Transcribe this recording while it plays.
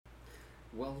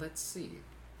Well, let's see.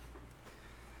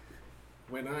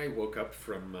 When I woke up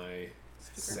from my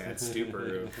sad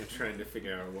stupor of trying to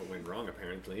figure out what went wrong,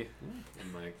 apparently,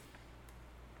 in my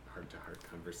heart-to-heart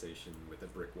conversation with a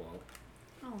brick wall,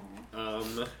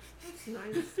 That's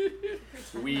nice.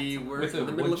 we were With in a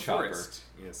the middle wood of chopper. forest.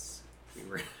 Yes, we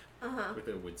were with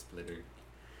a wood splitter.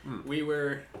 Mm. We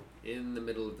were in the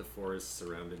middle of the forest,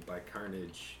 surrounded by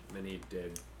carnage, many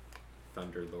dead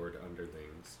Thunderlord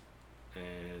underlings,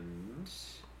 and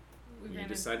we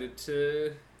decided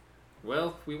to.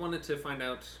 Well, we wanted to find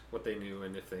out what they knew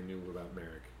and if they knew about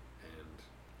Merrick, and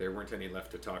there weren't any left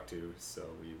to talk to, so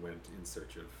we went in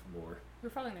search of more. We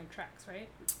were following their tracks, right?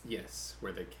 Yes,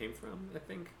 where they came from, I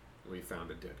think. We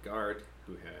found a dead guard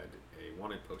who had a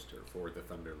wanted poster for the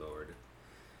Thunderlord,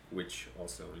 which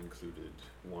also included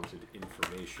wanted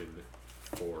information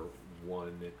for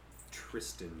one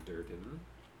Tristan Durden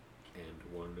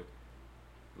and one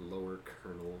Lower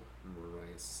Colonel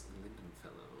Maurice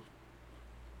Lindenfellow.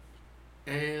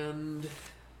 And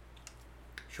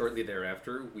shortly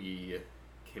thereafter, we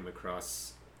came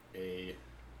across a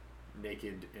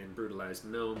naked and brutalized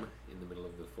gnome in the middle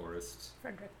of the forest.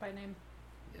 Frederick by name.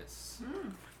 Yes.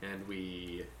 And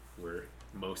we were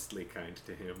mostly kind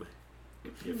to him,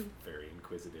 if very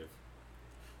inquisitive.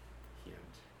 He had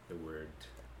the word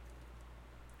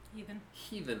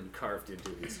heathen carved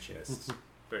into his chest.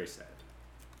 Very sad.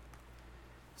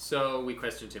 So we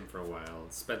questioned him for a while,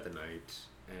 spent the night,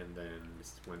 and then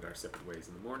went our separate ways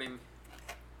in the morning.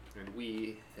 And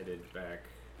we headed back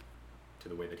to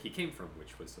the way that he came from,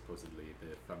 which was supposedly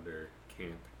the Thunder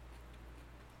Camp,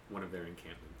 one of their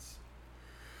encampments.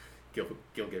 Gil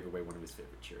gave away one of his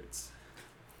favorite shirts.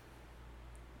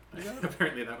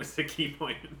 Apparently that was the key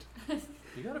point.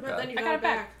 You got it But back. then you I got got it it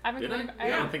back. back. I've been Did going I? back. I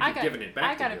don't think I you've got given it back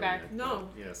I to got it Gil back. yet, No.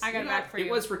 but yes. I got it back for you.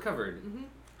 It was recovered. Mm-hmm.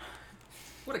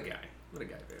 What a guy. What a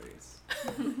guy, Various.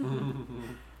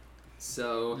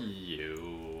 So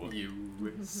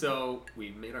So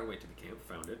we made our way to the camp,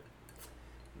 found it.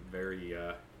 Very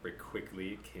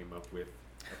quickly came up with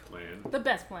a plan. The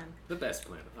best plan. The best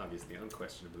plan, obviously,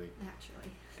 unquestionably.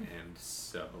 Naturally. And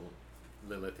so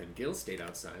Lilith and Gil stayed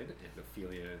outside, and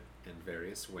Ophelia and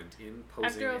Various went in,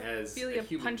 posing After as Ophelia a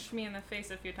human. punched me in the face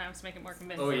a few times to make it more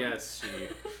convincing. Oh yes,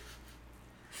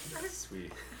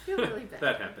 sweet. I feel really bad.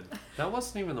 That happened. That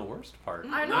wasn't even the worst part.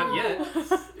 I know. Not yet.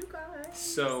 You guys.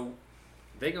 So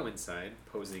they go inside,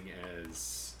 posing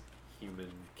as human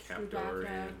captor Chewbacca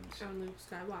and and Luke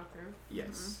Skywalker.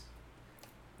 yes,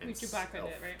 We and Chewbacca elf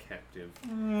it, right? captive.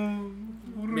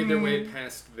 Made their way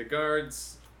past the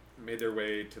guards, made their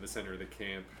way to the center of the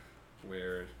camp,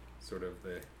 where sort of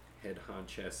the head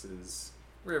honchesses,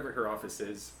 wherever her office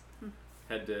is,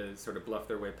 had to sort of bluff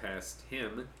their way past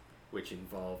him, which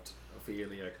involved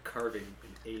Ophelia carving an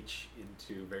H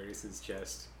into Varys's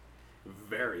chest,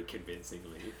 very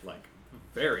convincingly,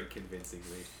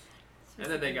 And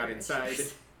then they got inside,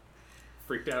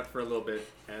 freaked out for a little bit,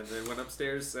 and then went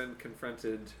upstairs and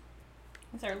confronted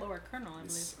It's our lower colonel, I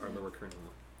believe. our lower colonel,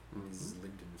 Mrs.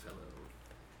 Lindenfellow,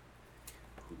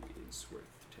 who is worth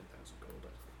 10,000 gold.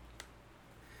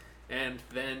 And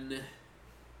then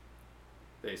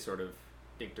they sort of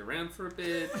dinked around for a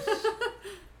bit,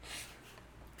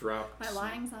 dropped My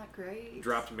lying's not great.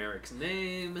 dropped Merrick's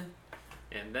name,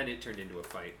 and then it turned into a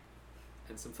fight,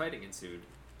 and some fighting ensued.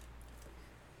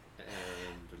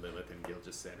 And Lilith and Gil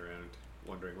just sat around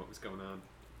wondering what was going on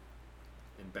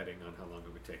and betting on how long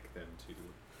it would take them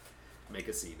to make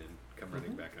a scene and come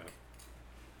running back up.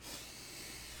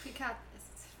 We got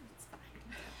this. It's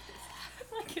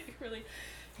fine. I'm getting really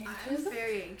I'm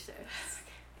very anxious.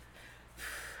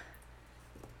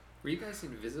 Were you guys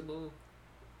invisible?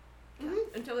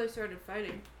 Until they started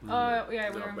fighting. yeah, we No,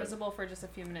 were but invisible for just a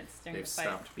few minutes during They've the fight.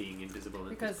 stopped being invisible at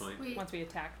Because this point. once we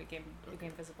attacked, we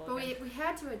became visible But again. we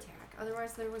had to attack,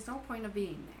 otherwise there was no point of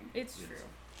being there. It's Yes.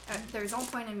 true. There's no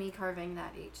point in me carving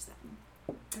that H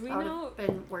then. Do we That would know have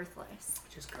been worthless.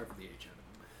 Just carved the H out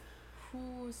of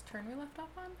them. whose turn we left off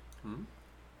on? Hmm?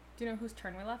 Do you know whose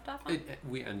turn we left off on?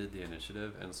 We ended the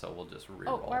initiative, and so we'll just Oh,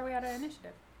 reroll. why are we out of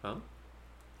initiative? Huh?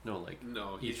 No, like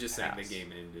No, he's Each just saying pass. the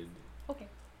game ended. Okay.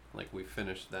 we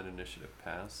finished that initiative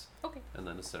pass, Okay. and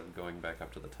then instead of going back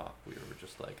up to the top, we were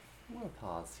just like, we'll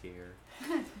pause here.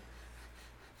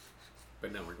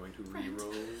 But now we're going to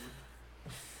re-roll.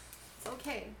 It's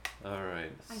okay. All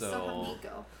right, I still have so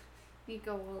Nico.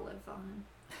 Nico will live on.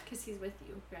 Because he's with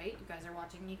you, right? You guys are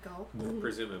watching Nico.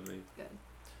 Presumably. Good.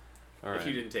 all If you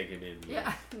right. didn't take him in,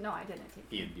 Yeah. No, I didn't take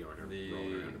he it. and Bjorn are The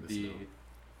rolling around in the snow.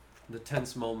 the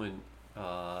tense moment,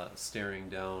 staring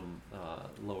down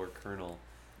lower colonel,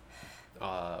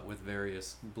 with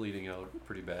Various bleeding out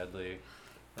pretty badly.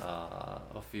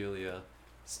 Ophelia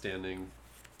standing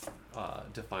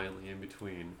defiantly in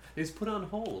between, is put on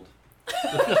hold.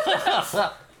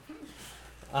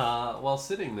 While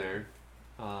sitting there,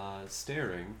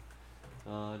 staring,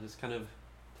 just kind of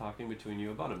talking between you.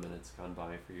 About a minute's gone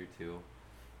by for you two.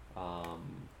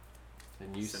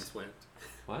 And you Since when?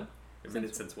 what? A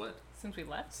minute since what? Since we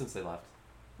left? Since they left.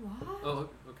 What? Oh,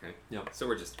 okay. Yep. So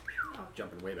we're just Oh.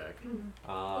 jumping way back.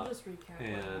 I'll just recap. what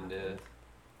And happened.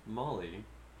 Molly,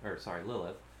 or sorry,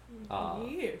 Lilith,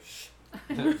 Yeesh.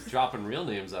 dropping real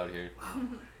names out here.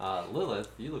 Lilith,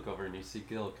 you look over and you see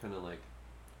Gil kind of like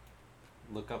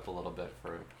look up a little bit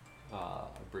for a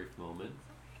brief moment.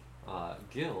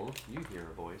 Gil, you hear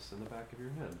a voice in the back of your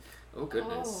head. Oh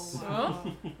goodness. Oh, wow.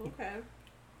 Okay.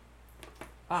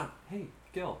 Hey,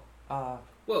 Gil.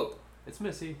 Whoa. It's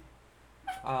Missy.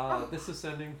 This is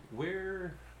sending.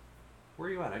 Where are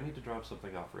you at? I need to drop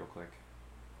something off real quick.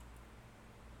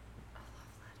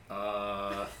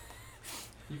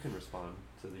 You can respond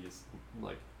to these,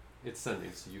 like, it's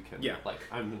sending, so you can. Yeah. Like,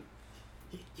 I'm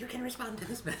You can respond to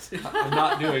this message.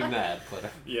 not doing that,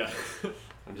 but Yeah.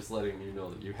 I'm just letting you know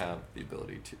that you have the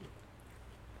ability to.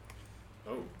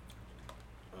 Oh.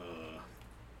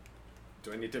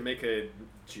 Do I need to make a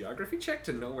geography check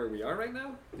to know where we are right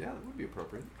now? Yeah, that would be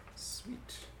appropriate.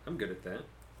 Sweet. I'm good at that.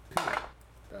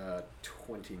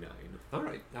 29. All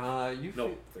right. You No,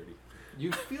 feel, 30.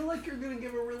 you feel like you're gonna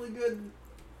give a really good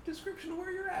description of where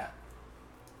you're at.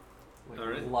 Like All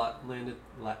right.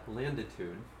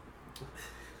 landitude.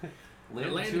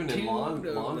 Landitude and of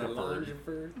the Longford.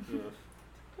 Longford.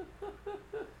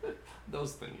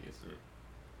 Those thingies.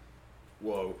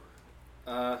 Whoa.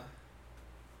 I'm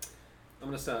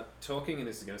gonna start talking, and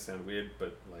this is gonna sound weird,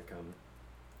 but like,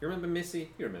 you remember Missy?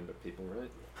 You remember people,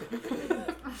 right?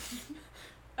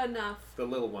 Enough. The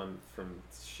little one from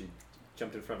she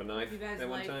jumped in front of a knife You guys that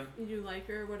one like time. you like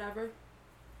her or whatever?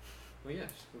 Well, yeah.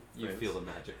 You feel the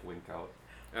magic wink out.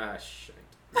 Ah, shite.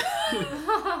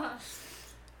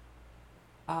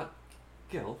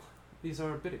 Gil, these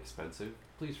are a bit expensive.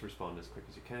 Please respond as quick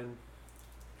as you can.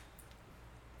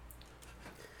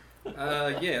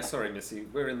 Yeah, sorry, Missy.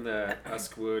 We're in the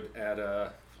Uskwood at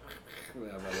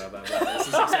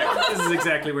this is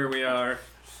exactly where we are.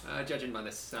 Judging by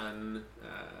the sun.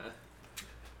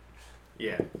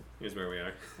 Yeah, here's where we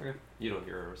are. Okay. You don't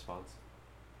hear a response.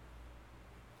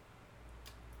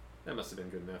 That must have been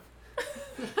good enough.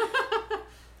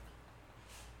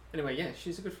 Anyway, yeah,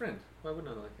 she's a good friend. Why wouldn't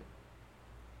I like it?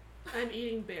 I'm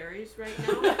eating berries right now.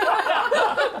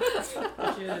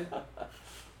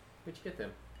 Where'd you get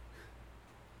them?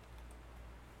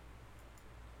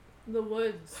 The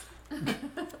woods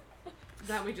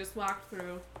that we just walked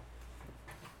through.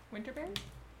 Winterberry?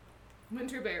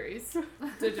 Winter berries.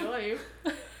 Dejoy.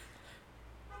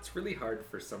 It's really hard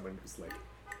for someone who's like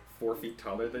 4 feet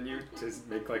taller than you to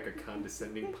make like a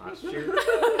condescending posture.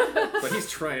 But he's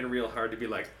trying real hard to be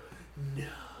like, no.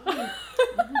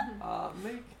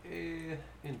 Make a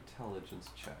intelligence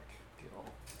check, Gil.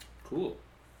 Cool.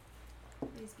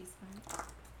 Please be smart.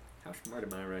 How smart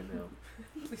am I right now?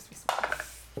 Please be smart.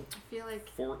 I feel like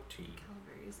 14.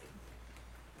 Calvary's.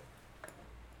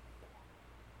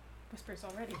 Whispers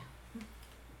already.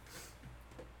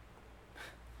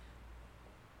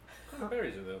 What kind of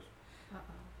berries are those?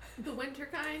 Uh-oh. The winter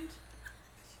kind.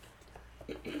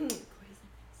 Poisonous.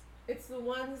 It's the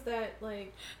ones that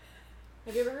like.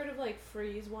 Have you ever heard of like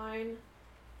freeze wine?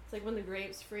 It's like when the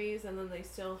grapes freeze and then they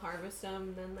still harvest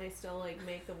them, then they still like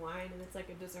make the wine and it's like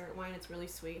a dessert wine. It's really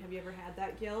sweet. Have you ever had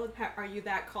that, Gil? Are you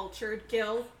that cultured,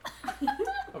 Gil?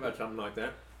 I've had something like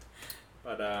that.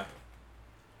 But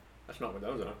that's not what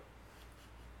those are.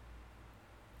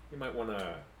 You might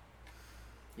wanna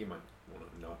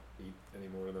not eat any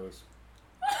more of those.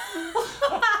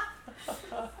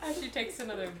 As she takes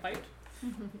another bite.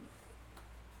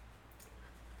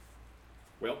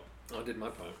 Well, I did my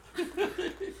part.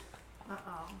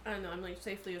 Uh-oh. I don't know. I'm like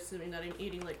safely assuming that I'm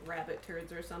eating like rabbit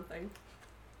turds or something.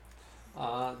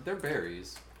 They're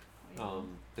berries.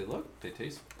 They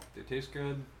taste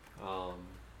good. A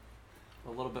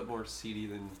little bit more seedy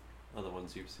than other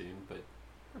ones you've seen, but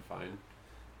they're fine.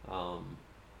 I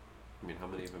mean, how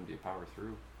many of them do you power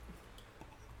through?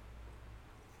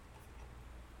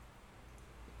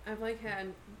 I've like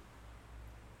had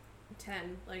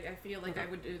 10. Like I feel like Okay. I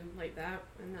would do like that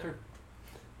and then Sure.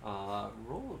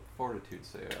 Roll a fortitude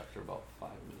save after about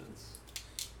 5 minutes.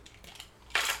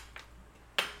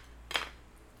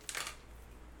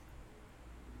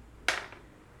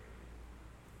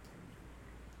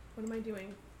 What am I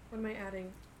doing? What am I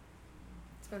adding?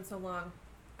 It's been so long.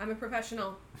 I'm a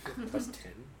professional. Plus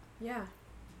 10. Yeah.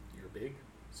 You're big,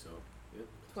 so yeah.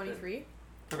 plus 10. 23.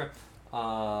 Okay.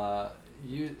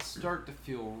 you start to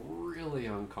feel really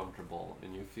uncomfortable,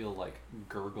 and you feel like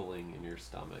gurgling in your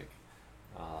stomach,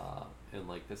 and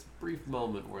like this brief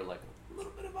moment where like a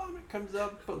little bit of vomit comes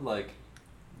up, but like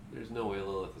there's no way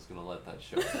Lilith is gonna let that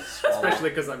show. Especially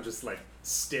because I'm just like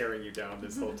staring you down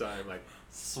this whole time, like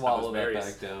Swallow that berries.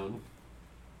 back down.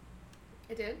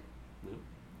 I did. Yep.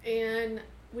 And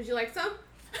would you like some?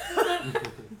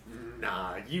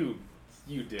 nah, you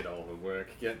did all the work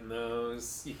getting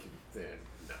those. You can,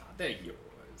 nah, they're yours.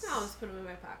 No, I'll just put them in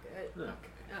my pocket. Okay.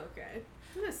 Okay.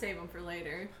 I'm gonna save them for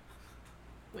later.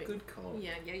 Wait. Good call.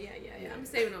 Yeah. I'm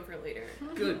saving them for later.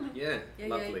 Good. Yeah. Yeah,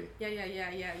 Lovely.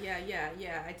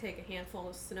 Yeah. I take a handful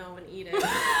of snow and eat it.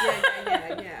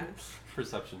 Yeah.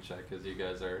 Perception check as you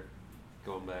guys are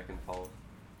going back and forth.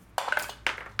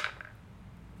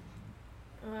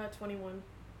 21.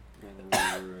 And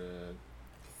we're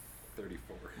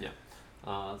 34. Yeah.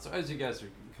 So as you guys are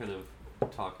kind of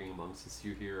talking amongst us,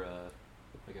 you hear a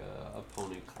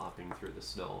pony clopping through the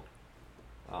snow,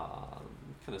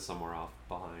 kind of somewhere off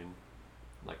behind,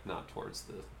 like not towards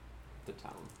the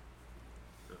town.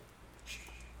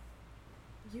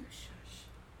 You shush.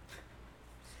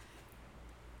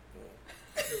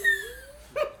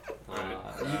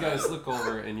 You guys look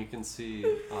over and you can see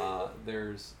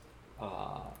there's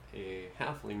a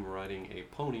halfling riding a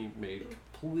pony made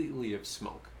completely of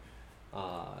smoke.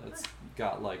 It's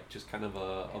got like just kind of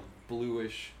a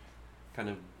bluish kind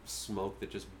of smoke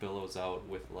that just billows out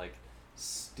with like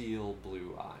steel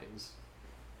blue eyes.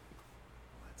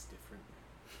 That's different.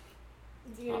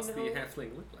 Do you What's the know?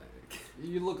 halfling look like?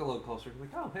 You look a little closer, you're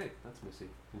like, oh hey, that's Missy.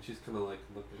 And she's kind of like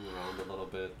looking around a little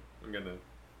bit, I'm gonna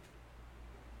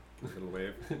little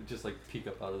wave. just like peek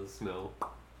up out of the snow.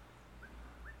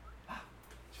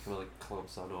 She kind of like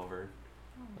clumps on over,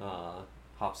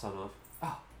 hops on off.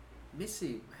 Oh,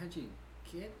 Missy, how'd you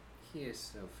get here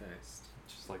so fast?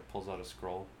 just like pulls out a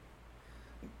scroll,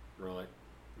 Right.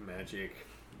 Magic.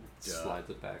 Duh. slides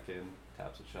it back in,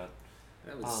 taps it shut.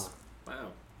 That was wow.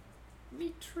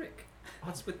 Neat trick.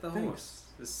 What's with the Thanks. horse?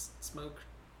 This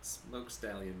smoke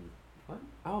stallion. What?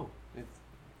 Oh, it's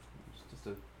just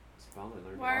a spell I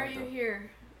learned. Why a are while you ago.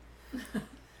 here?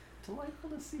 Delightful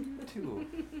to see you too.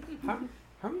 How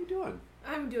are you doing?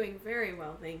 I'm doing very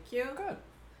well, thank you. Good.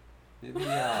 The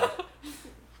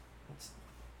that's,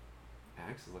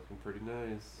 axe is looking pretty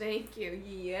nice. Thank you.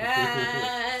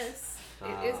 Yes.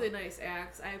 Ah. It is a nice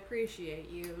axe. I appreciate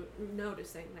you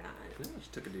noticing that. She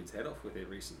took a dude's head off with it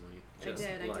recently. I Just,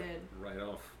 did. like, I did. Right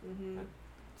off. Mhm.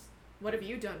 What have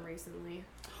you done recently?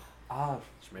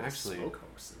 She made Actually- a smoke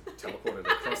horse and teleported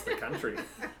across the country.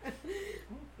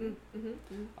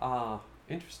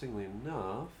 Interestingly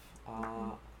enough,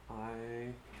 I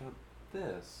got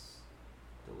this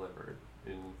delivered,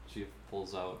 and she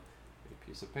pulls out a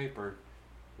piece of paper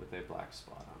with a black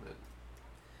spot on it.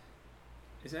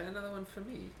 Is that another one for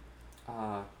me?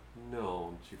 No,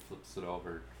 and she flips it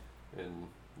over, and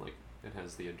like it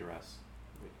has the address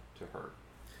like, to her,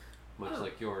 much Oh.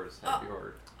 like yours had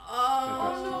your.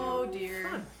 Oh Addressed to dear.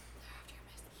 Fun.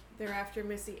 They're after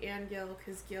Missy and Gil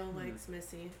because Gil likes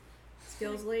Missy. It's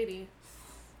Gil's lady.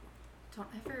 Don't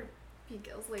ever be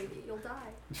Gil's lady. You'll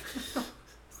die.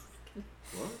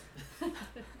 What?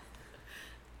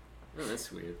 Oh,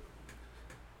 that's weird.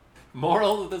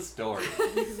 Moral of the story.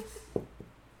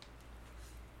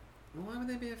 Well, why would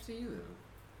they be after you though?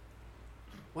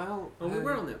 Well, Oh, we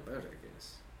were on that boat, I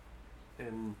guess.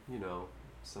 and you know,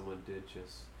 someone did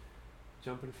just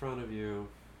jump in front of you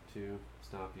to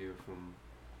stop you from,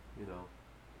 you know,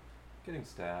 getting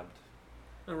stabbed.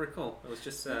 I recall. I was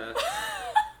just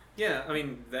yeah, I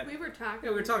mean that We were talking. yeah,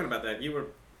 we were talking about that. You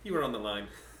were on the line.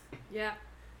 Yeah,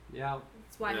 Yeah.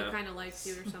 that's why Yeah. he kind of likes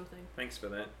you or something. Thanks for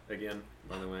that again,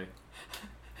 by the way.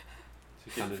 She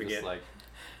Didn't kind of just forget. like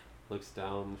looks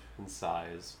down and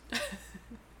sighs.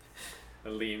 I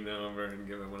lean over and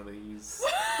give her one of these.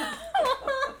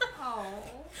 Oh.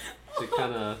 She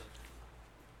kind of,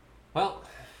 well,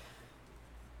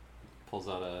 pulls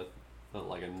out a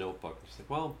like a notebook. She's like,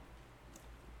 well,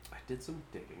 I did some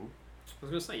digging. I was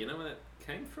gonna say, you know where that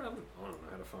came from? I don't know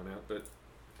how to find out, but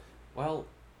Well,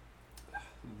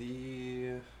 I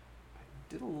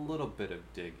did a little bit of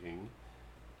digging,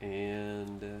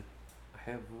 and I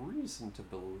have reason to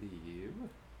believe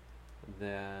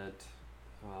that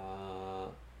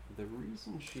the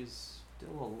reason she's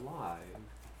still alive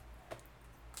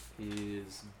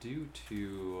is due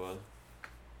to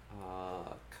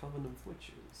Covenant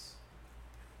witches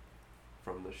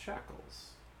from the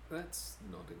shackles. that's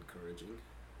not encouraging.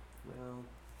 Well,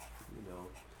 you know.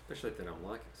 Especially if they don't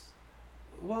like us.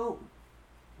 Well,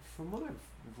 from what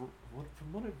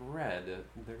I've read,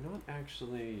 they're not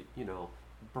actually, you know,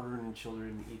 burn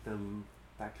children, eat them,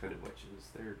 that kind of witches.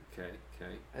 They're Okay.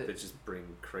 They just bring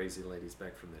crazy ladies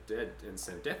back from the dead and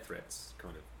send death threats,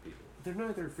 kind of people. they're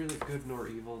neither really good nor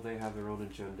evil. They have their own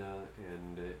agenda,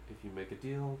 and if you make a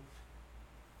deal,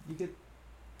 you get,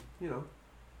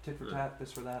 tit for tat,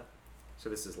 this for that. So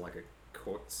this is like a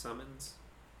court summons.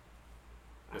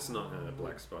 It's not how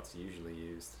black spot's usually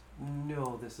used.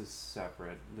 No, this is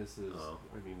separate. This is,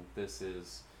 this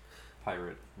is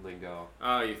pirate lingo.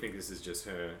 Oh, you think this is just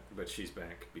her, but she's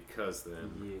back because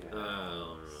then. Yeah.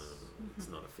 Oh, it's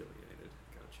not affiliated.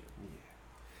 Gotcha.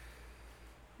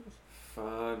 Yeah.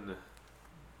 Fun.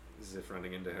 As if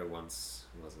running into her once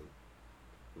wasn't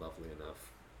lovely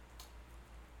enough.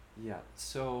 Yeah,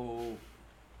 so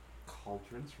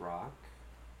Cauldron's Rock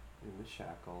in the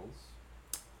Shackles.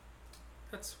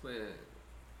 That's where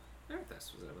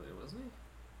Arthas was over there, wasn't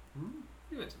he? Hmm?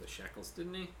 He went to the Shackles,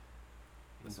 didn't he?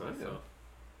 That's what I Might have. thought.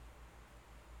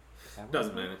 Is that what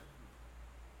Doesn't it matter.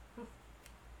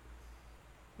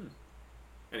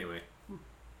 Anyway.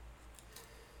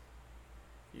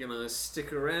 You gonna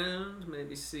stick around,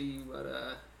 maybe see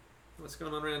what's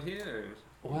going on around here?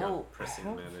 Or you got Well, I pressing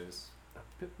have matters. a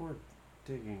bit more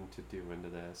digging to do into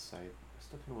this. I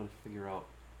still kind of want to figure out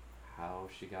how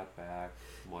she got back,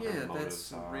 what her Yeah, motives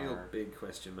that's a are, real big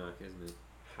question mark, isn't it?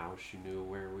 how she knew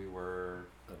where we were.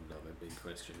 Another big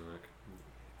question mark.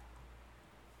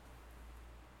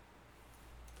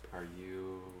 Are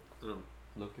you Um,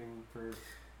 looking for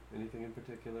anything in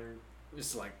particular?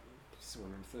 just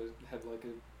wondering if they had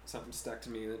something stuck to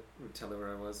me that would tell her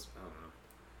where I was.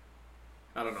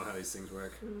 I don't know how these things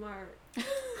work. Smart.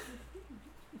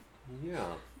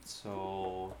 Yeah,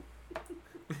 so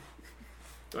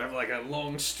Do I have like a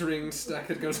long string stuck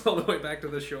that goes all the way back to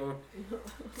the shore?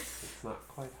 it's not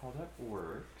quite how that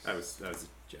works. That was a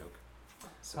joke.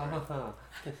 Sorry.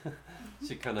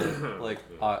 She kind of like,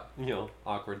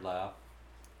 awkward laugh.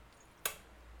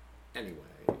 Anyway,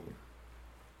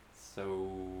 So,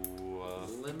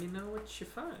 let me know what you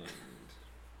find.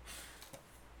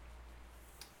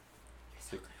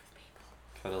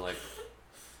 kind of like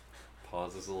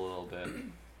pauses a little bit.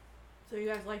 So you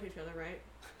guys like each other, right?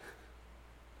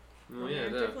 Oh yeah.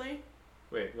 Romantically?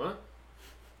 Wait, what?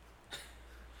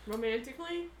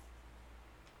 Romantically?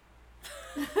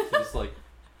 She's like,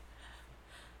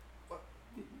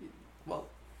 well,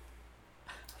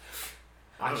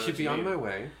 I I don't know should what be you on mean. my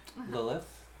way, Lilith.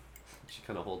 She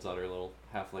kind of holds out her little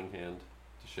halfling hand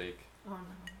to shake. Oh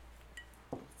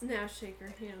no. Now shake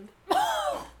her hand.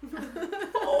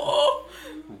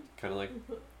 Kind of like,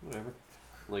 whatever.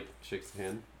 Like, shakes the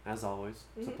hand, as always.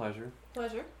 It's a Mhm. pleasure.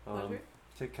 Pleasure. Pleasure.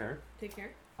 Take care. Take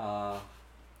care.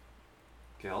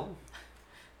 Gil?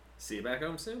 See you back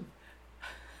home soon.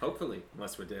 Hopefully,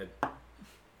 unless we're dead.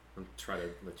 I'll try to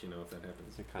let you know if that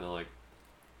happens. He kind of like,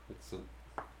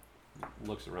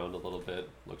 looks around a little bit,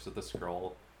 looks at the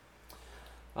scroll.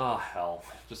 Oh, hell.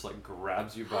 Just like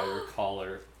grabs you by your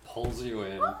collar, pulls you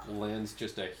in, lands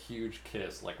just a huge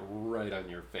kiss, like right on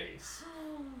your face.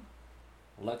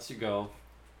 Lets you go,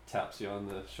 taps you on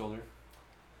the shoulder,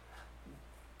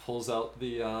 pulls out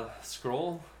the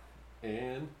scroll,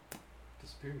 and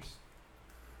disappears.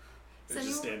 Is They're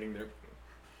just anyone- standing there.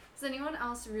 Is anyone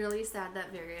else really sad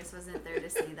that Various wasn't there to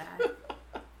see that?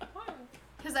 Why?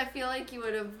 Because I feel like you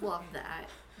would have loved that.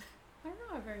 I don't know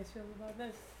how Varys feels about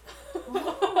this.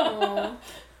 Oh.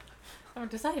 I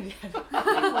haven't decided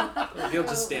yet. Gil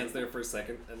just stands there for a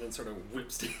second and then sort of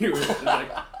whips to you and is like,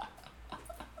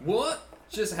 what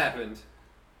just happened?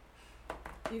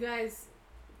 You guys,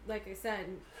 like I said,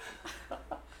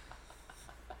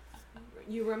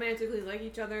 you romantically like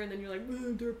each other, and then you're like,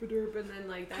 derp derp, and then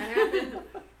like that happened.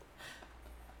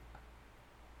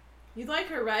 You like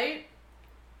her, right?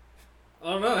 I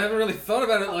don't know, I haven't really thought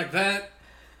about it like that.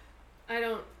 I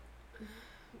don't.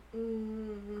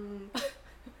 Mm.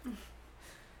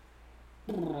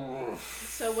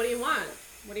 So what do you want?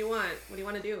 What do you want? What do you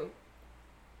want to do?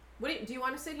 Do you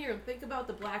want to sit here and think about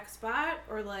the black spot,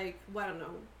 or like, well, I don't know.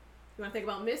 You want to think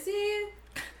about Missy,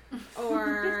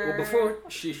 or Well, before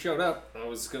she showed up, I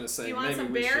was gonna do say you want maybe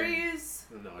some we berries?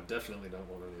 should. No, I definitely don't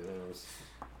want any of those.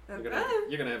 Okay.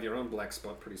 You're gonna have your own black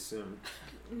spot pretty soon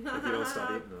if you don't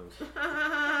stop eating those.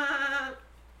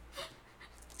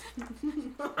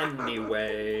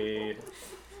 Anyway,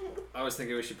 I was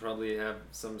thinking we should probably have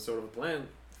some sort of a plan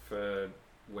for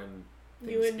when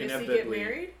things You and Missy get inevitably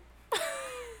married?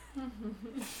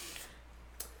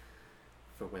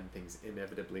 for when things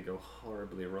inevitably go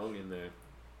horribly wrong in there.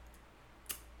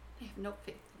 I have no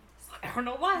faith in I don't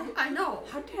know why. this. I know.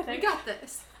 How dare they? We got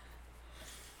this.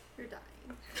 You're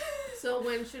dying. So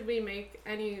when should we make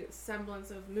any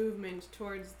semblance of movement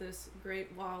towards this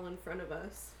great wall in front of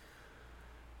us?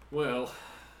 Well,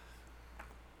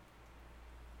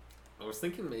 I was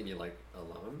thinking maybe like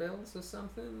alarm bells or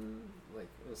something. Like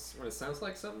when it sounds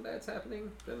like something bad's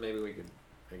happening, then maybe we could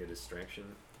make a distraction,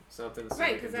 something. So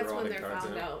Right, we because could that's draw when the they're guards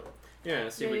found out. Yeah,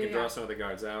 see if Yeah, we yeah, could draw yeah. some of the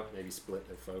guards out. Maybe split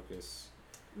their focus.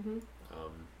 Mm-hmm.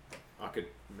 I could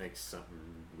make something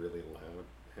really loud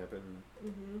happen.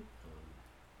 Mm-hmm.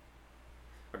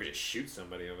 I could just shoot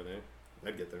somebody over there.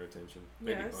 That'd get their attention.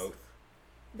 Maybe Yes. both.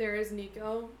 There is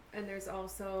Nico, and there's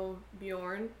also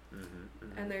Bjorn,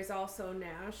 Mm-hmm. and there's also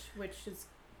Nash, which is.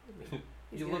 I mean,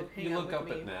 he's You gonna look hang you out look with up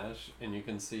me. at Nash and you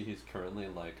can see he's currently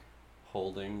like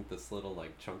holding this little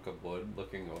like chunk of wood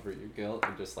looking over you, Gil,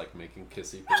 and just like making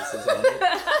kissy faces on it.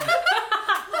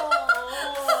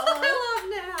 I love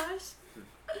Nash.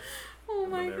 Oh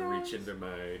I'm my gonna god. reach into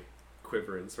my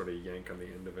quiver and sort of yank on the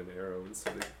end of an arrow and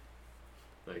sort of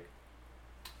like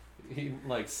He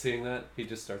like seeing that, he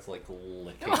just starts like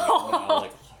licking it now,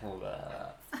 like Oh,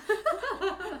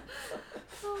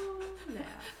 Nash.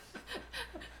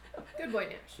 Good boy,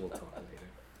 Nash. we'll talk later.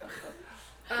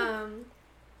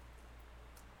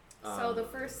 So the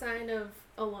first sign of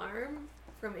alarm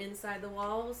from inside the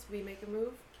walls, we make a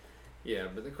move. Yeah,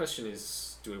 but the question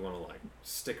is, do we want to like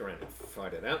stick around and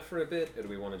fight it out for a bit, or do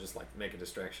we want to just like make a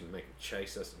distraction, make him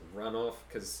chase us and run off?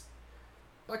 Because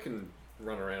I can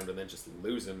run around and then just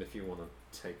lose him if you want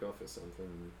to take off or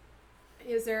something.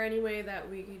 Is there any way that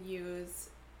we could use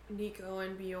Nico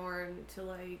and Bjorn to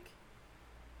like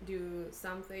do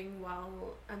something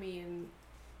while, I mean,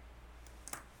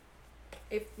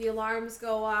 if the alarms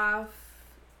go off,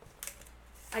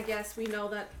 I guess we know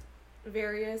that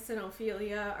Various and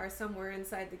Ophelia are somewhere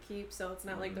inside the keep, so it's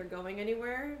not like they're going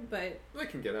anywhere, but I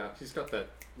can get out. He's got that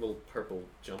little purple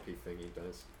jumpy thing he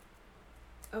does.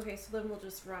 okay, so then we'll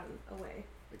just run away.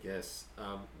 I guess.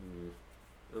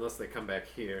 Unless they come back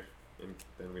here, and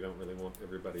then we don't really want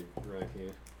everybody right here.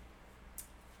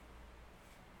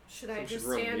 Should So I we should just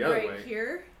run stand the other right way.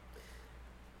 here?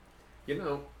 You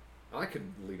know, I could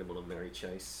lead them on a merry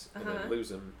chase and Uh-huh. then lose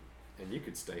them, and you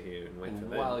could stay here and wait for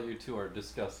and them. while you two are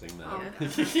discussing that, Oh,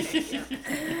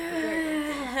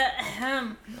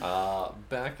 Yeah.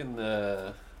 back in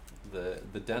the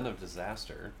den of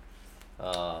disaster,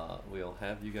 we'll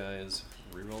have you guys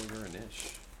reroll your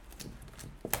initiative.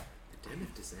 Den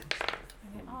of disaster.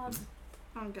 Okay,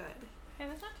 I'm good. hey,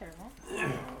 that's not terrible.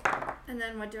 And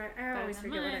then what do I Better always than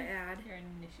forget what I mine. add. Your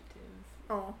initiative.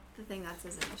 Oh, the thing that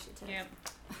says initiative. Yep.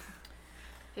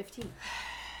 15.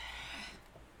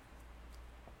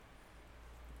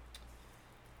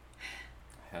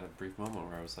 I had a brief moment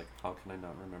where I was like, how can I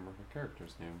not remember her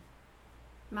character's name?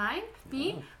 Mine?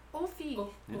 Me? Yeah. Ophi.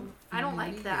 Yeah. I don't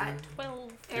like that.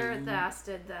 12. Erithas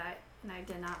did that, and I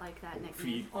did not like that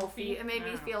nickname. Ophi? It made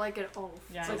me Oh. feel like an oaf.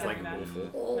 Yeah, Sounds I like know an that.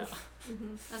 awful. Oaf.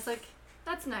 Mm-hmm. I was like,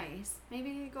 that's nice.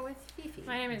 Maybe go with Fifi.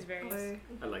 My name is Various. Or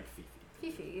I like Fifi.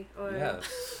 Fifi. Or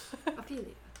Yes, Ophelia.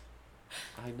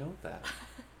 I know that.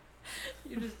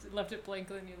 You just left it blank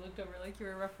and you looked over like you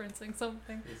were referencing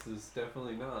something. This is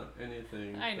definitely not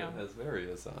anything I know. that has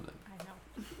various on it. I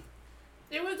know.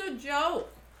 It was a joke.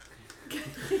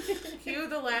 Cue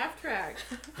the laugh track.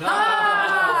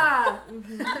 Ah!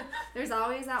 There's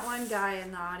always that one guy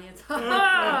in the audience.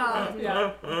 Ah!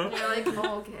 Yeah. You're like,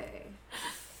 okay,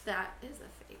 that is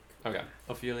a fake. Okay,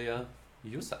 Ophelia,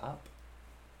 use up.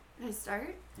 I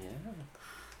start Yeah,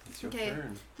 it's your Okay.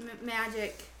 turn.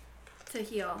 magic to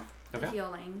heal. Okay.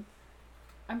 Healing.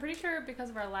 I'm pretty sure because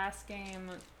of our last game,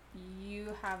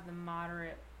 you have the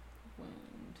moderate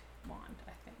wound wand,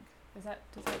 I think. Does that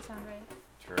sound right?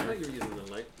 Sure. I thought you were using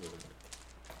the light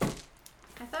one.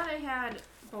 I thought I had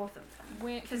both of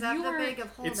them. Because I'm you the weren't- big of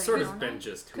holding. It's sort of don't been I?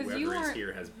 just 'Cause whoever you is weren't-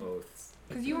 here has both.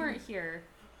 Because you weren't here,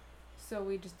 so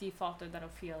we just defaulted that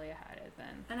Ophelia had it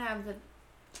then. And I have the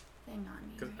thing on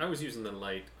me. Because I was using the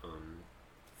light on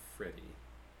Freddy,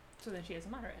 So then she has a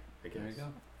moderate. I guess. There you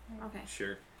go. Okay.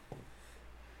 Sure.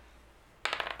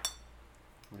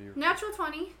 What are you Natural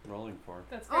 20. rolling for?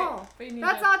 That's great. Oh, but you need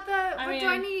that's to, not the. What do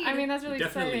I need? I mean, that's really You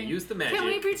definitely exciting. use the magic. Can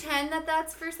we pretend that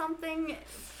that's for something?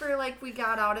 For like we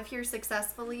got out of here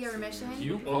successfully, our mission?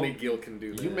 You Only Gil can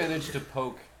do that. You managed to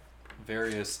poke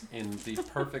Various in the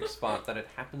perfect spot that it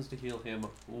happens to heal him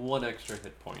 1 extra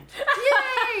hit point.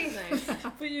 Yay! Nice.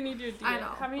 But you need your D8. I know.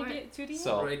 How many What? 2 D8?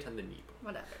 So- right on the nipple.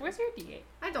 Whatever. Where's your D8?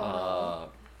 I don't know.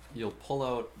 You'll pull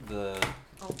out the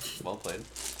Oh. well played.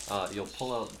 You'll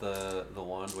pull out the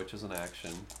wand, which is an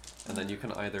action, and then you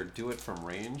can either do it from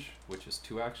range, which is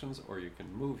 2 actions, or you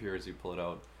can move here as you pull it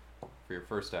out for your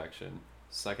first action,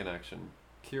 second action,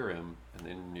 cure him, and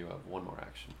then you have one more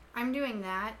action. I'm doing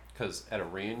that. Because at a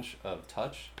range of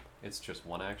touch, it's just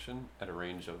one action. At a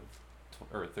range of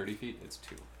 30 feet, it's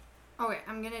 2. Okay,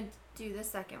 I'm gonna do the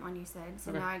second one you said,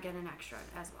 so Okay. now I get an extra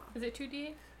as well. Is it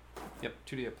 2d8? Yep,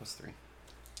 2d8 plus 3.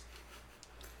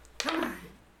 Come on.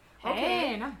 Hey,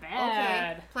 Okay. not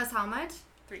bad. Okay. Plus how much?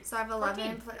 3. So I have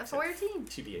 11 plus 14.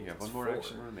 TBA. You have one more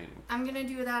action remaining. I'm gonna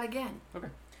do that again. Okay.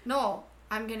 No,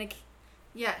 I'm gonna.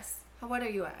 Yes. What are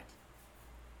you at?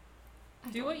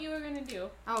 Do what you were gonna do.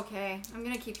 Okay, I'm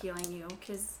gonna keep healing you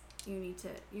because you need to.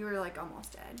 You were like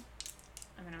almost dead.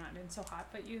 I mean, I'm not doing so hot,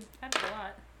 but you added a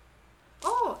lot.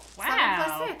 Oh, Wow.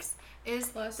 7 plus 6 is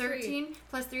Plus 13.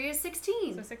 Plus 3 is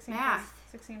 16. So 16 Math.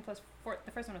 plus 16 plus 4.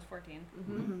 The first one was 14.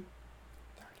 Mm-hmm.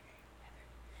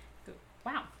 Good.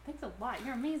 Wow, thanks a lot.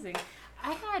 You're amazing.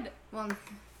 I had Well,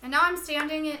 and now I'm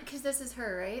standing it because this is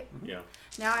her, right? Yeah.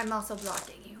 Now I'm also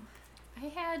blocking you. I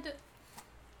had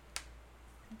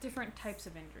different types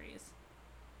of injuries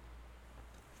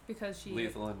because she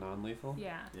Lethal and non-lethal?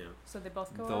 Yeah. Yeah. So they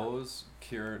both go up. Those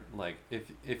cure, like,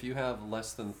 if you have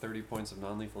less than 30 points of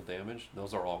non-lethal damage,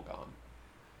 those are all gone.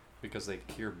 Because they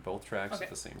cure both tracks Okay. at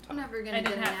the same I'm time. never I gonna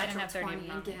didn't get a have- I didn't natural have 30 20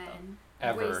 non-lethal. again.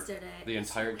 Ever. Wasted it. The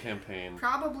entire campaign.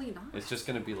 Probably not. It's just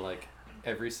going to be like,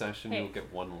 every session Hey. you'll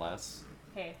get one less.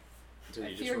 Hey, So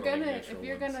if just you're rolling gonna natural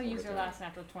use ones your all the last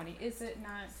natural 20, is it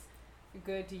not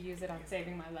good to use it on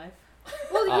saving my life?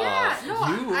 Well, yeah. No,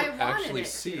 you I wanted actually it.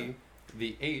 see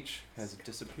the H has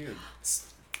disappeared.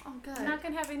 Oh, good. I'm not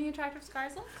gonna have any attractive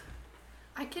scars left.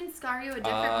 I can scar you a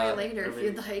different way I later if mean-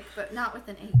 you'd like, but not with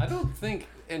an H. I don't think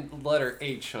a letter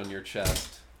H on your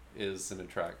chest is an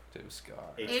attractive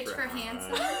scar. H for hot.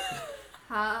 handsome.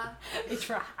 Huh? It's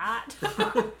for hot.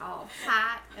 Oh,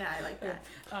 hot. Yeah, I like that.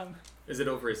 Is it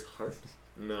over his heart?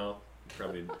 No.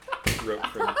 Probably wrote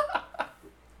from.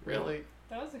 Really?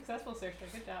 That was successful, Saoirse.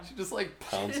 Good job. She just like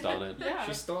pounced on it. Yeah.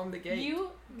 She stormed the gate.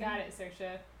 You got it,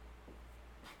 Saoirse.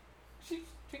 She's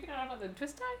freaking out about the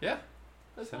twist tie? Yeah.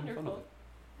 That's She's having fun wonderful.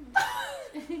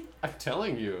 with it. I'm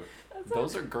telling you,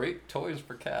 those are great toys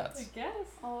for I cats. guess.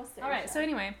 Oh, Alright, so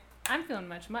anyway, I'm feeling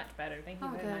much, much better. Thank you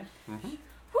Oh, very good. much. Hmm.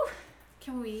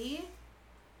 Can we?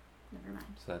 Never mind.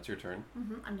 So that's your turn.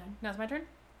 I'm done. Now it's my turn?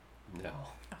 No.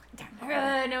 Oh, damn.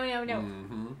 No.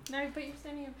 Mm-hmm. No, but you're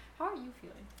standing up. How are you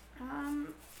feeling?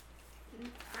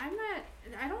 I'm not.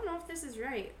 I don't know if this is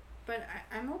right, but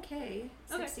I'm okay.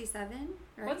 Okay. 67,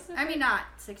 right? What's the I mean, not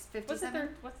 57.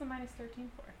 What's the minus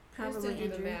 13 for? I just Probably didn't do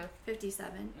the injury. math.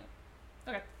 57.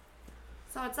 Okay.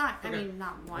 So it's not. I Okay. mean,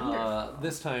 not wonderful.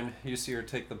 This time, you see her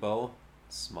take the bow,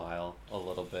 smile a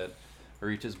little bit,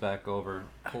 reaches back over,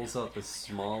 pulls out this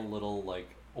small little like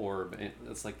orb.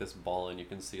 It's like this ball, and you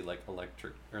can see like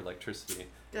electricity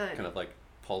Good. kind of like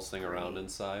pulsing around Great.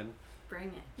 inside.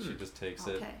 Bring it. She just takes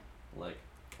it, Okay. like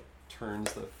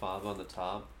turns the fob on the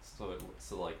top,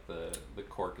 so like the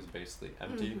cork is basically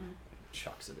empty. Mhm. And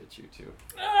chucks it at you too.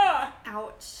 Ah!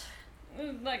 Ouch.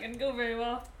 It's not gonna go very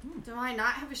well. Do I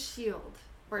not have a shield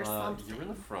or something? You're in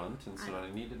the front, and so I-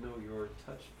 I need to know your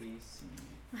touch AC.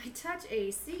 My touch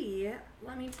AC,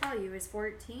 let me tell you, is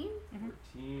 14.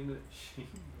 14. She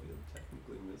might have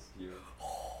technically missed you.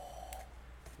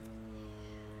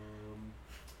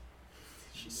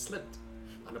 She slipped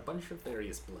on a bunch of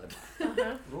various blood.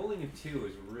 Uh-huh. Rolling a 2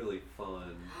 is really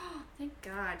fun. Thank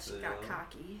God she got Yeah.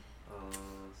 cocky.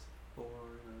 4,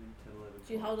 9, 10, 11,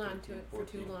 She 12, held on 13, to it for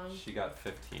too 14. long. She got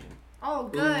 15. Oh,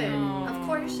 good. Ooh. Of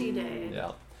course she did.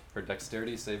 Yeah. Her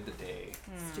dexterity saved the day.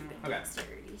 Stupid Okay.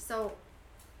 dexterity. So,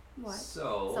 what?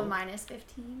 So, So minus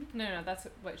 15? No, that's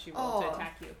what she rolled to Oh.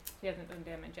 attack you. She hasn't done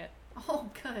damage yet. Oh,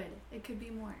 good. It could be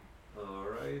more.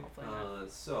 alright. Hopefully not.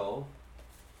 So,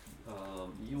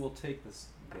 you will take this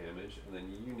damage, and then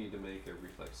you need to make a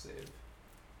reflex save.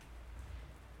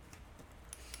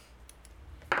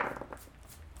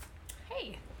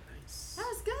 Hey, Nice. That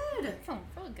was good. feeling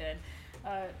really good.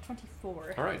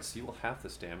 24. Alright, so you will half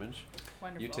this damage.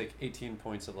 Wonderful. You take 18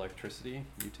 points of electricity.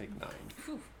 You take 9.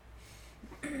 Phew.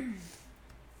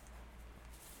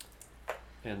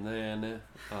 And then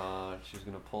she's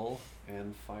going to pull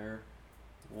and fire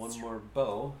one more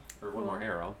bow, or one more Cool.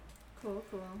 arrow. Cool,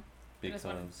 cool. I just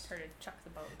wanted Because. her to chuck the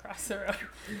boat across the road.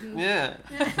 Yeah.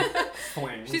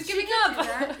 She's She giving can up. do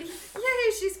that.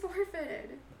 Yay, she's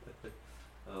forfeited.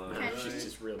 Alright. She's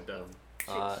just real dumb.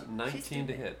 19 to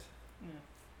stupid. hit.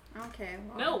 Okay,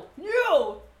 well.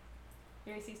 No!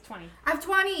 Your AC's 20. I have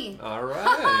 20. Alright.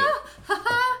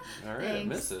 Alright, it Thanks.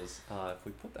 misses. If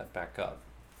we put that back up,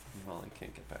 Molly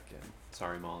can't get back in.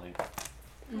 Sorry, Molly.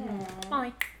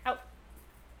 Molly, out.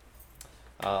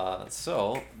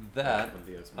 So that One of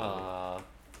the others, Molly.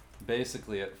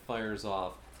 basically it fires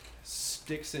off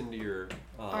sticks into your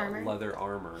Armor? leather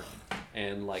armor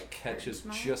and like catches Hurts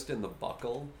my- just in the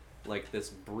buckle. Like this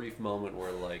brief moment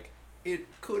where like it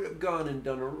could have gone and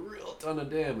done a real ton of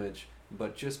damage,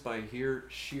 but just by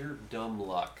sheer dumb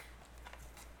luck.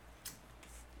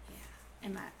 Yeah.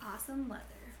 And my awesome leather.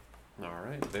 All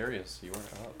right, Various, you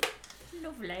are up.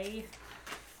 Lovely.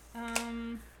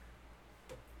 I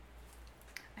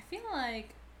feel like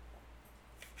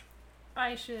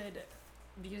I should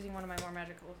be using one of my more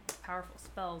magical, powerful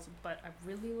spells, but I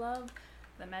really love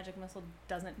that magic missile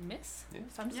doesn't miss. Yeah.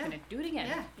 So I'm just Yeah. gonna do it again.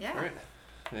 Yeah, yeah. All right,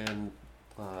 and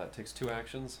it takes 2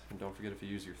 actions, and don't forget if you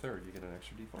use your third, you get an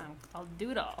extra d4. I'll do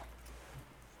it all.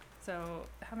 So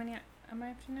how many am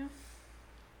I up to now?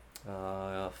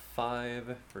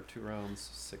 5 for 2 rounds,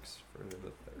 6 for the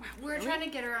third. We're Really? trying to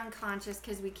get her unconscious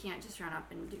because we can't just run up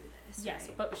and do this. Yes,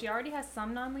 right? but she already has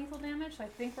some non-lethal damage, so I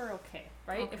think we're okay,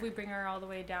 right? Okay. If we bring her all the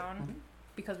way down, Mhm.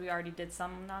 because we already did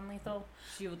some non-lethal,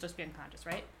 she will just be unconscious,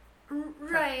 right?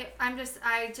 Right.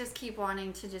 I just keep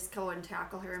wanting to just go and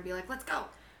tackle her and be like, let's go.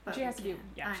 But She we has to be, can't.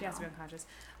 yeah, I she has to be know. unconscious.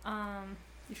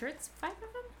 You sure it's 5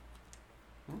 of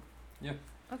them? Yeah.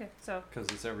 Okay, so Because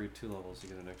it's every 2 levels, you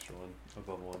get an extra one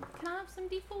above 1. can I have some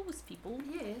D4s, people?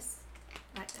 Yes.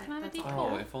 Can I have a that's D4? all.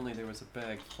 Oh, if only there was a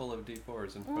bag full of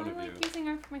d4s in Well, front I of like you. using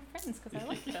her for my friends because I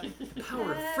like them.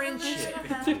 Power of Never friendship. gonna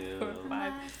have Yeah. 4, 5,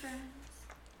 my friends.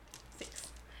 6.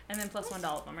 And then plus 1 to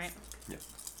all of them, right?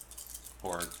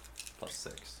 Or plus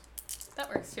 6. That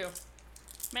works too.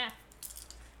 Math.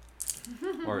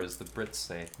 Or as the Brits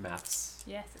say, maths.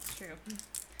 Yes, it's true.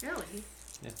 Really?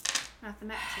 Yeah.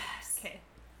 Mathematics. Okay.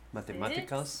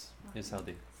 Mathematicas is how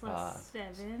the Plus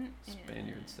 7.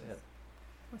 Spaniards say it.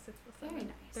 What's 6 plus 7? Very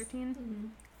nice. 13, Mm-hmm.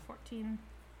 14,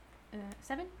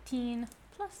 17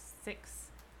 plus 6.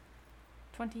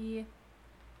 20.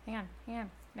 Hang on.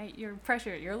 Now you're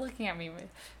pressure. You're looking at me with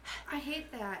I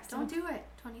hate that. Don't do it.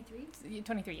 23?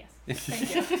 23, yes.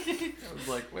 Thank you. I was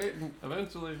like, wait,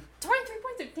 eventually. 23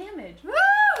 points of damage. Woo!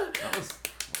 That was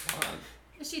fun.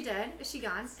 Is she dead? Is she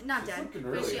gone? Not She's dead. looking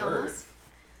but really is she hurt.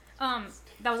 almost?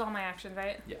 That was all my actions,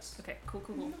 right? Yes. Okay, cool.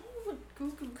 Cool.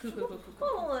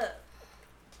 Hold it.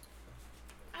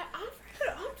 I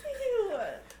forgot. I'm thinking of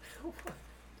it.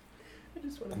 I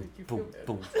just want to make you Boom, feel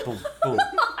boom, better. boom, boom.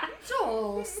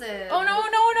 Joel said. Oh no!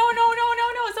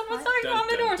 Someone's What? knocking on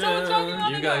the door. Someone's knocking on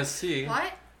You the door. guys see,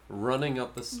 What? running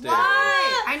up the stairs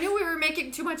Why? I knew we were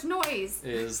making too much noise.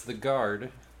 is the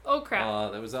guard Oh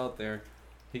crap. that was out there.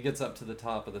 He gets up to the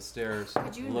top of the stairs,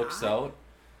 Could you looks not?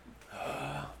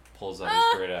 out, pulls out his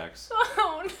great axe.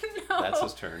 Oh no. That's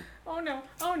his turn. Oh no.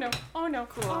 Oh no. Oh no.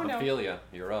 Cool. Oh no. Ophelia,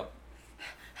 you're up.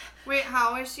 Wait,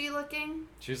 how is she looking?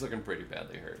 She's looking pretty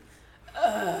badly hurt.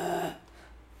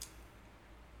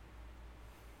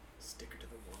 Stick her to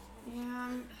the wall. Yeah,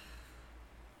 I'm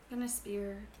gonna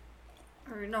spear.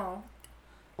 Or no.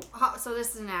 So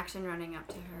this is an action running up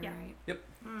to her, Yeah. right? Yep.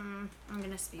 I'm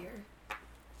gonna spear.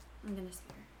 I'm gonna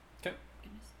spear. 'Kay.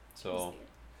 Gonna So,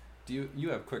 spear. you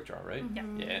have quick draw, right? Yeah.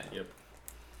 Mhm. Yeah. Yep.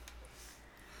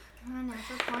 Come on,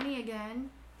 natural 20 again.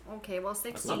 Okay, well,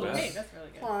 16 not bad. Hey, that's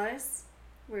really good. plus.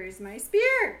 Where's my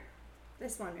spear?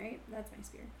 This one, right? That's my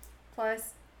spear.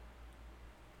 Plus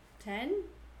 10?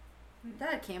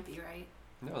 That can't be right.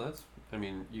 No, that's. I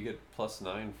mean, you get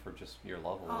 +9 for just your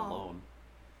level Oh. alone.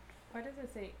 Why does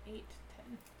it say 8,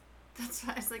 10? That's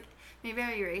why I was like, maybe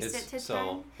I erased it to 10.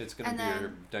 So it's gonna and be your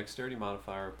then- dexterity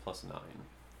modifier +9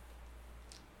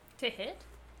 To hit?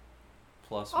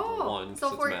 plus Oh, 1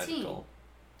 so because it's 14. magical.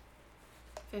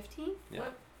 15? Yeah,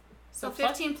 So So plus-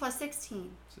 15 plus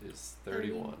 16. so it's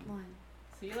 31. 31.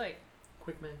 See, like,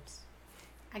 Quick maps.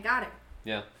 I got it.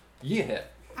 Yeah, you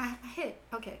hit. I hit.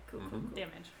 Okay, cool, cool, Mhm. cool.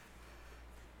 damage.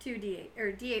 2d8,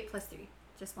 or d8 plus 3.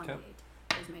 Just one Okay.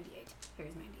 d8. Here's my d8.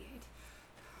 Here's my d8.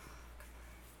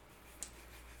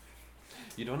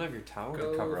 You don't have your tower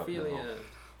Go, to cover up Ophelia. now.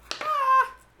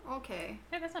 Ah! Okay.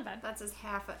 Yeah, that's not bad. That's as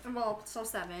half a, well, so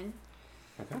 7.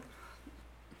 Okay.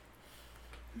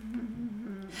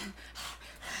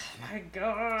 My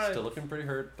god. Still looking pretty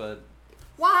hurt, but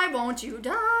Why won't you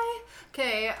die?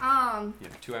 Okay, you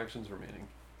have 2 actions remaining.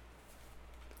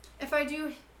 if I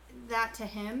do that to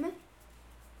him,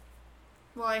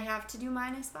 will I have to do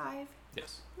 -5?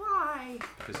 Yes, Why?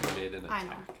 because you made an I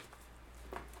attack. know.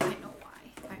 I know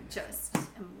why. I just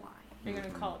am why. Are you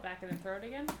gonna call it back and then throw it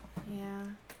again? Yeah,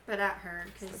 but at her,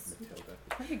 because Matilda.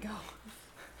 Where'd you go?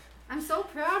 I'm so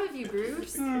proud of you,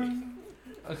 Bruce.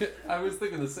 Okay, I was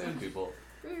thinking the same people.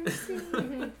 Bruce.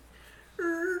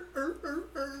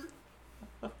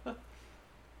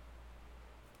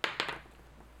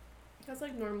 That's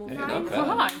like normal. Hey, Nine. not Come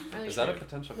bad. on. I like Is that a it.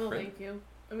 potential No, crit? thank you.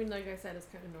 I mean, like I said, it's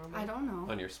kind of normal. I don't know.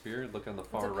 On your spear, look on the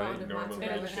It's far a right. pound of Normal lots It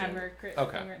of doesn't range. have her crit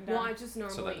Okay. thing written down. Well, I just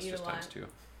normally So that's eat just a lot. times 2.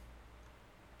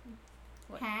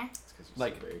 Huh? It's 'cause you're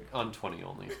Like so big. on 20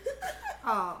 only.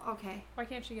 Oh, okay. Why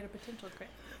can't she get a potential crit?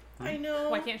 I know.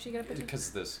 Why can't she get a potential?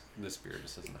 Because this spear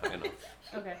just isn't high enough.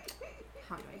 Okay.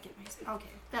 How do I get my spear? Okay,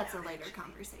 that's a later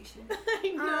conversation.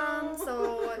 I know.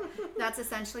 So that's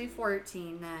essentially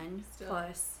 14 then, Still.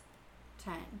 plus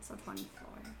 10, so 24.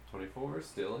 24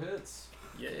 still hits.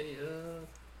 Yeah.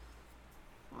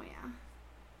 Oh yeah.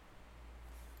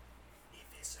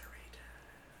 Eviscerate.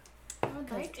 I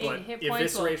would like to. Eight What? hit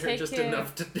points will Eviscerate her take just care-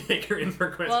 enough to take her in for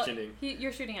Well, questioning.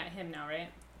 you're shooting at him now, right?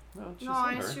 No, she's No, in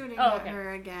I'm her. shooting Oh, at okay.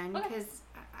 her again Okay. because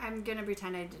I'm gonna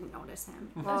pretend I didn't notice him.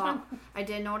 That's Well, I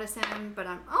did notice him, but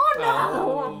I'm. Oh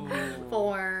no! Oh.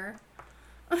 4.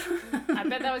 I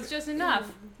bet that was just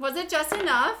enough. Was it just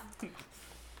enough?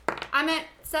 I'm at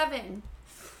 7.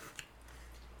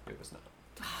 It was not.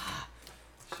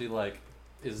 She like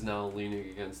is now leaning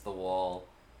against the wall,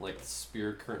 like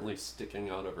spear currently sticking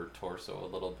out of her torso a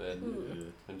little bit,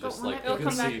 Ooh. and But just won't like it you it'll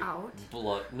can come see back out?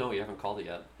 blood. No, you haven't called it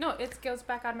yet. No, it goes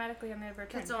back automatically on the end of her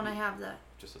turn. Because don't I have the.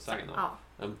 Just a second though. Oh,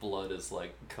 And blood is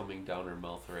like coming down her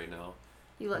mouth right now,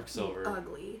 you look Looks over.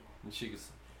 ugly. and she goes,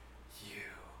 "You,"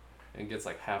 and gets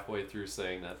like halfway through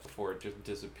saying that before it just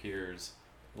disappears.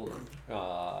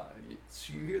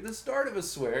 You hear the start of a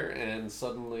swear, and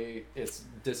suddenly it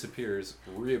disappears,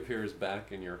 reappears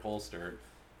back in your holster,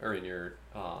 or in your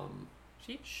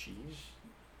Sheep?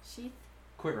 Sheath,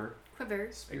 quiver, quiver.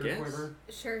 spear guess. quiver,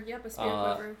 Sure. Yep. A spear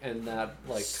quiver. and that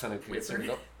like kind of gets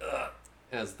Quiver. up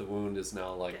as the wound is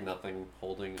now like Okay. nothing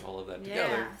holding all of that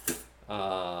Yeah.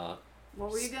 together.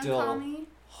 What were you gonna Still- call me?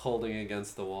 Holding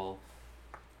against the wall,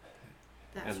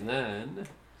 That's and then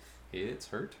it's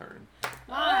her turn.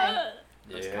 Why?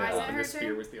 Why is it And her the spear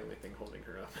turn? was the only thing holding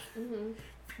her up. Mm-hmm.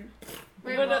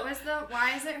 Wait, But, what was the?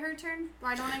 Why is it her turn?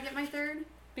 Why don't I get my third?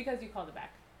 Because you called it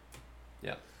back.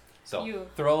 So You-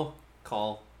 throw,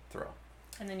 call, throw.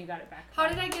 And then you got it back. How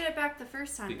did I get it back the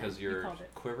first time? Because then? your called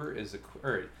it. quiver is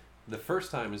or the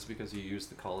first time is because you used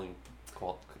the calling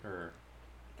or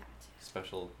Gotcha.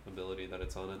 special ability that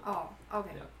it's on it. Oh,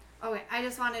 okay. Yeah. Okay, I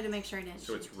just wanted to make sure I didn't.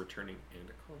 So it's cheat. returning and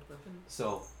a called weapon?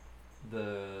 So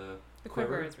the The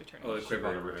quiver is returning. Oh, the she quiver,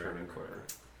 got a right, returning right, quiver.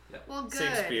 right. Well, good.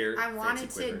 Same spear, I wanted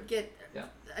fancy to quiver. get Yeah.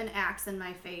 an axe in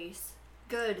my face.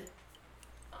 Good.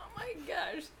 Oh my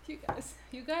gosh.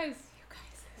 You guys.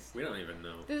 We don't even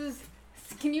know. This is.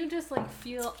 Can you just like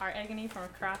feel our agony from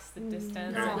across the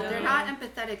distance? No, No. they're not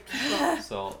empathetic people.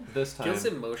 So this time, Gil's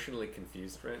emotionally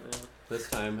confused right now. this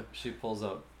time she pulls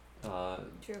up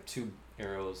True. 2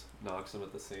 arrows, knocks them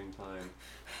at the same time,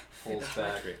 Hey, pulls that's my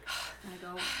back, trick. I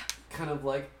go. kind of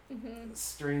like Mm-hmm.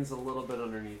 strains a little bit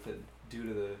underneath it due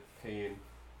to the pain,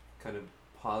 kind of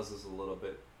pauses a little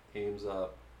bit, aims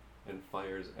up, and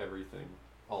fires everything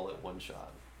all at one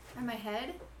shot. At my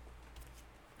head?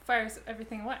 Fires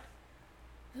everything what?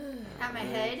 At my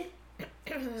head?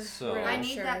 So Right. I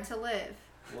need Sure. that to live.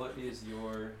 what is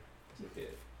your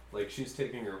hit? Like she's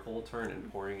taking her whole turn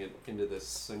and pouring it into this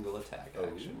single attack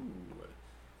action. Ooh.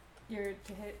 You're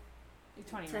to hit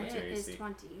 20, To right? hit is AC.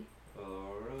 20.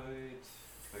 Alright.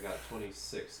 I got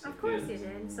 26 to Of course hit. you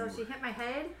did. So she hit my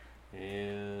head?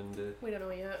 And We don't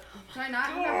know yet. Do I not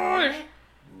have a hit?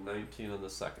 19 on the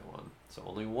second one. So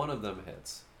only one of them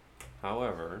hits.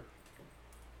 However,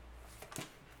 it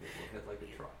will hit like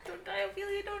a truck. Don't die,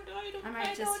 Ophelia, don't die, don't I die,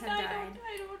 might just don't have die, died. don't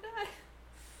die, don't die.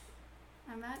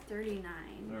 I'm at 39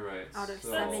 Alright. out of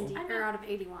so 70 I'm or at- out of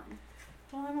 81.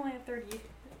 Well, I'm only at 30.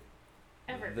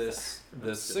 Ever. This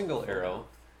That's still single full. arrow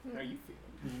How you feel?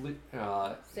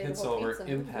 Save the hits whole over, pizza.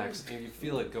 impacts, and you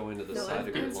feel it go into the No, side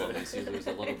of your I'm lungs. You lose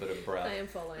a little bit of I breath am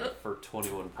full life. for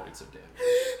 21 points of damage.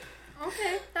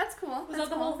 Okay, that's cool. Was that's that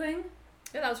the cool. whole thing?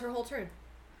 Yeah, that was her whole turn.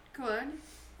 Good.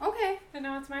 Okay. And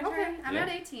now it's my Okay. turn? I'm Yeah. at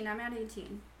 18. I'm at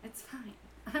 18. It's fine.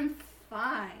 I'm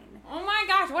fine. Oh my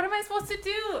gosh, what am I supposed to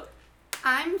do?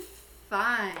 I'm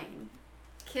fine.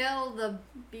 Kill the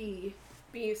bee.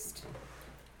 Beast.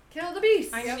 Kill the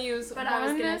beast. I'm gonna use But I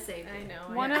was one, gonna save I it.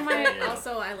 know. One I of my- Yeah.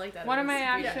 Also, I like that. one it of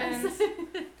my was- actions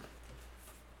Yes.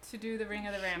 to do the Ring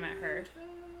of the Ram at her.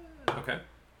 Okay.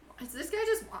 Is this guy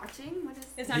just watching? What is?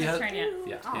 It's not He his has- turn yet.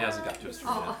 Yeah, Oh. he hasn't got to his turn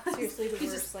Oh. Seriously, the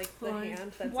He's worst. just Like the fine.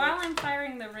 hand. That's While like, I'm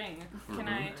firing the ring, can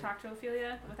I Mhm. talk to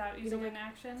Ophelia without You using don't an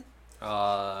action?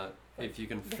 yet. If you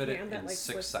can The fit it hand that, in like,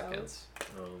 6 flips out. seconds.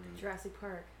 Jurassic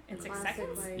Park. In 6 Classic,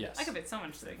 seconds? like- Yes. I could fit so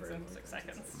much things in 6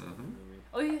 seconds. Mhm.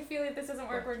 Oh, you feel like this doesn't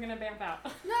work, we're gonna bamf out.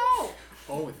 No.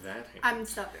 Oh, that. I'm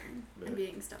stubborn. I'm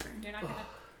being stubborn. You're not gonna.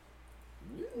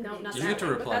 No, not You that get to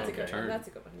one, reply but that's a on your good turn. one. That's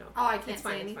a good one. No. Oh, I can't It's say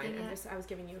fine. It's anything fine. yet. I was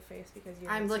giving you a face because you.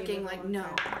 I'm haven't seen looking it like, in a no.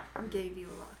 long time. I gave you a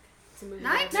look. It's a movie.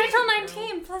 19? that- Natural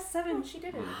 19 plus 7 Oh, she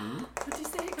did it. Mm-hmm.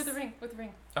 26. with the ring. With the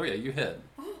ring. Oh yeah, you hit.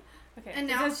 Okay. And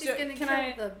now Does- she's gonna can kill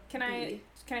I the can I bee.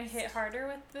 can I hit harder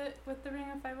with the ring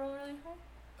if I roll really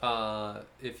high?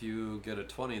 If you get a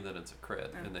 20, then it's a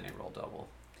crit, and then you Okay. roll double.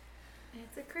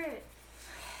 It's a crit.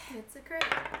 It's a crit.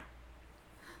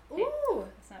 Okay. Ooh.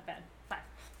 That's not bad. 5.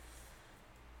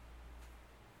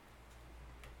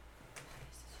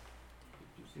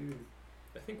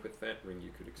 I think with that ring, you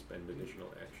could expend additional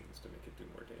actions to make it do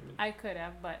more damage. I could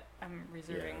have, but I'm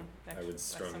reserving. Yeah, the I would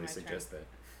rest of my strongly turn. suggest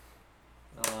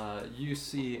that. You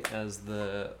see as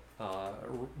the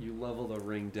you level the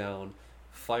ring down,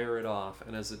 fire it off,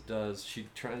 and as it does, she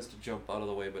tries to jump out of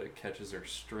the way, but it catches her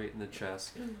straight in the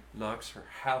chest, knocks her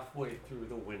halfway through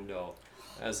the window.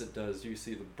 As it does, you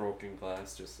see the broken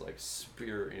glass just like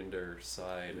spear into her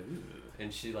side,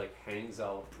 and she like hangs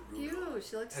out. Ew,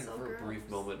 she looks And so for gross. a brief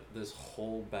moment, this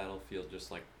whole battlefield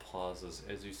just like pauses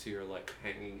as you see her like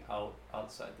hanging out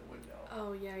outside the window.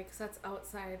 Oh yeah, because that's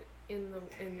outside in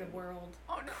the world.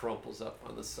 Crumples up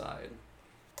on the side.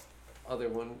 Other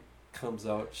one comes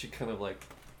out. She kind of like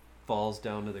falls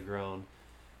down to the ground,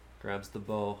 grabs the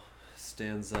bow,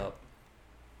 stands up.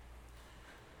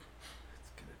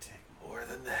 It's gonna take more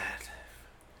than that,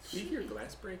 Do you hear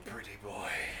glass breaking? pretty boy.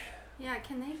 Yeah,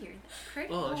 can they hear that? Crit?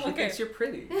 Oh, she okay. thinks you're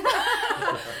pretty.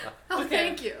 Oh, Okay.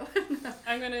 thank you.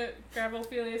 I'm gonna grab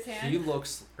Ophelia's hand.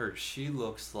 She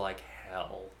looks like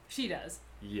hell. She does.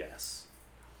 Yes.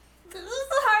 This is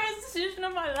the hardest decision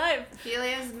of my life.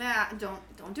 Ophelia's mad.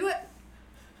 Don't do it.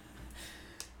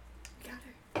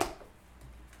 Got her.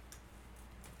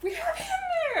 We have him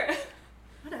there.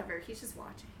 Whatever. He's just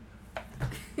watching.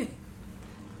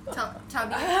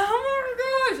 Tubby. Oh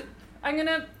my gosh! I'm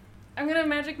gonna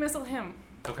magic missile him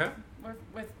Okay.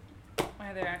 with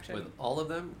my other action. With all of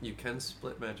them, you can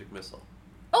split magic missile.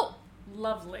 Oh,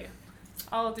 lovely.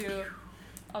 I'll do.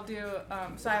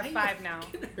 So I have 5 now.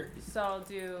 So I'll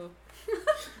do.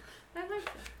 I like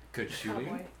that. Good shooting.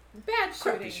 Cowboy. Bad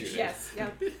Crappy shooting. shooting. Yes.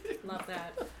 Yep. Love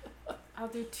that. I'll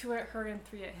do 2 at her and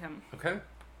 3 at him. Okay.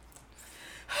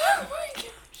 Oh my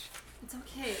gosh! It's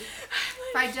okay.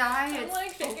 If I die, I'm it's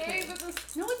like the okay. egg with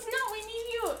this. No, it's not. We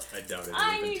need you. I doubt it'll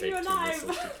I even need take you 2 alive.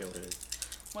 missiles to kill her.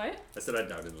 What? I said I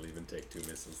doubt it'll even take 2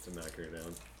 missiles to knock her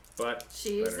down. But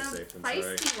She's better a safe than sorry.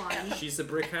 feisty one. She's a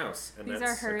brick house, and These are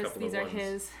that's a hers. couple These of are ones.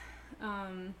 his.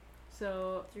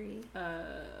 So 3.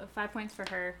 5 points for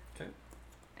her. 'Kay.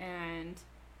 And 6,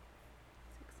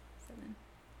 7,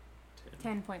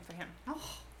 10 points for him.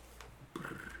 Oh,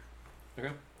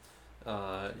 Okay.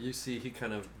 You see he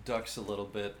kind of ducks a little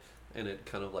bit, and it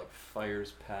kind of like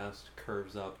fires past,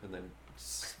 curves up, and then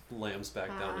slams back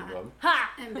down into him.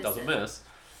 Ha! and Doesn't miss.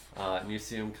 And you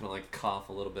see him kind of like cough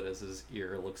a little bit as his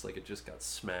ear looks like it just got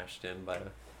smashed in by a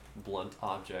blunt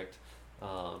object.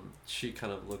 She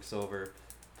kind of looks over,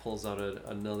 pulls out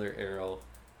another arrow,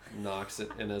 knocks it,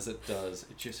 and as it does,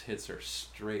 it just hits her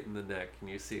straight in the neck, and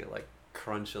you see it like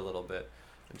crunch a little bit,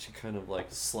 and she kind of like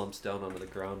slumps down onto the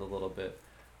ground a little bit,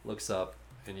 looks up,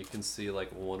 and you can see like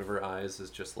one of her eyes is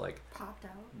just like popped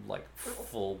out.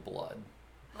 full blood,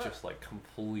 just like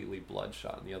completely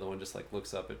bloodshot, and the other one just like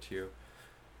looks up at you.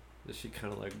 Then she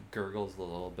kind of like gurgles a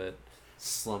little bit,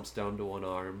 slumps down to one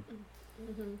arm.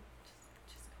 Mm-hmm.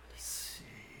 See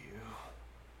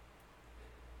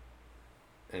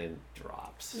you. And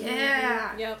drops.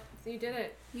 Yeah. Yep. So you did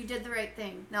it. You did the right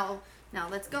thing. Now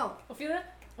let's go. Ophelia?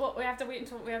 Well, we have to wait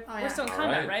until Oh, we're yeah. still in All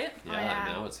combat, right. right? Yeah, Oh,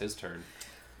 yeah. now it's his turn.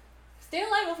 Stay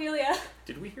alive, Ophelia.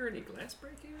 Did we hear any glass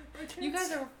breaking by chance? You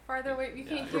guys are farther away. You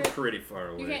can't We're hear. pretty far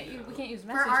away. You can't. now. We can't use For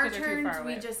message our because they're too turns, far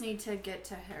away. we just need to get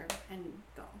to her and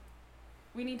go.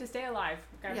 We need to stay alive.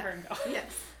 Grab Yeah. her and go.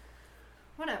 Yes.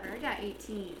 Whatever. I got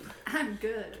 18. I'm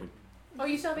good. Oh,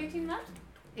 you still have 18 left?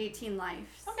 18 lives.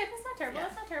 Okay, that's not terrible. Yeah.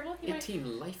 That's not terrible. You might.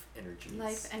 18 life energies.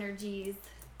 Life energies.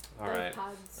 All right.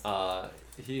 Pods.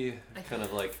 He kind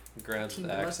of like grabs 18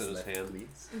 the axe bloods in his left, hand,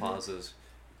 please. pauses,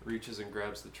 reaches and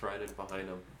grabs the trident behind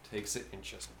him, takes it and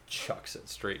just chucks it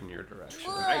straight in your direction.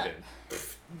 Raiden.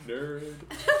 Nerd.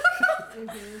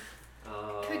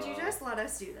 Mm-hmm. Could you just let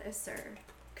us do this, sir?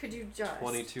 Could you just?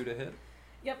 22 to hit?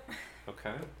 Yep. Okay.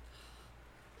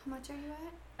 How much are you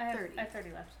at? I have 30.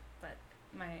 30 left, but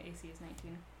my AC is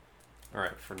 19. All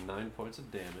right, for 9 points of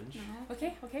damage. Okay.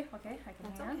 I can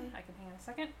That's hang on. okay. I can hang on a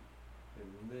second.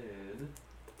 And then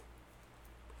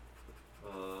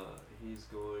he's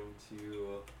going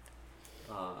to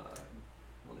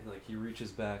he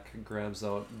reaches back, grabs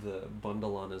out the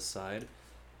bundle on his side,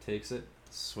 takes it,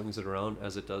 swings it around.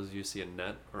 As it does, you see a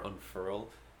net or unfurl,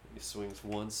 He swings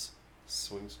once,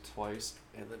 swings twice,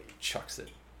 and then he chucks it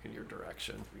in your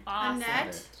direction. Awesome.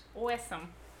 Annette? Awesome.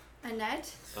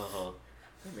 Annette? Uh-huh.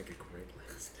 That make a great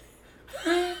last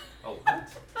name. Oh, what?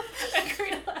 A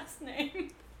great last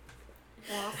name.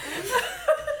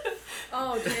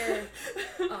 Oh dear.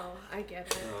 Oh, I get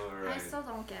it. Alright. I still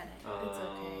don't get it. It's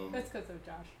okay. That's because of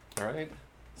Josh. Alright.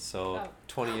 So, Oh.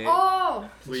 28. Oh!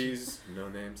 Please, no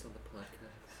names on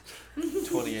the podcast.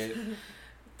 28.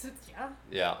 Yeah.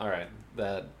 Yeah, alright.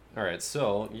 Alright,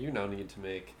 so you now need to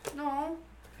make No.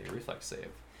 a reflex save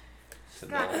to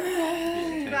Got not be Got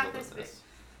entangled this in this.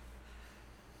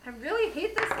 I really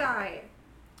hate this guy.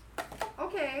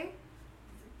 Okay.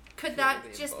 Could that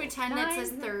just pretend it says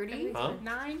 30? Huh?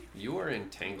 9. You are Glad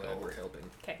entangled. we're helping.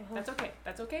 Okay, that's okay.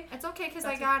 That's okay. It's okay because I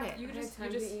That's got it. You I just,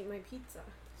 had you time just. to eat my pizza.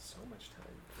 So much time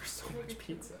for so much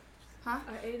pizza. Huh?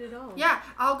 I ate it all. Yeah,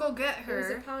 I'll go get It was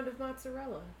a her pound of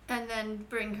mozzarella. and then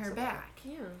bring her back.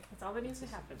 Yeah. That's all that needs to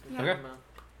happen. Yeah. Okay.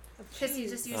 Because you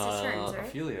just used his turns, right?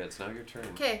 Ophelia, it's now your turn.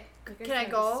 Okay, Like Can I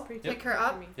said, go? it's pretty Pick her difficult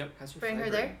up? for me. How's your Bring her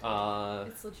fiber? there?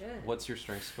 It's legit. What's your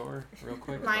strength score, real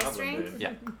quick? My Problem, strength? dude.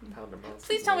 Yeah. Pound of mozzarella.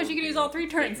 Please tell me she can use all 3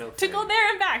 turns No to go thing. there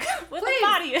and back with Please. a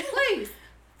body. Please!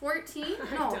 14?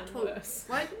 I've No, done 2. worse.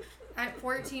 What? At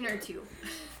 14 or 2?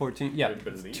 14. Yeah. Good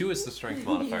business. 2 is the strength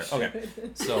modifier. Okay.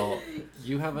 So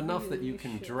you have enough that you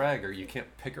can drag her. You can't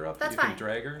pick her up, but That's you can fine.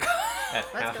 drag her at Let's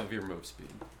half go. of your move speed.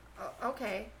 Oh,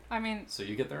 okay. I mean, So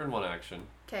you get there in one action.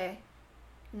 Okay.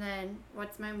 And then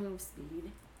what's my move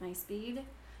speed?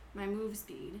 My move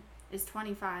speed is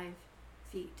 25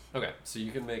 feet. Okay, so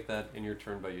you can make that in your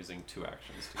turn by using 2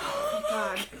 actions. To Oh my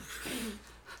god.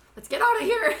 Let's get out of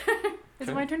here! is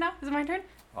it my turn now? Is it my turn?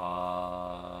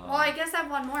 Well, I guess I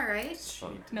have one more, right? Shit.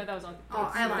 No, that was on. Oh,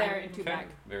 I I was there lied. and 2 Okay, back.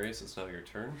 Various, it's now your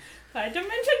turn. I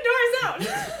dimension doors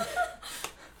out.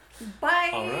 Bye!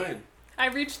 Alright. I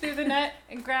reach through the net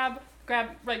and grab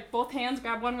like both hands,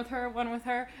 grab one with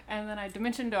her, and then I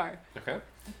dimension door. Okay.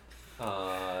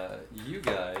 You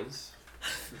guys,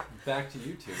 back to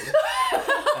you two,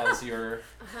 as you're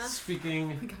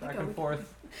speaking back and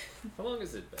forth. How long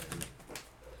has it been?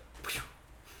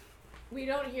 We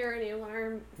don't hear any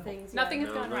alarm things. Nothing yet.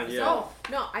 has No, gone not wrong. yet. Oh,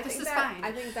 No, I This think is that fine.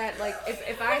 I think that like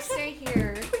if I stay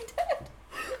here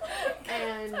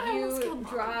and I almost you killed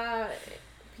Mom. draw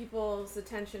people's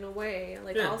attention away,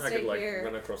 like Yeah, I'll I stay could like here.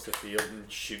 run across the field and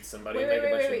shoot somebody Wait, and wait,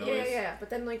 make wait, a wait, bunch wait, of noise. yeah. But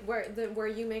then like where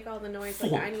you make all the noise,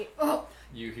 like I need. oh,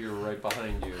 You hear right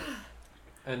behind you,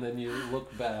 and then you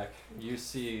look back. You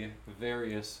see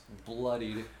Various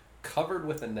bloodied, covered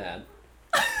with a net,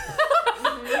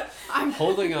 I'm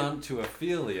holding on to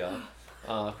Ophelia,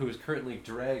 who is currently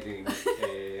dragging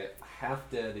a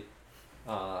half-dead,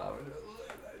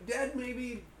 dead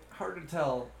maybe, hard to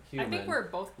tell, I human. think we're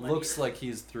both bloody. Looks like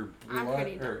he's through I'm blood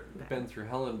pretty or bad. been through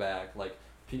hell and back, like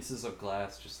pieces of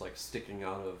glass just like sticking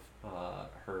out of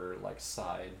her like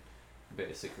side,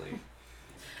 basically.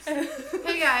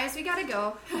 Hey guys, we gotta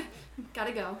go.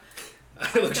 Gotta go.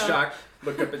 I look Go. shocked,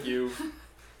 look up at you,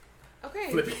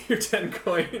 Okay. flipping your 10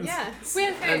 coins. Yeah. We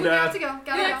And, we have to go.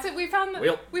 Gotta yeah, go. so we found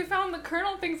Well- we found the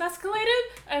colonel. Things escalated,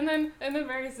 and then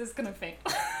Various is gonna faint.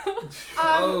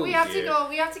 Oh, We have to dear. go.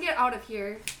 We have to get out of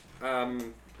here.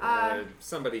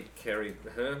 Somebody carry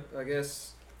her, I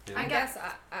guess. I I guess.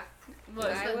 guess I Look,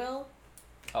 I will.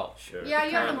 Oh, Sure. Yeah,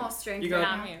 you have the Um, most strength. You got, Yeah,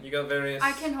 I'm you. you got Various?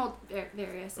 I can hold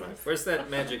various. Right. Yes. Where's that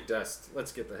magic dust?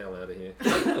 Let's get the hell out of here.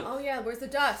 Oh yeah, where's the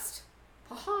dust?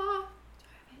 Haha.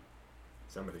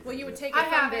 Somebody. Well, you would has take I it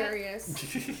from have it. Various.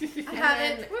 I have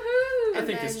then- it. Woohoo! I and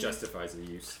think this then- justifies the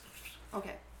use.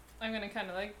 Okay. I'm gonna kind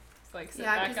of like sit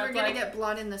Yeah, back because up. we're gonna like, get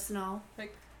blood in the snow.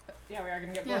 yeah, we are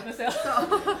gonna get Yeah. blood in the sail.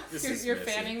 So This You're, is you're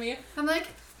messy. fanning me. I'm like,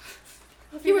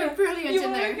 you were brilliant You in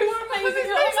were, there. you were amazing.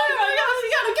 Oh We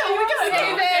gotta go. We gotta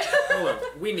go. Hold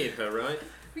on. We need her, right?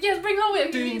 Yes, bring her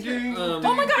with. ding, ding, Oh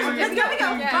my gosh, we gotta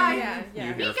go. Yeah, Bye. yeah, yeah.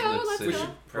 You hear Nico, from the let's city. go. We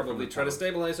should probably try to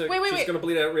stabilize her. Wait, wait, She's wait. gonna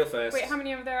bleed out real fast. Wait, how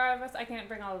many of there are of us? I can't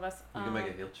bring all of us. You can make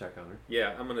a heal check on her.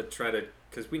 Yeah, I'm gonna try to,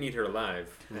 because we need her alive.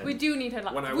 And We do need her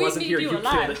alive. When I we wasn't need here, you you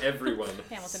alive. killed everyone.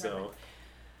 Hamilton, so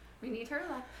We need her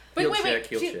alive. Wait, Heal wait, wait. check,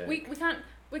 heal She- check. we can't.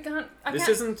 We can't. I this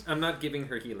can't. isn't. I'm not giving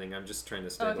her healing. I'm just trying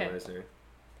to Oh, okay. stabilize her.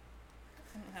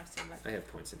 I don't have to. I have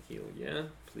points in heal. Yeah,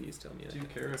 please tell me. I Do you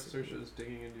have care if points in Saoirse is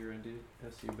digging into your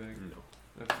NDSU bag? heal.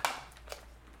 No. Okay.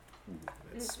 Ooh,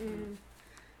 that's Mm-mm.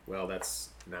 well. That's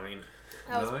 9.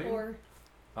 That was 9? poor.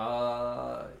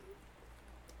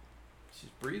 She's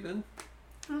breathing,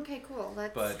 Okay, cool.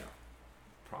 Let's. but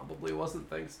probably wasn't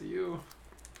thanks to you.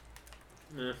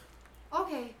 Eh,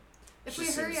 Okay. If she we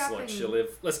hurry seems up like and she'll live.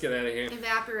 Let's get out of here.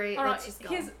 evaporate, All right. let's just go.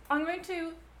 I'm going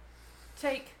to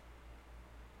take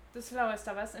the slowest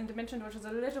of us and dimension, which is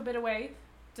a little bit away,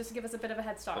 just to give us a bit of a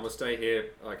head I'm start. gonna stay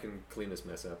here. I can clean this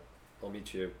mess up. I'll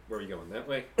meet you. Where are you going? That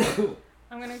way?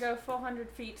 I'm gonna go 400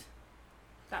 feet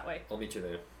that way. I'll meet you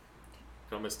there.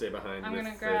 I'm gonna stay behind I'm with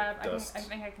gonna the grab. I dust.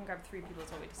 think I can grab 3 people.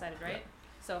 Is what we decided, right?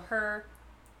 So her,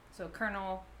 so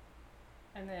Colonel,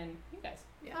 and then you guys.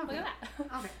 Yeah. Look at that.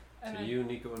 Okay. And So then, you,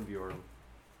 Nico, and Bjorn.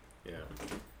 Yeah.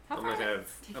 how I'm far?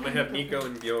 gonna have Nico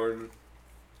and Bjorn.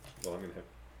 Well, I'm gonna have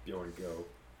Bjorn go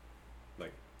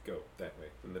that way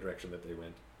in the direction that they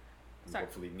went. And Sorry.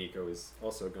 hopefully Nico is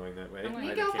also going that way. I'm going- I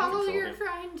Nico, can't follow control your him.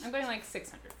 friend. I'm going like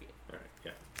 600 feet. All right,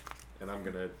 yeah. And I'm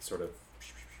gonna sort of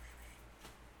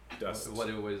dust. What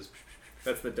it was.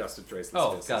 That's the dusted traces.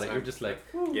 Oh, got it. You're just like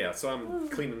Yeah, so I'm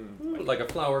cleaning. like a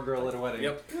flower girl at a wedding.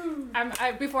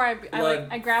 Yep. Before I Blood,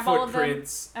 grab all of them,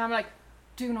 footprints. and I'm like,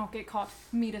 do not get caught.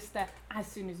 Meet us there as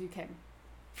soon as you can.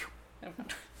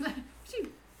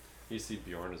 You see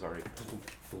Bjorn is already.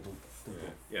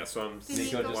 Yeah, so I'm Did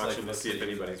Nico just, watching like, to see if look at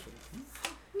you, anybody's.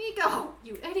 Nico,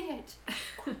 you idiot.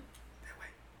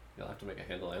 You'll have to make a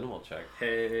handle animal check.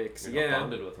 Hex, You're not yeah.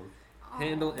 bonded with him.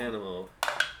 Handle animal.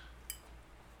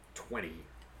 20.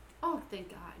 Oh, thank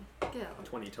God. Good.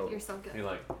 20 total. You're so He good.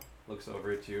 like looks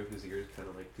over at you. His ears kind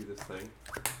of like do this thing,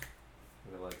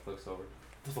 and he like looks over.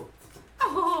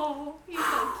 Oh, he's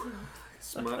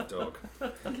so Smart dog.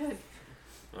 cute. Good.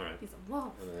 Alright. He's a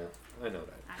love. I know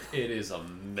that. It is a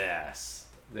mess.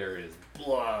 There is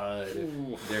blood.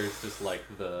 Ooh. There's just like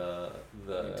the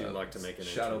You do like to make an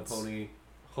shadow entrance. pony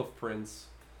hoof prints.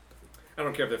 I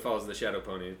don't care if it follows the shadow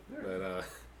pony, but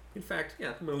in fact,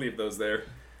 yeah, I'm gonna leave those there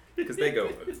because they go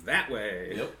that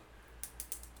way. Yep.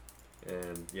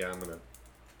 And yeah, I'm gonna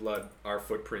blood our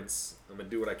footprints. I'm gonna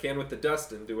do what I can with the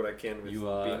dust and do what I can with You being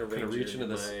a kind ranger of reach into in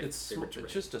this. my It's favorite terrain.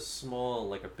 just a small,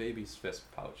 like a baby's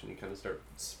fist pouch, and you kind of start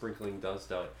sprinkling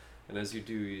dust out. And as you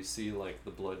do, you see like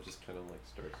the blood just kind of like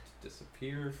starts to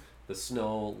disappear. The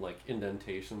snow, like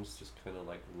indentations, just kind of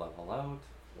like level out.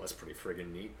 Was pretty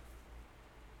friggin' neat.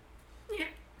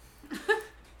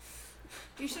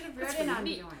 You should have That's read it pretty on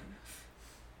neat.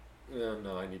 Bjorn.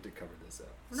 No, I need to cover this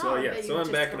up. No, so I yeah, bet so you I'm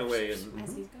just backing go away as and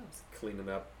he goes. cleaning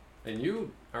up And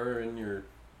you are in your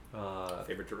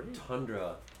favorite terrain.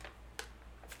 tundra.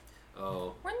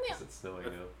 Oh, We're in Is the. it snowing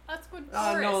now? That's good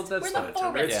No, forest. that's We're in not the a tundra.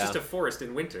 forest. it's Yeah. just a forest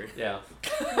in winter. Yeah,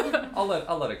 I'll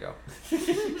let it go.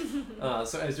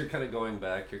 So as you're kind of going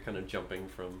back, you're kind of jumping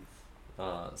from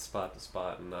spot to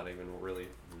spot and not even really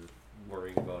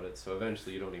worrying about it. So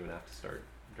eventually, you don't even have to start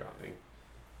dropping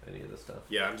any of the stuff.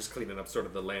 Yeah, I'm just cleaning up sort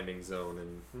of the landing zone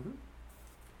and. Mm-hmm.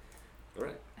 All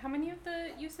right. How many of the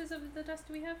uses of the dust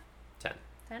do we have? 10.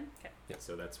 10? Okay.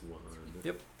 So that's one.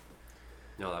 Yep.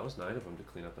 No, that was 9 of them to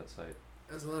clean up that site.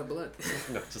 That's a lot of blood.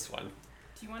 No, just 1.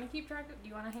 Do you want to keep track of, do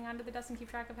you want to hang on to the dust and keep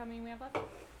track of how many we have left?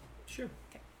 Sure.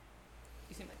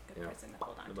 You seem like a good Yeah. person to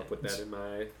hold on I'm to. gonna put that in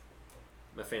my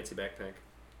fancy backpack.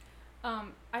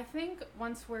 I think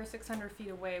once we're 600 feet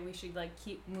away, we should like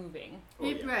keep moving. Oh,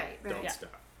 yeah. Right, Don't right. Yeah.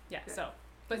 stop. Yeah. Good. So,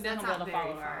 but 'Cause then that's we'll be not able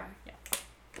to follow very our. far. Yeah.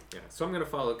 Yeah. So I'm gonna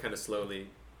follow kind of slowly,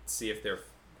 see if they're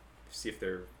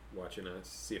watching us,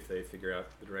 see if they figure out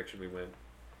the direction we went.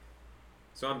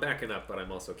 So I'm backing up, but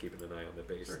I'm also keeping an eye on the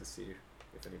base Sure. and see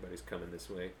if anybody's coming this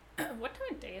way. What time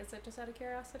of day is it? Just out of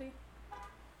curiosity.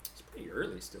 It's pretty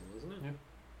early still, isn't it? Yeah.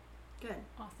 Good.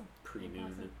 Awesome.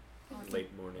 Pre-noon, Awesome. late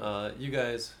morning. You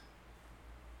guys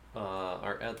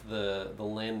are at the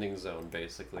landing zone,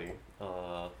 basically.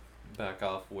 Back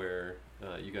off where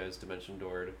you guys dimension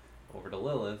doored over to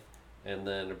Lilith, and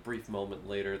then a brief moment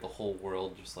later, the whole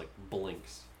world just like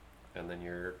blinks, and then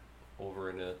you're over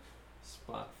in a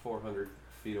spot 400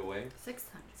 feet away,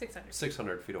 600. 600.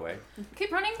 600 feet away.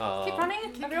 Keep running. Keep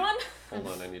running, everyone. Hold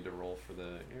on, I need to roll for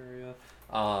the area.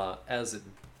 As it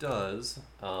does,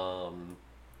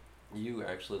 you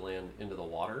actually land into the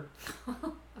water.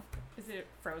 Is it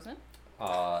frozen? You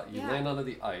Yeah. land onto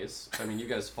the ice. I mean, you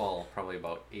guys fall probably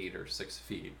about 8 or 6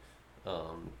 feet,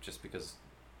 just because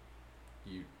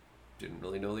you didn't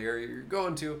really know the area you're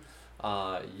going to.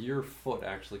 Your foot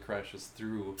actually crashes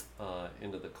through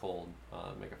into the cold.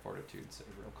 Make a fortitude save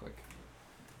real quick.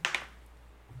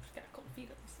 Got cold feet.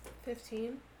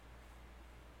 15.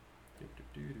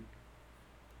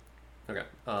 Okay.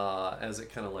 As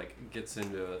it kind of like gets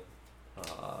into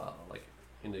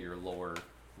into your lower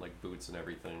like boots and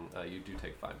everything, you do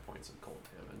take 5 points of cold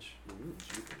damage. Ooh,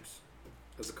 jeepers.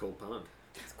 That's a cold pond.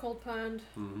 It's cold pond.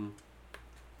 Mm-hmm.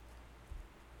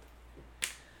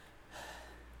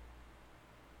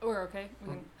 We're okay. We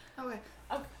can. Okay.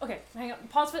 Oh, okay. Hang on.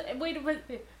 Pause for. Wait.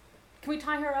 Can we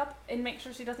tie her up and make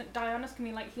sure she doesn't die on us? Can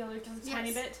we like heal her just a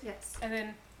tiny bit? Yes. And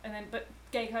then, but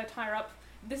gag her, tie her up,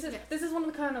 This is one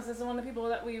of the colonels. This is one of the people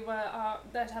that we were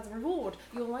that has a reward.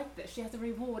 You'll like this. She has a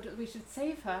reward. We should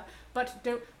save her, but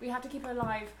we have to keep her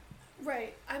alive.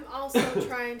 Right. I'm also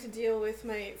trying to deal with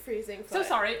my freezing foot. So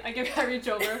sorry. I reach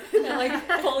over and like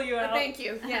pull you out. Thank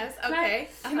you. Yes. Can Okay.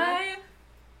 Can I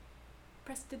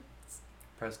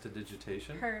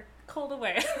Prestidigitation. her cold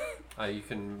away? You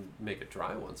can make it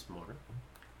dry once more.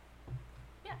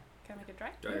 Can I make it dry?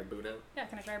 Dry your boot out. Yeah.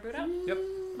 Can I dry her boot out?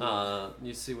 Yep.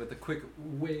 You see with a quick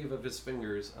wave of his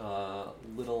fingers,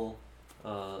 little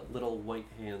white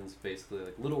hands, basically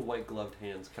like little white gloved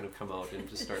hands, kind of come out and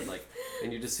just start like,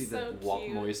 and you just see the So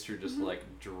cute. moisture just like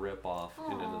drip off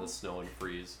and into Aw. the snow and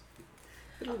freeze.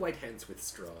 Little white hands with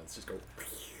straws just go.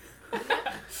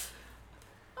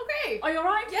 Okay. Are you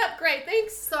alright? Yep. Great.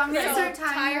 Thanks. So I'm gonna start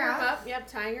tying her up. Yep.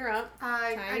 Tying her up.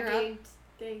 I Tying her up. gagged.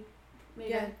 Made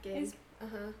Yeah. a gag. Uh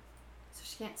huh. So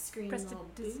she can't scream. Presti- all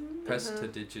dis- boo.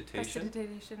 Prestidigitation?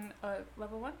 Prestidigitation,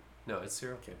 level 1? No, it's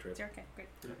 0. Can't trip. 0, okay, great.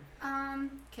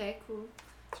 Okay, cool.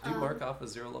 Did you mark off a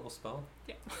 0 level spell?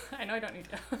 Yeah, I know I don't need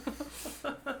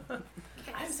to.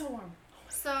 Okay. I'm so warm.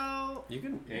 So You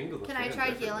can angle the can I fan try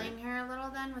differently. healing her a little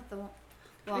then with the?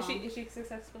 Is she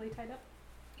successfully tied up?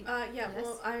 Yeah. Yes.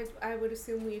 Well, I would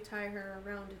assume we tie her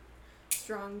around a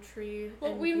strong tree.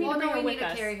 Well, and we need Well, to bring no, her we with need to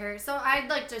us. carry her. So I'd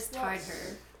like just Well, tied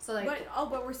her. So like.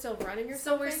 But we're still running or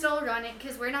So we're something? still running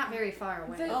because we're not very far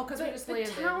away. Oh, 'cause we just the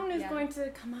landed. town is Yeah. going to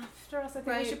come after us. I think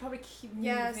Right. we should probably keep moving.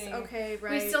 Yes. Okay.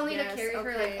 Right. We still need yes, to carry her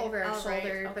okay, like over our all right,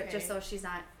 shoulder, but just okay. so she's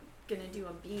not gonna do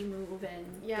a bee move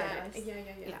and Yeah. get us.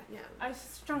 Yeah. I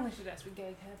strongly suggest we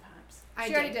gag her, perhaps. I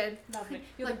She already did. Lovely.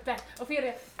 You're the best.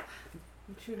 Ophelia.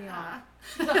 You truly are.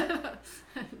 Ah.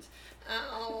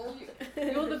 Ow.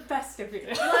 You're the best,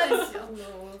 Ophelia.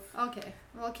 No. Okay.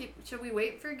 Well, should we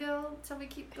wait for Gil till we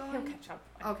keep He'll going? catch up.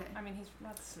 Okay. I mean, he's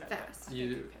rather slow. Fast. But I think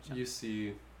he'll catch up. You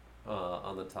see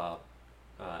on the top,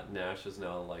 Nash is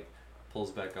now like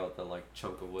pulls back out the like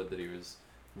chunk of wood that he was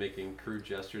making crude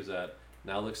gestures at.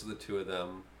 Now looks at the two of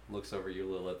them, looks over you,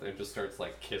 Lilith, and just starts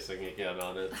like kissing again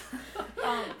on it.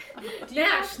 Do you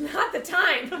Nash, not the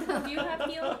time. do you have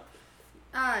heal?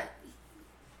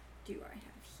 Do I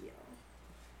have heal?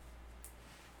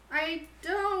 I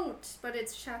don't, but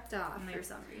it's checked off for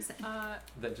some reason.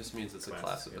 That just means it's a Class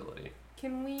class skill. ability.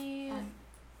 Can we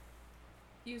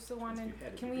use the wand? If And you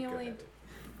had it, can you'd we be good only? at it.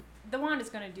 The wand is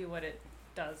going to do what it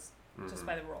does just Mhm.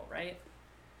 by the roll, right?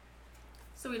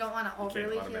 So we don't want to You overly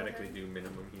can't heal automatically her? do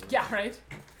minimum healing. Yeah, right.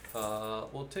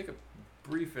 We'll take a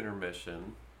brief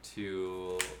intermission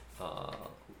to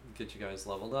get you guys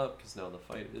leveled up because now the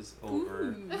fight is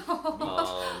over.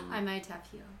 I might have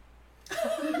heal.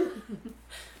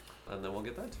 And then we'll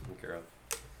get that taken care of.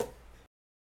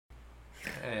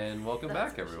 And welcome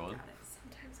That's back, what she everyone. got us.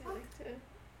 Sometimes I like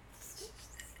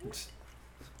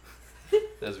to.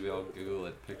 As we all Google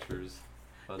it, pictures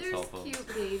on There's cell phones. cute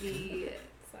baby,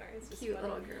 Sorry, it's just cute funny.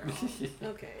 little girl.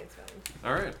 Okay, it's fine.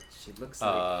 All right. She looks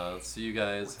like. So you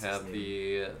guys What's his have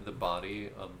the body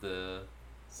of the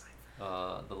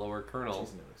lower colonel.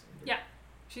 She's no Alexander. Yeah.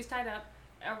 She's tied up.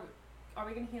 Are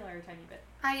we going to heal her a tiny bit?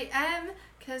 I am,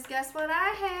 cause guess what I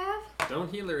have? Don't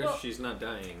heal her Well- if she's not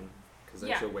dying, because then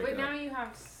Yeah, she'll wake but up. now you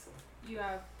have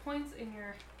points in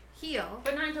your, Heal,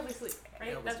 but not until we sleep,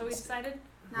 right? That was That's a what we mistake. decided.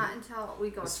 not until we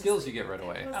go The to skills sleep. you get right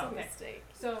away. It was Oh, a okay. mistake.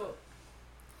 So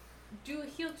do a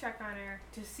heal check on her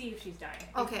to see if she's dying.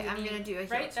 If Okay, you I'm need- gonna do a heal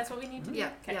Right? check. That's what we need to do?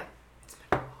 Yeah, Okay.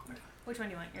 yeah. Which one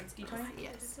do you want? Yours D20?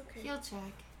 Yes. It's okay. Heal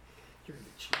check. You're the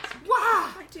cheesy.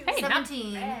 Wow! I do. Hey, not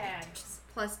 17 bad.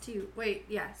 plus 2. Wait,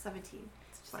 yeah, 17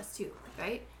 plus 2,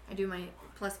 right? I do my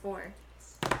plus 4.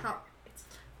 How?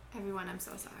 Everyone, I'm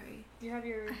so sorry. You have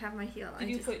your. I have my heal. Did I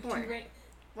you just put 4. two rank?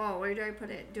 Whoa, where do I put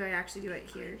it? Do I actually do it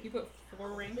here? You put 4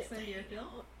 ranks into your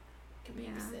heal? Can Yeah.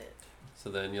 mix it. So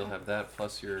then you'll have that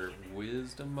plus your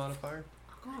wisdom modifier.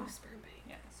 Oh, sperm bank.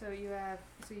 Yeah. So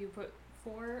you put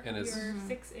 4 And of is- your Mhm.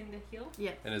 6 into heal.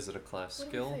 And is it a class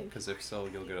What do you skill? think? Because if so,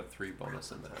 you'll get a 3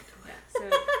 bonus in that. Yeah. So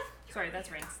sorry,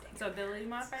 that's ranks. So ability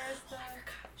modifier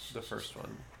is The first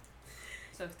one.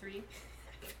 so 3.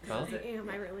 Huh? I am.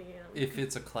 I really am. If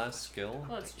it's a class skill,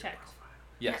 Well, it's checked.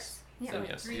 yes. Yeah. Then So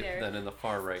yes. 3 If- there. then in the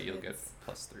far right, you'll get Kids.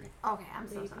 plus 3. Okay, I'm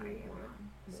so Maybe sorry. more.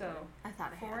 everyone. So I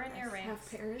thought I 4 had in your this.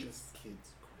 ranks. Have parents. Just kids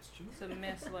questions. So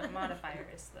miss what modifier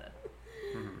is the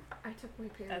Mm-hmm. I took my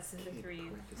parents. that's the Kid 3,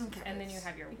 questions. Okay. and then you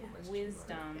have your Yeah.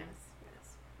 wisdom, Yes.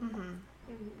 Yes. Mm-hmm.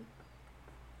 Mm-hmm.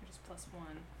 which is plus 1.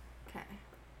 Okay.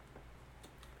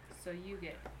 So you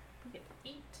get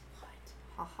 8.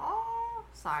 Ha-ha.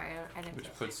 Sorry, I didn't Which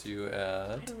get puts you I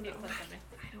at. don't 8 know. plus 7.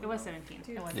 I don't It was know. 17.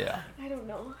 Dude. It was Yeah. I don't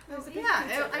know. That was a big Yeah,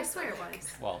 pizza. I swear it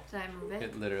was. Well, Did I move it?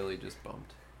 it literally just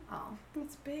bumped. Oh.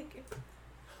 It's big.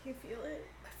 You feel it?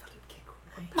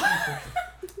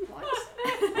 What?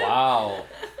 Wow.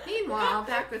 Meanwhile,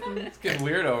 back with It's getting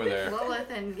weird over there. Lilith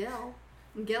and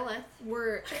Gillith.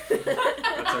 We're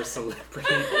That's our celebrity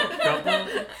couple.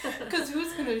 Because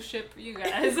who's gonna ship you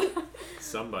guys?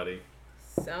 Somebody.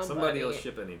 somebody. Somebody will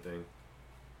ship anything.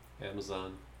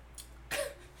 Amazon.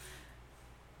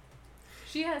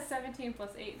 She has 17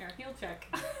 plus 8 in her heal check.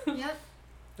 Yep.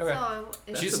 Okay. So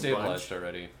it's She's a stabilized bunch.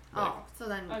 already. oh, so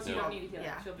then Oh, so you Yeah. don't need to heal.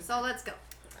 yeah. She'll be So let's go.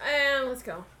 And let's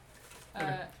go.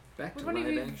 Back We're to one of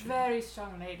live you action. very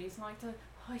strong ladies and like to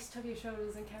hoist up your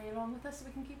shoulders and carry along with us so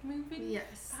we can keep moving.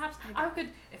 Yes. Perhaps I could,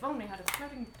 if only I had a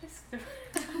floating disc.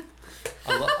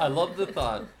 I love the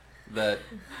thought that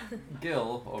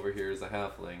Gil over here is a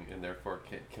halfling and therefore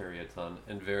can't carry a ton,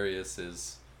 and Various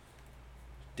is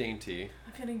dainty.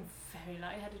 I'm feeling very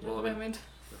lightheaded Well, at I the mean- moment.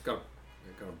 I've got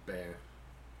a bear.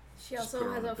 She Just also put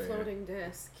her has on a a bear. floating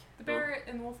disc. The bear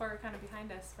and the wolf are kind of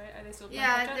behind us, right? Are they still playing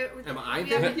Yeah. catch up? Am I we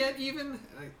there haven't- yet? Even?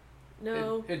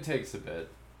 No. It takes a bit.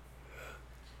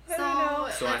 I don't know.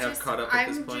 So I let's have just- caught up at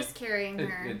this I'm point? just carrying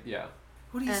her. Yeah.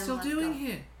 What are you And still let's doing go.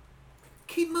 here?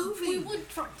 Keep We moving. would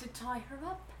try to tie her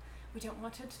up. We don't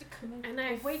want her to come And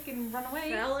I awake and run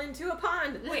away. Fell into a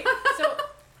pond. Wait, so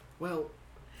Well,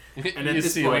 And at you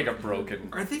this see point- like a broken.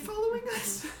 Are they following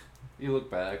us? You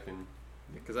look back and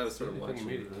because I was sort of anything watching.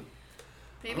 immediate.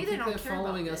 Maybe I they think don't they're care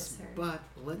following about us, this. Or... but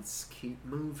let's keep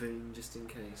moving just in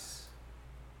case.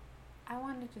 I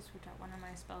wanted to switch out one of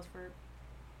my spells for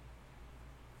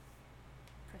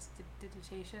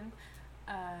prestidigitation,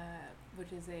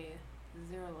 which is a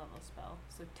 0 level spell.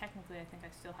 So technically, I think I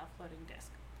still have floating disc.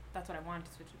 That's what I wanted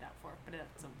to switch it out for, but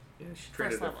it's Yeah, she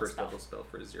traded her level first spell. level spell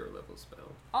for a 0 level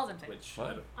spell, all I'm saying. which What?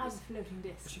 I don't. I have a floating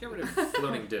disc. She got rid of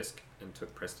floating disc and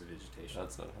took prestidigitation.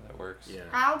 That's not how that works. Yeah.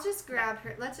 I'll just grab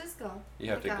her. Let's just go.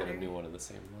 You have I to got get a her. new one of the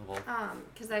same level.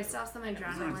 Because I still have some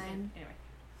adrenaline. Anyway,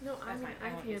 No, That's fine, I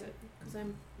I won't use can't it. because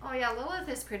I'm. Oh yeah, Lilith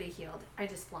is pretty healed. I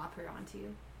just flop her onto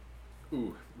you.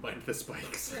 Ooh, mind the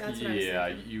spikes. Yeah, that's what I was Yeah,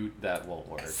 thinking. that won't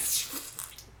work.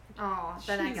 Oh,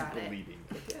 then I She's got it. bleeding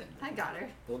again. I got her.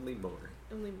 Only more.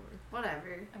 Only more.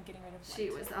 Whatever. I'm getting rid of She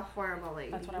light. was a horrible lady.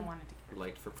 That's what I wanted to get.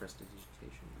 Light for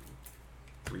prestidigitation.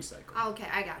 Recycle. Oh, okay,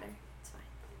 I got her. It's fine.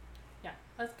 Yeah,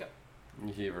 let's go.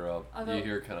 You heave her up. Although- You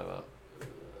hear kind of a.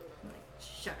 Like,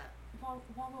 shut up. While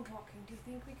we're walking, do you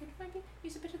think we could maybe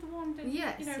use a bit of the wand? And,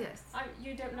 Yes, you know, yes.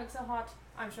 You don't look so hot.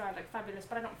 I'm sure I look fabulous,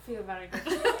 but I don't feel very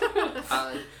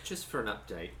good. Just for an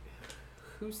update.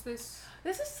 Who's this?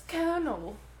 This is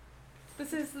Colonel.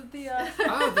 This is the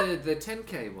Oh, the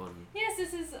 10k one. yes,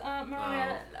 this is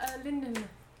Mariah Linden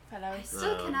fellow. I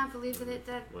still Oh. cannot believe that it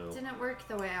Well. didn't work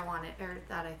the way I wanted, or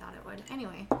that I thought it would.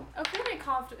 Anyway, Ophelia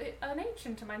carved an H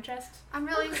into my chest. I'm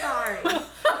really sorry.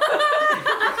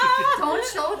 Don't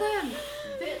show them.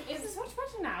 Is this much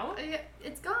better now?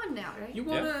 It's gone now, right? You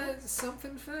want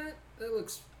something for that? That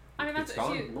looks. I mean, that's It's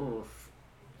gone. she,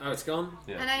 Oh, it's gone?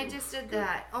 Yeah. And I just did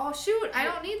that. Oh shoot! I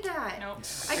don't need that. no,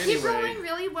 I keep Anyway. rolling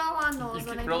really well on those You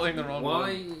when keep I rolling don't the wrong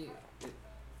Why? one.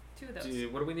 2 of those.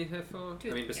 What do we need her for? Two,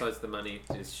 I mean, yeah. besides the money,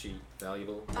 is she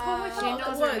valuable? She About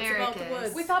knows the where woods, Merrick about the is.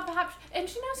 woods. We thought perhaps, and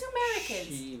she knows who Merrick is.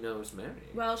 She knows Mary.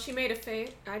 Well, she made a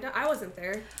fate. I wasn't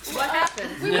there. What happened?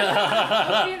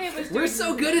 Ophelia was doing, We're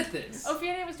so good at this.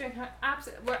 Ophelia was doing her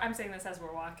absolute. I'm saying this as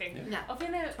we're walking. Yeah. No.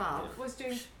 Ophelia 12 was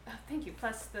doing. Thank you.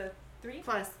 Plus the 3.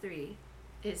 plus 3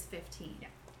 is 15. Yeah.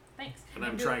 Thanks. And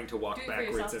I'm Do- trying to walk do it for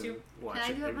backwards yourself, and too. watch Can I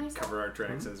it do it and myself? cover our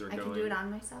tracks as we're I going. can do it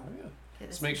on myself. Oh, yeah. Okay, Just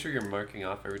this make sure you're marking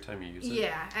off every time you use it.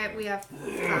 Yeah, we have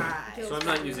 5. So I'm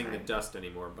not using the dust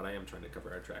anymore, but I am trying to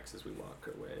cover our tracks as we walk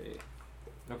away.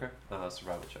 Okay.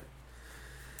 Survival check.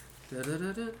 Okay,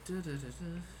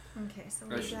 so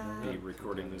I we should got. be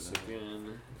recording this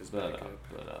again as Da-da, backup.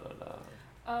 da-da-da-da.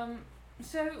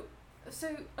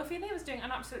 So Ophelia was doing an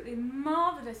absolutely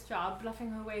marvelous job bluffing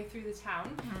her way through the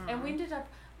town, and we ended up,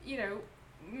 you know,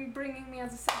 bringing me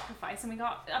as a sacrifice, and we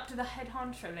got up to the head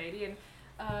honcho lady, and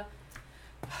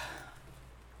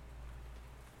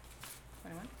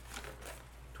 21.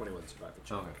 21 survival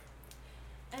check. Okay.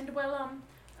 And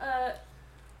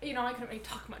you know, I couldn't really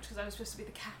talk much because I was supposed to be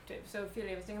the captive. So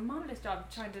Ophelia was doing a marvelous job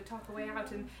trying to talk her way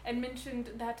out, and mentioned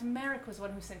that Merrick was the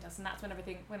one who sent us, and that's when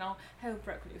when all hell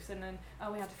broke loose, and then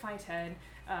we had to fight her.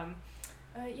 And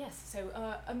yes, so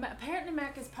apparently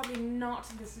Merrick is probably not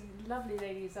this lovely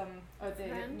lady's or the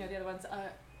Friend? the other ones.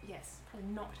 Yes, probably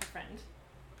not her friend.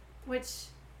 Which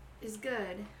is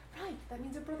good. Right, that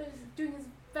means her brother is doing his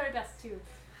very best to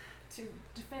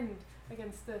defend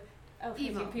against the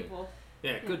elf-hating Evil. people.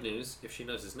 Yeah, good news. If she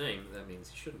knows his name, that means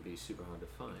he shouldn't be super hard to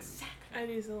find. Exactly. And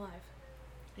he's alive.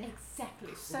 Yeah. Exactly.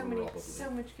 Probably.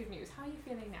 So much good news. How are you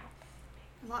feeling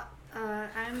now?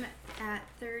 I'm at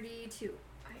 32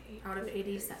 I ate out of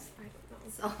blueberries. 87. I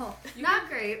don't know. So You not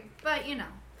great, but you know.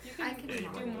 You I can can Yeah, you do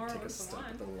might do want more to take a with stop one.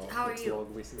 at the log. How are next you?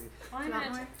 log we see. I'm Do you want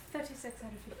at more? 36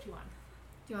 out of 51.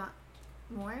 Do you want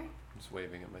more? I'm just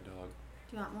waving at my dog,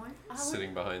 Do you want more? I would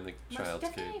sitting behind the most child's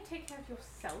definitely gate. take care of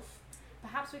yourself.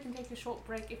 Perhaps we can take a short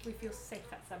break if we feel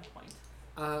safe at some point.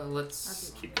 Let's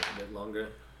That'd be keep it a bit longer.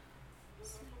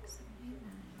 6, 7, 8, 9,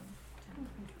 10.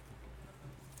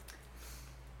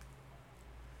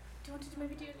 Do you want to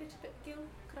maybe do a little bit, Gil?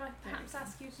 Could I perhaps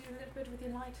ask you to do a little bit with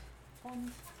your light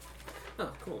wand? Oh,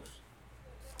 of course.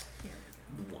 Here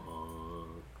we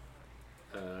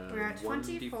We're at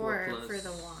 24 for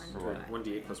the wand. For what?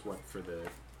 1d8 plus what for the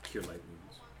cure light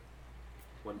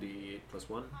wounds? 1d8 plus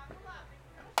 1?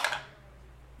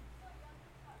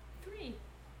 3.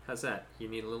 How's that? You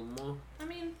need a little more? I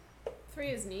mean, 3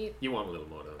 is neat. You want a little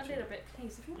more, don't a you? little bit,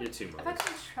 please. If you You're want. too I've modest.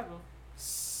 had much trouble.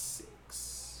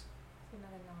 6.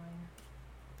 Another 9.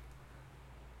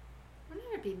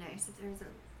 Wouldn't it be nice if there was a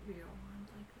real wand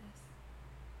like this?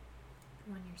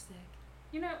 For when you're sick.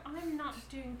 You know, I'm not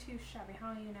doing too shabby. How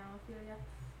are you now, Ophelia?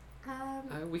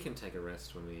 We can take a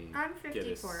rest when we I'm get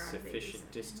a 54 out of 87.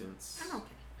 sufficient distance. I'm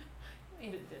okay.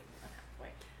 It did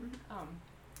halfway. Mhm.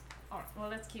 Alright, well,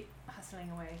 let's keep hustling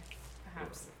away,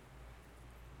 perhaps.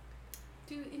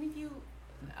 Do any of you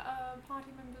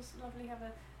party members lovely have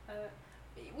a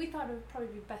we thought it would probably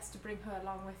be best to bring her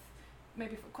along with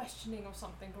maybe for questioning or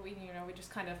something, but we we just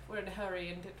kind of we're in a hurry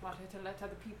and didn't want her to let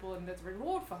other people, and there's a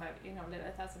reward for her,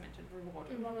 Lilith, as I mentioned, reward.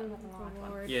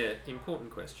 Reward. Yeah,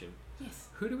 important question. Yes.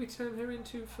 Who do we turn her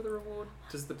into for the reward?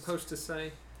 Does the poster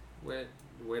say where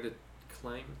to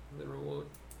claim the reward?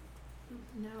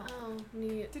 No. Oh,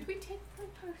 neat. Did we take the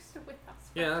poster with us?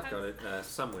 Yeah, I've got it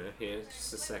somewhere here.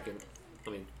 Just a second.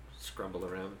 Let me scrumble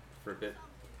around for a bit.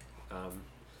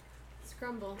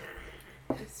 Scrumble.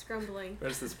 It's scrumbling.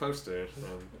 Where's this poster?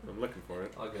 I'm looking for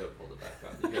it. I'll go pull it back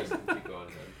up. You guys can keep going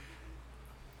then.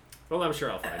 Well, I'm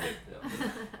sure I'll find it. Yeah.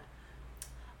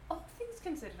 All things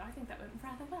considered, I think that went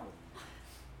rather well.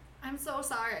 I'm so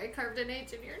sorry I carved an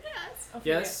H in your chest. Yeah,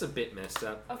 Ophelia, it's a bit messed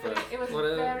up. Ophelia, but it was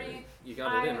whatever. very. You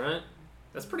got it in, right?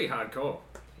 That's pretty hardcore.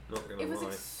 Not gonna It was lie.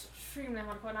 extremely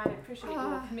hardcore, and I appreciate your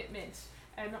Ah. commitment.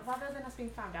 And rather than us being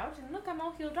found out, and look, I'm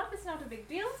all healed up. It's not a big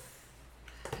deal.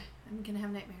 I'm gonna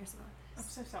have nightmares about I'm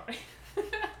this. so sorry.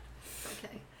 It's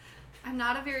okay. I'm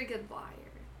not a very good liar.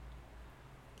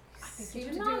 I think Seemed you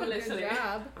to did do a marvelously. good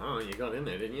job. Oh, you got in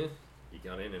there, didn't you? You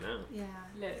got in and out. Yeah.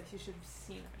 Lilith, you should have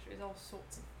seen her. She was all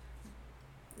sorts of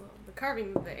Well, the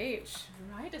carving of the H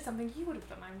right. It's something you would have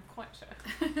done. I'm quite sure.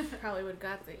 probably would have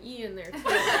got the E in there too.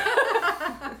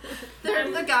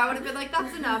 The guy would have been like,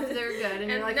 "That's enough. They're good," and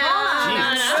you're like, no,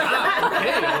 "Ah." Jeez, stop!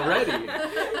 Okay, already.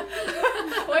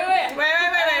 Wait.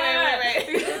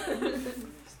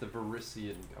 It's the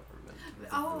Varisian government.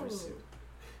 Oh.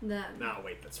 Then. No,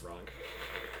 wait, that's wrong.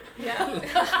 Yeah.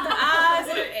 Is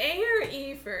it A or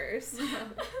E first?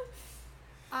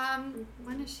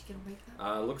 When is she gonna wake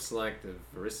up? Looks like the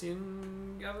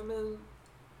Varisian government.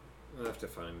 We'll have to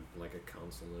find like a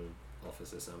consular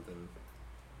office or something.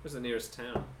 Where's the nearest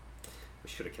town? We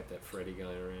should have kept that Freddy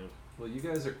guy around. Well, you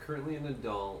guys are currently in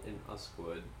Adal in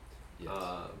Uskwood.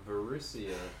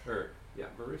 Varusia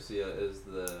is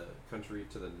the country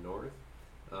to the north.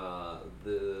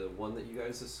 The one that you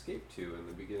guys escaped to in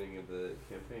the beginning of the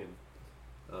campaign.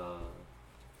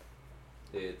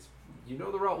 It's the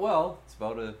route well. It's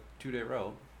about a 2-day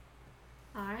route.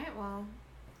 All right. Well,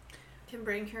 can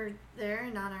bring her there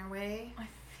and on our way. I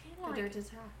feel The like dirt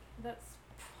attack. that's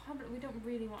probably we don't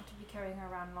really want to be carrying her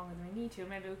around longer than we need to.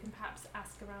 Maybe we can perhaps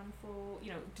ask around for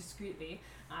discreetly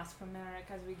ask for Merrick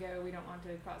as we go. We don't want to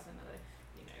cause another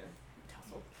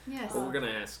tussle. Yes. Well, we're gonna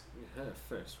ask her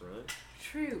first, right?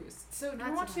 True. So do we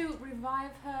That's want to enough.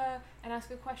 revive her and ask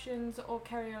her questions, or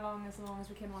carry her along as long as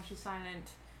we can while she's silent,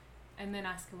 and then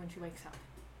ask her when she wakes up?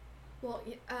 Well,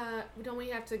 don't we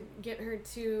have to get her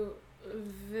to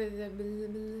get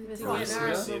Varisian our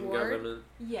Varisian reward? government.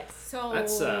 Yes. So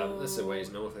That's a ways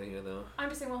north of here, though. I'm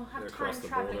just saying we'll have They're time across the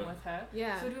traveling border. with her.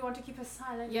 Yeah. So do we want to keep her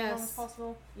silent as long Yes. as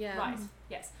possible? Yeah. Right.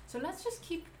 Yes. So let's just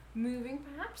keep moving,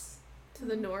 perhaps. To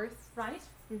the north. Right.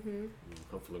 Mm-hmm.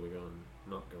 Hopefully, we're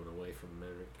not going away from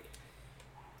Merrick.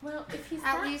 Well, if he's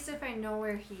At that, least if I know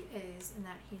where he is and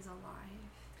that he's alive.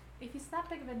 if he's that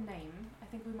big of a name, I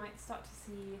think we might start to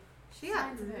see. She got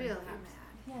signs of it, really perhaps.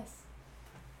 mad. Yes.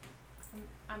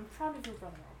 I'm proud of your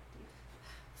brother, Albert.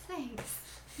 Thanks.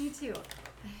 Me too.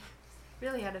 I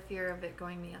really had a fear of it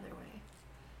going the other way.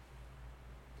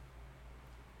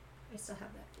 I still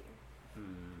have that fear.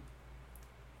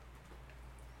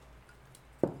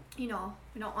 we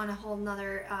don't want a whole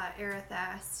nother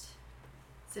Arathast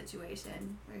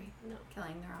situation where you're No.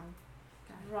 killing the wrong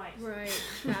guy. Right. Right.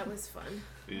 That was fun.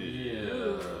 Yeah.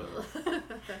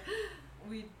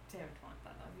 We don't want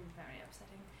that. That would be very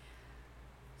upsetting.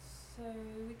 So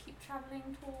we keep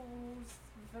travelling towards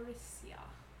Varisia.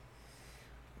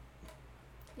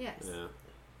 Yes. Yeah.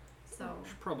 So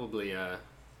Should probably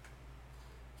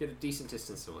get a decent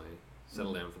distance away,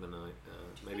 settle down for the night,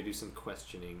 maybe do some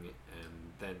questioning, and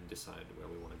then decide where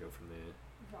we want to go from there.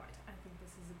 Right. I think this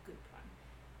is a good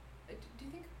plan. Do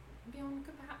you think Bjorn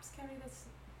could perhaps carry this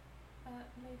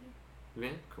lady?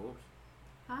 Yeah, of course.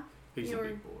 Huh? He's a You're-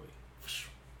 big boy.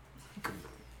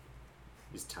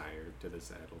 He's tired to the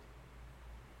saddle.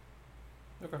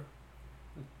 Okay.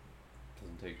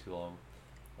 Doesn't take too long.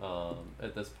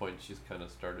 At this point, she's kind of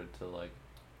started to like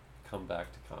come back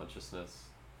to consciousness.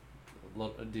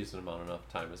 A decent amount enough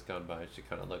time has gone by. She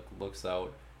kind of looks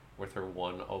out with her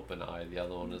one open eye. The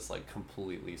other one is like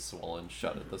completely swollen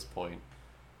shut at this point.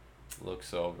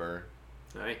 Looks over.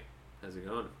 Hi, how's it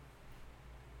going?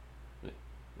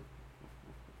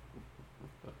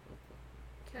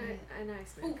 Can I, and I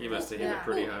smack Ooh. her. You must have hit Yeah. it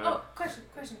pretty Oh, hard.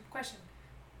 question.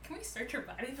 Can we search her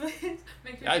body, please?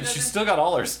 Make sure Yeah, she she's doesn't- still got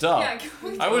all her stuff. Yeah, can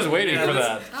we I was waiting Yeah, for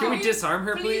let's- that. Can we Oh. disarm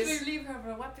her, please please? relieve her of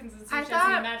her weapons and see I if she has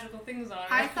any thought- magical things on her.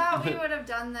 I thought we would have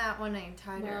done that when I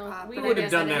tied her Well, up. we We but I would have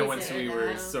guess done I that didn't once say we that.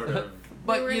 were sort of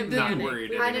But were you in a didn't. not panic. worried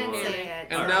We anymore. I didn't Anymore. say it. And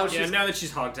but- now Yeah, she's- now that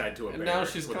she's hogtied to a and bear, now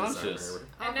she's we'll disarm conscious. her.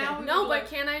 And Okay. now we No, would but like,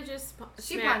 can I just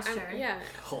She smack? punched her. Yeah.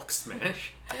 Hulk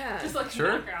smash. Yeah. just like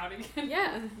Sure. knock her out again.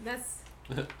 Yeah. That's.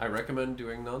 I recommend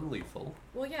doing non-lethal.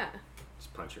 Well, yeah.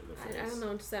 Just punch her in the face. I don't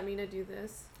know. Does that mean to do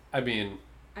this? I mean,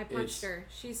 I punched It's- her.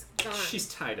 She's gone. She's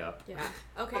tied up. Yeah.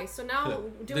 Okay. So now,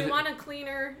 do Did we it- want to clean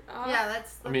her? Yeah,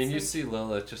 let's. I mean, you see. see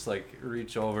Lilith just like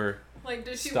reach over, Like,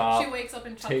 does she? Stop, She wakes up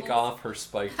and take chuckles. off her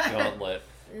spiked gauntlet,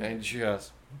 and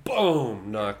just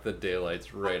boom, knock the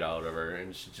daylights right out of her,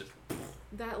 and she just.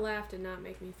 That laugh did not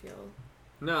make me feel.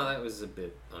 No, that was a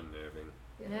bit unnerving.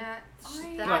 Yeah,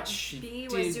 I- that But she bee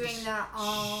did. was doing that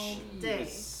all she day.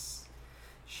 was-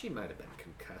 she might have been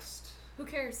concussed. Who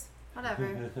cares?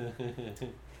 Whatever.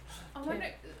 I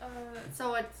wonder. So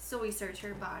what? So we search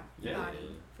her body Yeah.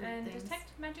 for And things.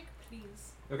 detect magic,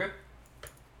 please. Okay.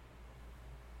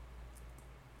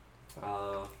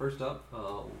 First up,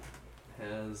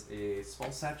 has a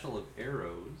small satchel of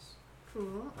arrows.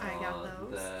 Cool. I got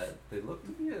those. That they look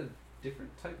to be a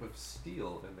different type of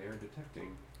steel, and they are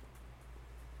detecting.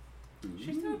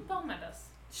 She threw a bomb at us.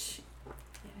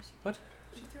 Yeah,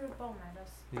 She threw a bomb at us.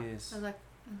 Yes. electric.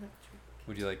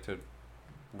 Would you like to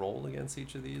roll against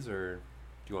each of these, or do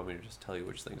you want me to just tell you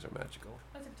which things are magical?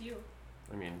 What's up to you?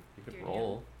 I mean, you could You're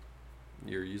roll.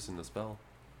 You're using the spell.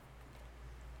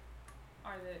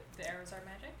 Are the arrows are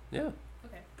magic? Yeah.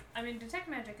 Okay. I mean, detect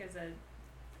magic is a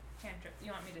cantrip.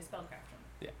 You want me to spellcraft them?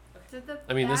 Did the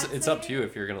I mean, this bat it's up to say- you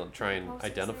if you're gonna try and Poster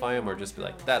identify say them, or long just be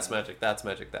like, for a that's while. magic, that's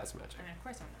magic, that's magic. I mean, of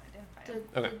course I'm not identifying.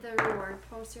 Did, Okay. did the reward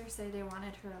poster say they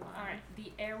wanted her alive? All right.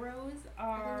 The arrows I think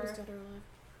are it was dead or alive.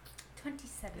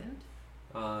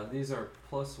 27. These are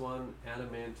 +1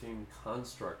 adamantine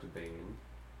construct bane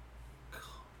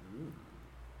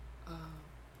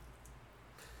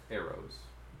arrows.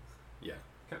 Yeah,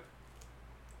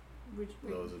 Would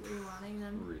Those are you wanting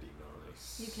them? really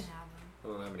nice. You can have them. I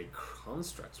don't know how many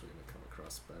constructs we're gonna come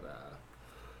across, but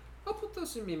I'll put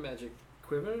those in my magic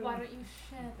quiver. Why don't you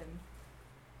share them?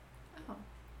 Oh,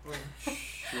 Well,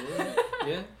 sure.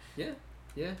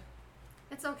 Yeah.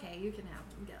 it's okay. You can have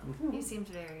them, Gil. Mhm. You seemed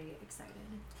very excited.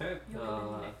 Okay. You'll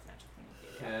get the next magic thing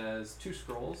with you. Has 2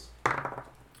 scrolls.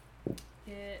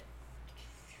 Hit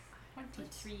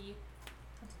 23.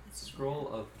 Scroll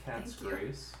of Cat's Thank you.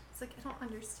 Grace, It's like I don't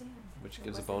understand. which There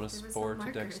gives a wasn't- bonus there was 4 no to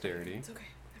marker there. dexterity. It's okay.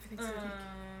 Everything's ready.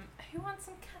 Who wants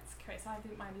some cat's curse? I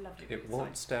think my lovely It boots,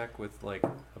 won't stack with like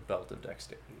a belt of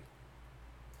dexterity.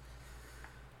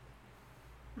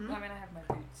 Hmm? Well, I mean, I have my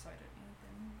boots, so I don't need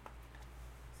them.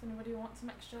 Does anybody want some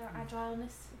extra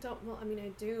agileness? Don't. Well, I mean, I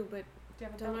do, but Do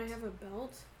you have a don't belt? I have a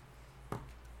belt? I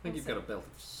think you've got a belt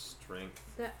of strength.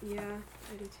 That. Yeah,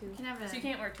 I do too. You can have a. So you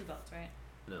can't wear 2 belts, right?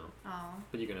 No, Oh,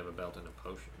 but you can have a belt and a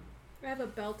potion. I have a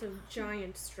belt of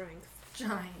giant strength.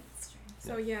 giant strength.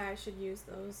 So yeah, I should use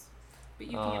those. But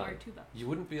you can't Uh, wear 2 belts. You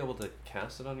wouldn't be able to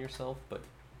cast it on yourself, but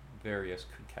Various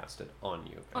could cast it on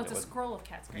you. Oh, and it's it a would- scroll of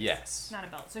cat's grace. Yes. Not a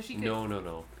belt. So she could.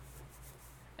 No.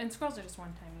 And scrolls are just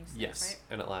one-time use. things, Yes, Right?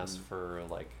 and it lasts Mm. for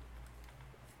like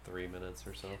 3 minutes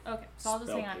or so. Okay. So I'll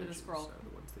just Spell hang on to the pages scroll. are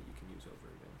the ones that you can use over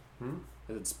again. Hmm?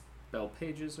 And then spell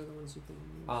pages are the ones you can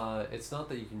use. It's not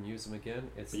that you can use them again.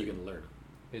 It's but you that can learn them.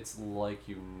 it's like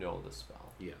you know the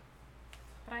spell. Yeah.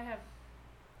 But I have.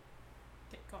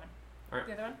 Okay, go on. Alright.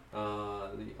 The other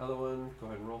one? The other one, go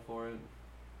ahead and roll for it.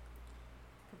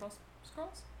 For both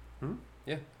scrolls?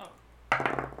 Yeah. Oh.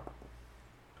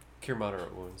 Cure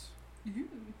moderate wounds.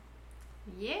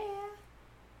 Yeah.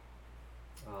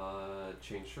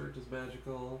 Change shirt is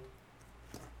magical.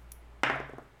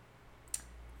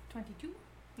 22?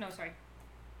 No, sorry.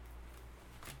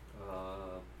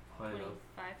 High enough.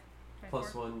 25. 24.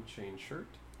 Plus 1 change shirt.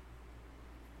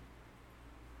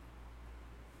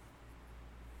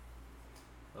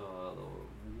 The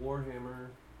Warhammer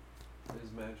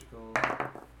is magical. 20.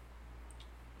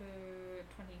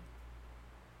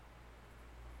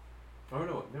 Oh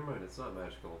no, never mind, it's not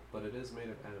magical, but it is made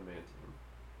of adamantium.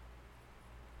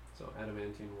 So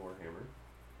adamantine Warhammer.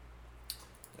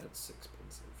 That's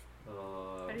expensive.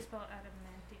 How do you spell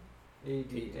adamantine?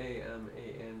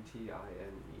 ADAMANTINE.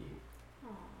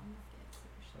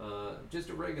 Oh, Just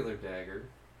a regular dagger.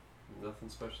 Nothing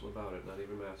special about it, not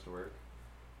even masterwork.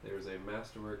 There's a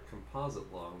masterwork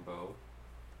composite longbow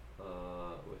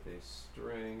with a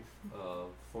strength of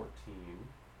 14.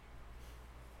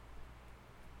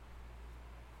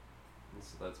 And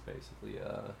so that's basically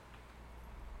a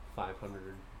 500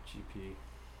 GP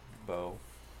bow.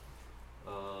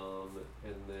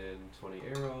 And then 20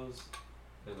 arrows.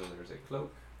 And then there's a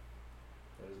cloak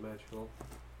that is magical.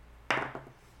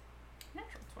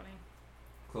 Natural 20.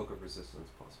 Cloak of resistance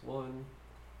plus 1.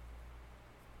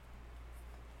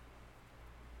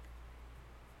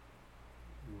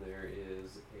 And there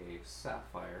is a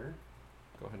sapphire.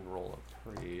 Go ahead and roll a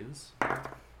praise. I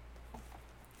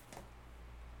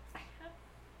have.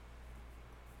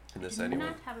 And this do anyone,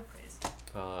 not have a praise.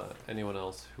 anyone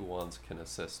else who wants can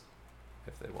assist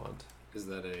if they want. Does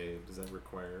that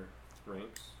require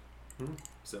ranks? Hmm?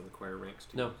 Does that require ranks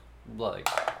too? No, like,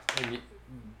 and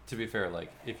to be fair,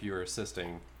 like if you're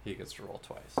assisting, he gets to roll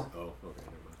twice. Oh, okay,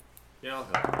 never mind. Yeah, I'll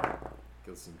help.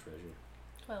 Get some treasure.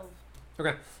 12.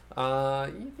 Okay.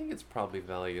 You think it's probably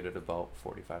valued at about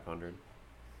 4,500.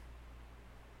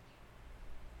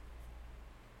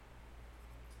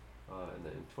 And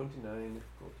then 29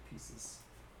 gold pieces.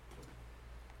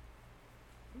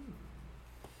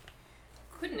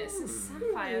 Goodness, the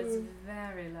sapphire is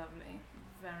very lovely.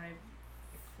 Very,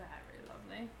 very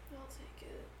lovely. I'll take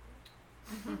it.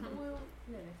 Well,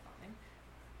 really fine.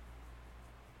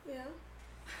 Yeah.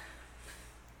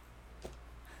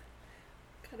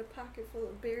 Got a pocket full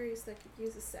of berries that could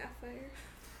use a sapphire.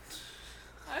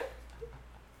 Oh?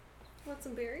 Want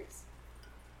some berries?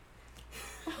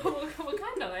 what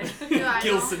kind are they? Yeah, I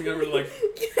Gil's know. sitting over like,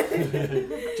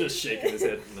 just shaking his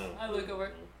head. No. I look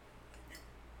over.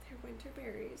 They're winter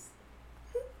berries.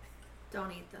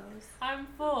 Don't eat those. I'm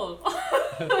full.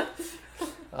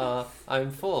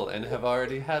 I'm full and have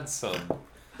already had some.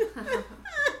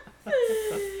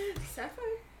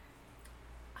 Sapphire?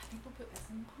 I think we'll put this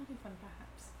in party fun,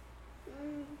 perhaps.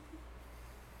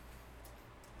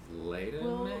 Later,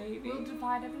 maybe. We'll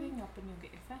divide everything up and you'll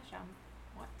get your fair share.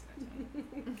 What did I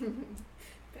say?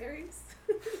 Berries?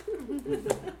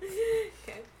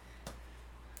 Okay.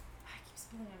 I keep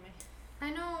spilling on me. I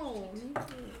know.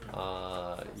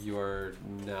 You are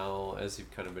now, as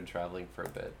you've kind of been traveling for a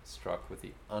bit, struck with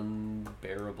the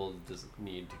unbearable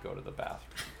need to go to the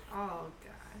bathroom. Oh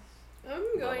gosh.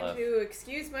 I'm going Lilith. to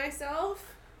excuse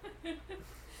myself.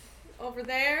 Over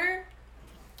there.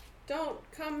 Don't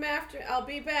come after. I'll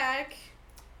be back.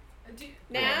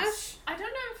 Nash? I don't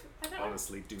know if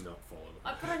Honestly, do not follow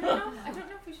them. but I don't know. I don't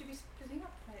know if we should be splitting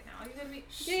up right now. Are you gonna be?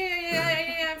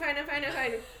 Yeah. I'm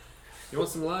fine. You want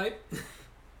some light?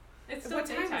 It's still What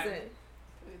time daytime. is it?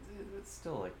 It's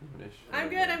still like noonish. I'm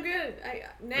good. I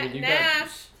mean, you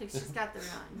Nash. She's got the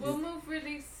run. We'll move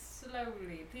really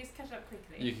slowly. Please catch up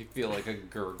quickly. You can feel like a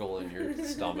gurgle in your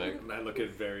stomach. And I look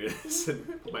at Various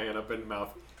and put my hand up in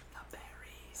mouth. The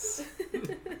berries.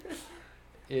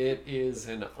 It is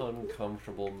an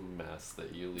uncomfortable mess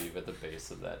that you leave at the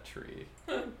base of that tree.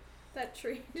 That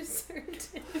tree just turned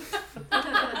in.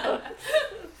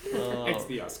 It's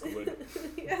the Uskwood.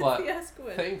 Yeah, But the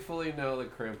Uskwood. Thankfully, now the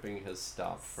cramping has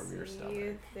stopped from your See,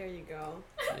 stomach. There you go.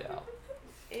 Yeah,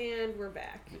 And we're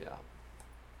back. yeah.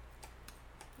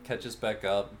 Catches back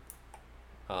up.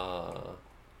 There's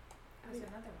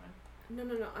another one.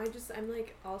 No. I'm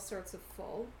like all sorts of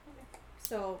full.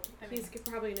 So I he's mean-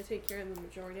 probably gonna take care of the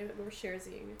majority of it, but we're sharing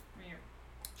it. Yeah.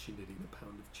 She did eat a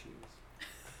pound of cheese.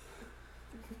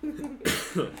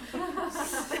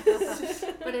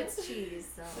 But it's cheese,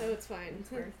 so So it's fine.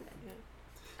 it's worth it. Yeah.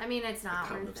 I mean, it's not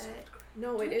pound worth of it.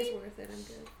 No, Do it we is need- worth it. I'm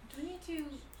good. Do we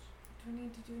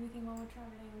need to do anything while we're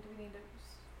traveling? Do we need to?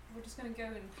 We're just gonna go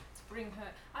and bring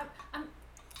her. I'm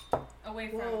away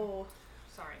from. Whoa.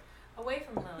 Sorry, away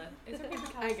from Lilith. Is it okay to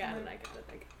cast I got my-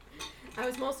 it. I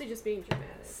was mostly just being dramatic.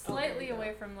 Slightly Oh,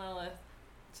 away from Lilith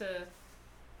to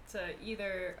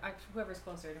either whoever's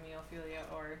closer to me, Ophelia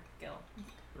or Gil.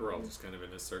 We're all just kind of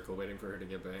in a circle waiting for her to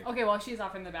get back. Okay, well she's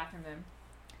off in the bathroom then.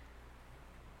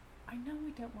 I know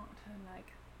we don't want her like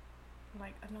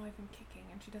alive and kicking,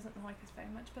 and she doesn't like us very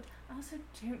much, but I also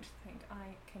don't think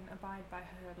I can abide by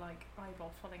her like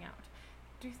eyeball falling out.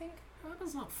 Do you think?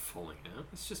 It's not falling out.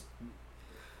 It's just.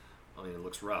 I mean, it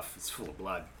looks rough. It's full of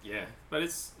blood. Yeah, but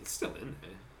it's still in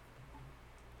there.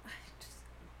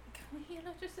 Can we heal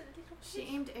her just a little bit? She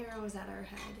aimed arrows at our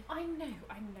head. I know,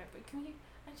 but can we?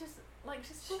 I just like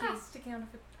just blood sticking out of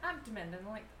her abdomen and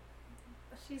like.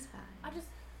 She's fine. I just.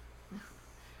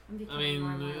 I'm becoming I mean,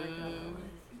 more and more like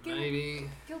a Gil, maybe.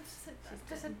 Gil,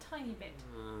 just a tiny bit.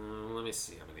 Let me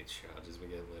see how many charges we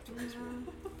get left on this one.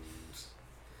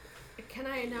 Can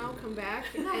I now come back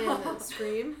and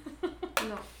scream?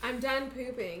 No. I'm done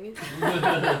pooping.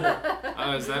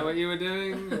 Oh, is that what you were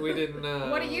doing? We didn't.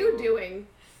 What are you doing?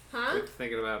 Huh? We're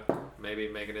thinking about maybe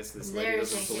making it so this lady They're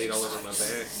doesn't thinking bleed all over my about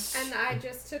back. And I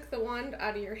just took the wand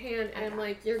out of your hand and I'm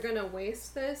like, you're gonna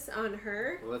waste this on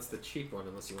her? Well, that's the cheap one,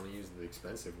 unless you want to use the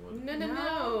expensive one.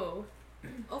 No.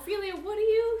 Ophelia, what do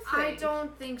you think? I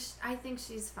don't think. I think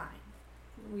she's fine.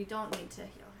 We don't need to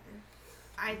heal her.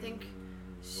 I think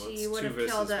she would have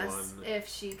killed us if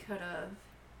she could have.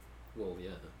 Well, yeah.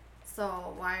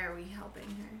 So why are we helping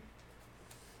her?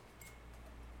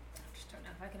 I just don't know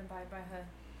if I can abide by her.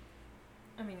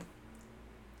 I mean.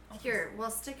 Here, we'll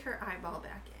stick her eyeball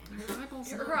back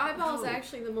in. Her eyeball is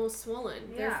actually the most swollen,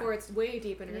 Yeah. therefore it's way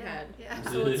deep in her head. Yeah.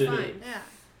 So it's fine. Yeah.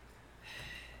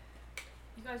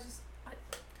 You guys just.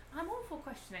 I'm all for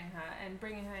questioning her and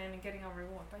bringing her in and getting our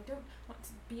reward, but I don't want to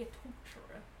be a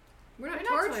torturer. We're not We're not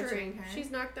torturing torturing her. her. She's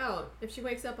knocked out. If she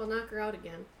wakes up, I'll knock her out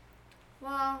again.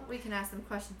 Well, we can ask them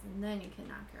questions and then you can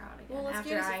knock her out again. Well, let's after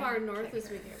get as I far north kick as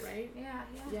we her. get, right? Yeah.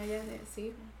 Yeah,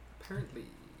 see? Apparently.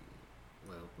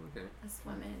 Well, okay. Us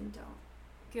women don't.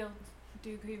 Gil, do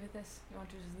you agree with this? You want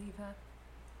to just leave her?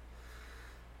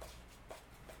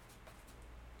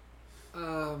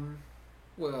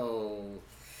 Well,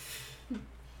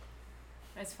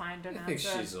 It's fine, don't I think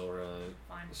answer. she's alright.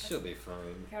 Fine. She'll be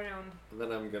fine. Carry on. And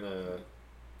then I'm gonna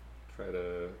try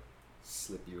to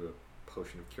slip you a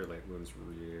potion of cure light wounds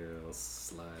real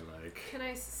sly like. Can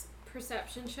I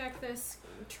perception check this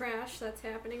trash that's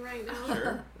happening right now?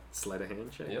 Sure. Sleight of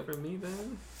hand check Yep. from me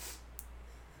then.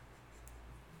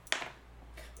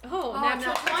 Oh,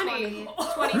 natural 20.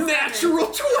 27. Natural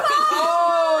 20!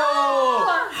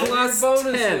 Oh! Plus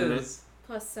bonuses.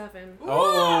 Plus 7. Oh!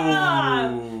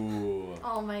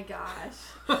 Oh my gosh.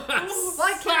 What can I do?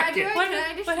 Suck it. Can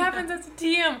I do? What happens as a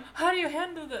DM? How do you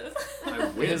handle this? I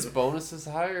win. His bonus is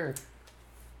higher.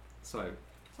 So I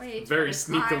Wait, very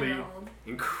 25 sneakily- rolled.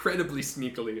 incredibly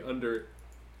sneakily under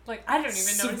Like, I don't even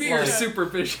know. severe it's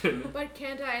supervision. But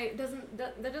can't I?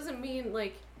 That doesn't mean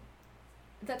like.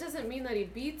 That doesn't mean that he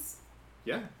beats.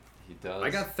 Yeah. He does. I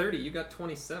got 30, you got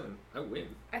 27. I win.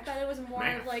 I thought it was more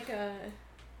Math. of like a.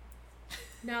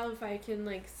 Now if I can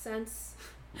like sense.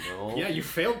 No. Yeah, you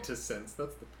failed to sense.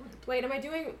 That's the point. Wait, am I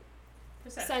doing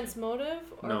Perception. sense motive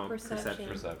or No, perception?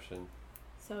 Perception.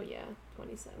 So yeah,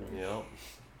 27. Yep.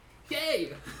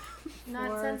 Yay! Not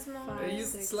 4, sense motive. 5, I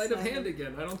used 6, sleight of 7. hand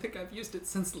again. I don't think I've used it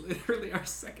since literally our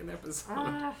second episode.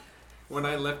 Ah. When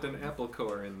I left an apple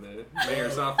core in the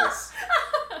mayor's office.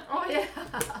 Oh yeah.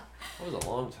 That was a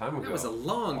long time ago. That was a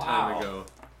long time Wow. ago.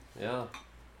 Yeah.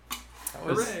 That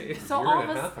was Hooray. a So year all and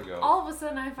of a us- half ago. All of a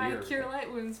sudden, I find Years Cure ago.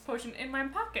 Light Wounds potion in my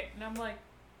pocket, and I'm like,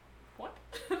 what?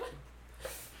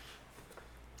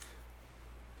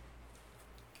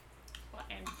 Well,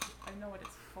 and I know what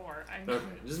it's for. I know. Okay,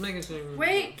 just making sure.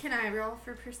 Wait, can I roll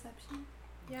for perception?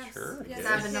 Yes. Sure, Yes. yes.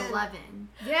 7, yes. 11.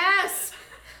 Yes.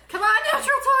 Come on,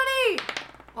 natural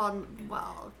 20.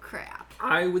 Well, crap.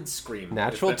 I would scream.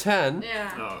 Natural if that- 10.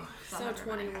 Yeah. Oh. So never mind.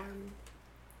 21.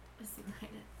 Just ignite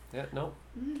it. Yeah, no.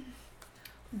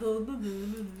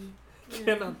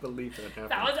 Cannot believe that happened.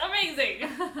 That was amazing.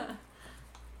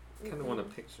 Kind of want a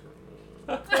picture.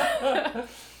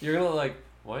 You're gonna like,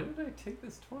 why did I take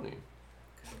this 20?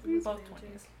 Both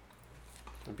 20s.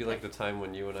 It'd be like the time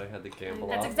when you and I had the gamble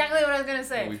That's off. exactly what I was gonna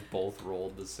say. We both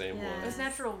rolled the same Yeah. It one. was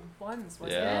natural ones,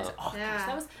 wasn't Yeah. it? Oh, Yeah.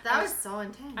 gosh, That was so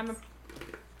intense. I'm a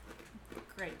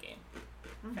great game.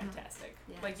 Mhm. Fantastic.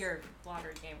 Yes. Like your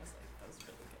lottery game was like that was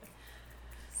really good.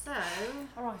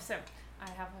 So, Oh, so I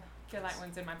have a Cure Light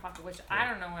Wounds in my pocket, which I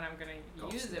don't know when I'm gonna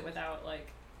Ghost use it knows. without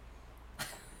like.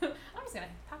 I'm just gonna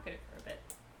pocket it for a bit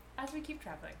as we keep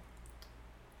traveling.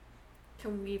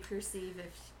 can we perceive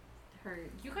if her?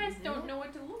 You guys using don't it? know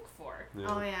what to look for. Yeah.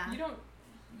 Oh yeah. You don't.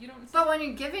 you don't. But when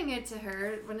you're giving it to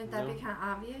her, wouldn't that No. be kind of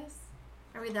obvious?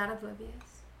 Are we that oblivious?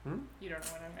 You don't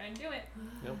know when I'm going to do it.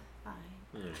 Yep.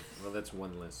 Fine. Well, that's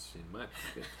one less in my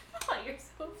pocket. Oh, you're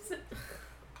so upset.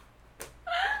 I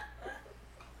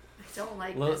don't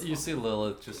like this You one. see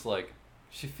Lilith just like,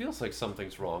 she feels like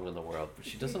something's wrong in the world, but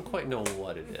she doesn't quite know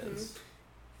what it is.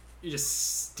 You're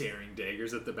just staring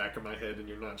daggers at the back of my head, and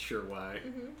you're not sure why.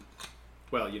 Mm-hmm.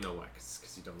 Well, you know why,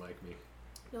 because you don't like me.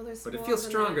 No, there's But it more feels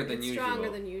than stronger that. than it's usual. Stronger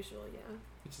than usual, yeah.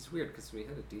 Which is weird, because we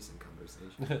had a decent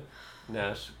conversation.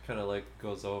 Nash kind of like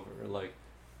goes over, like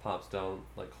pops down,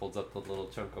 like holds up the little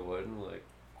chunk of wood and like,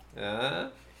 I'm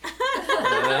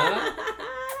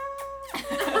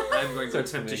going to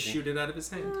Starts attempt to making- shoot it out of his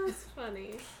hand. Oh, that's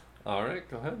funny. All right,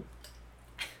 go ahead.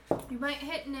 You might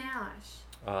hit Nash.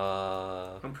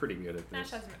 I'm pretty good at Nash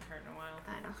this. hasn't been hurt in a while.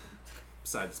 I know.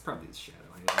 Besides, it's probably his shadow.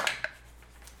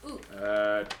 Ooh.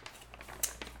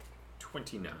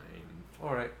 29.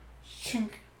 all right. Shink.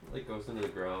 Like goes into the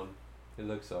ground. He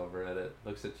looks over at it,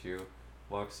 looks at you,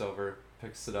 walks over,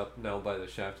 picks it up now by the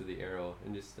shaft of the arrow,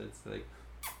 and just it's like,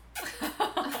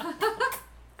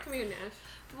 Come here,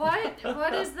 Nash.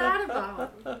 What is that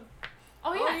about? Oh,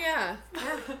 Oh, yeah.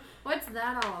 yeah. What's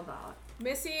that all about?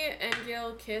 Missy and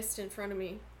Gil kissed in front of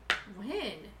me.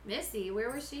 When? Missy,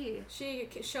 where was she? She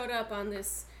showed up on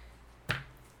this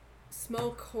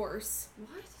smoke horse,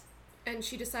 What? and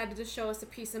she decided to show us a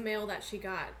piece of mail that she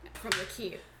got from the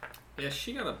keep. Yeah,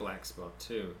 she got a black spot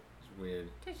too. It's weird.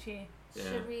 Did she? Yeah.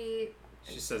 Should we?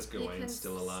 She says You can Gawain's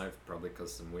still s- alive, probably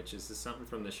because some witches or something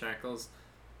from the shackles.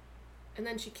 And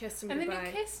then she kissed him And goodbye. then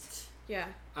you kissed? Yeah.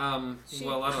 She-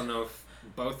 Well, I don't know if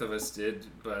both of us did,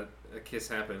 but a kiss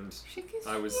happened. She kissed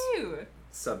I was- you.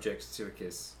 Subject to a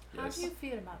kiss. How Yes. do you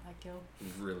feel about that, Gil?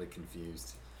 Really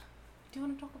confused. Do you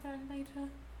want to talk about it later?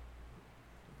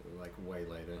 Like, way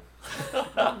later.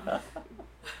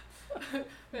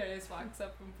 Marius walks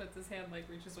up and puts his hand, like,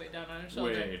 reaches way down on his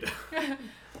shoulder. Wait.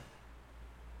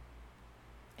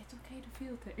 It's okay to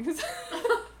feel things.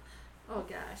 Oh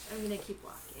gosh, I'm gonna keep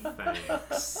walking.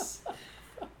 Thanks.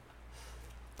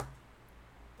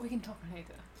 We can talk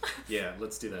later. Yeah,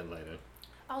 let's do that later.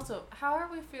 Also, how are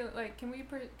we feeling? Like, can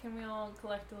we all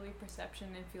collectively perception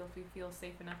and feel if we feel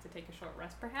safe enough to take a short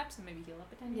rest, perhaps, and maybe heal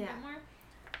up a tiny Yeah. bit more?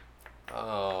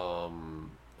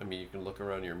 I mean, you can look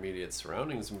around your immediate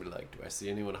surroundings and be like, do I see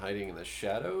anyone hiding in the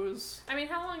shadows? I mean,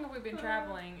 how long have we been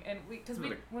traveling? And because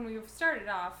Like- when we started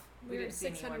off, we We're didn't see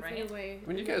anyone, 600 right? feet away. I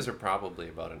mean, you guys are probably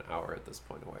about an hour at this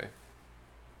point away.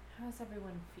 How's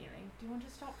everyone feeling? Do you want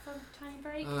to stop for a tiny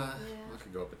break? I Yeah.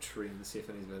 could go up a tree and see if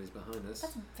anybody's behind us.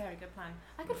 That's a very good plan.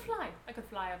 I could fly. I could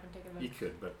fly up and take a look. You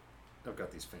could, but I've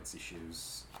got these fancy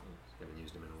shoes. I haven't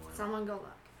used them in a while. Someone go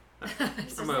look.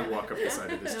 I'm gonna walk up the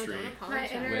side of this No, tree. don't My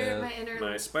apologize. inner, With my inner,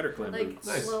 My spider climb like boots.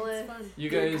 Nice. Lilith. It's fun. You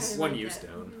Good guys, kind One like use that.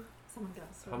 down. Someone go.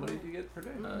 how many do you get per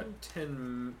day?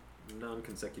 10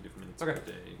 non-consecutive minutes Okay. per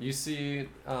day. You see,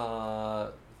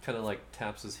 kind of like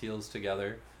taps his heels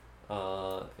together,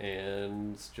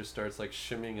 and just starts like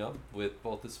shimmying up with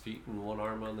both his feet and one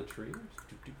arm on the tree.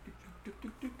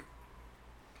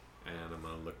 And I'm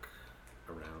gonna look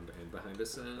around and behind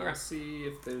us and Okay. see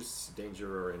if there's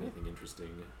danger or anything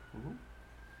interesting. Mm-hmm.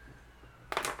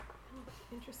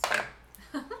 Interesting.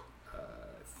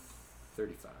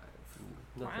 35.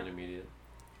 Nothing Wow. immediate.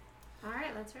 All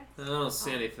right, let's rest. I don't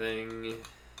see anything.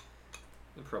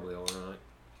 They're probably alright.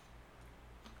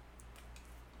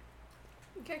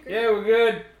 Okay, great. Yeah, we're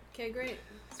good. Okay, great.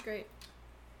 It's great.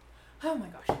 Oh my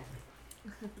gosh.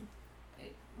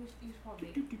 You should probably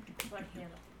like heal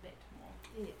up a bit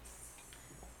more. Yes.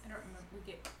 I don't remember. We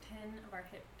get 10 of our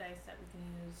hit dice that we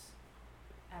can use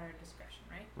at our discretion,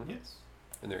 right? Mhm. Yes.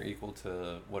 And they're equal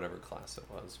to whatever class it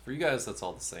was. For you guys, that's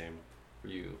all the same. For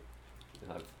you, you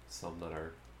have some that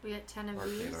are We get 10 of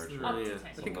Arcane these. archer. Up to yeah. 10.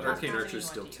 I think So Arcane whatever Archer's you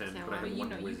still want to 10, use. but I But have you one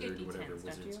know, you wizard, get whatever D10s, don't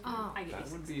wizards. you? Oh. I get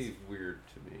that would D6s. be weird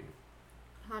to me.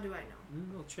 How do I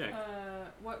know? I'll check.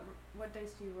 What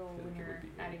dice do you roll I when think it you're would be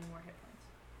adding eight. more hit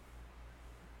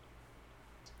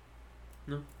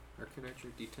points? Arcane Archer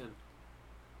D10.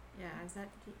 Yeah, is that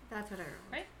that's what I rolled.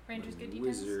 Right? Rangers get D10s.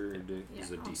 Wizard Yeah,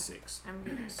 is a okay. D6. I'm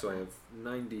good. So I have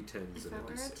 9 D10s If and I a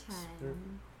were a D6.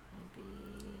 10, I'd be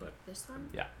But- this one.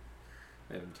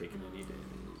 I haven't taken any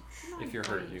damage. If you're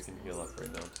hurt, you can heal up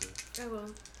right now too. I will.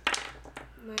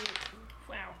 My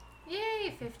Wow.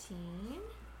 Yay, 15.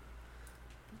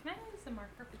 Can I use the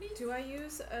marker, please? Do I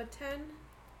use a 10?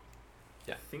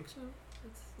 I think so.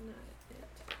 That's not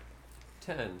it.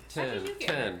 10, How did 10, you get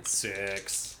 10,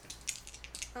 6.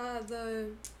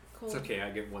 The cold. It's okay, I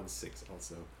get 1 6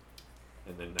 also.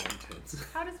 And then 9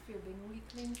 10s. How does it feel being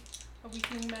a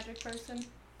weakling magic person?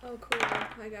 Oh, cool.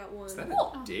 I got one. Is that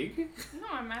Cool. a dig? No,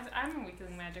 I'm a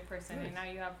weakling magic person, Nice. and now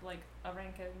you have like a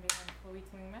rank of being a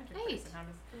weakling magic Right. person. How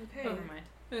does? Okay. Never mind.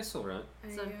 It's alright.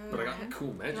 So- But I got cool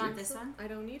You magic. want this one? I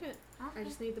don't need it. Okay. I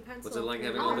just need the pencil. What's it like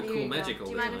having Oh, all the here cool you go. magic all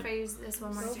Do the you mind time? if I use this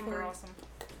one more Go time? for Super it. awesome.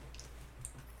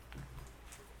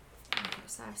 Okay,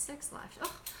 so I have 6 left.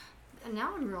 Oh, and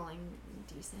now I'm rolling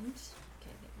decent.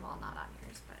 Okay, well, not on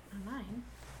yours, but on mine.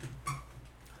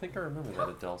 I think I remember that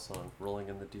Adele song, "Rolling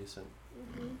in the Decent."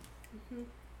 Mm-hmm.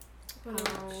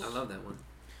 Oh. I love that one.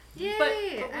 Yay!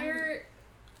 But I'm-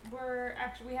 we're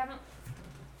actually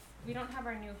we don't have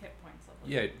our new hit points level.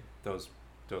 Yeah, those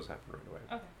happen right away.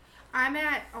 Okay. I'm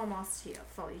at almost healed,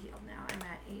 fully healed now. I'm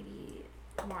at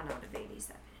 81 out of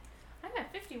 87. I'm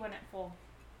at 51 at full.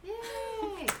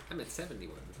 Yay! I'm at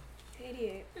 71.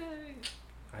 88.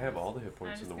 I have all the hit I'm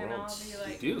points just in the gonna world. all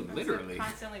be like, You do, I'm just gonna literally.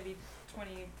 constantly be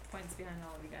 20 points behind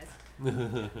all of you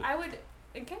guys. I would,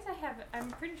 in case I'm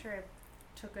pretty sure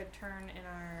I took a turn in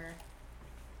our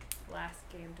last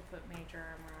game to put major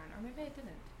armor on, or maybe I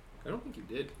didn't. I don't think you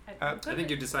did. I I think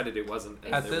you decided it wasn't,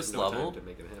 and At there this was no level, time to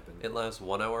make it happen. It lasts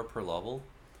 1 hour per level.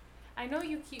 I know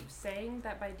you keep saying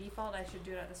that by default I should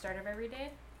do it at the start of every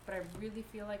day, but I really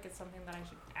feel like it's something that I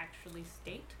should actually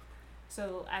state.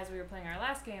 So as we were playing our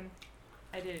last game,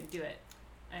 I didn't do it,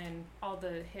 and all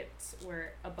the hits were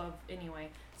above anyway.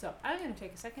 So I'm gonna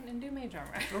take a second and do mage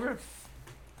armor. Okay.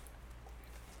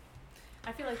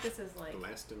 I feel like this is like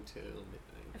Last until I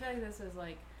midnight. feel like this is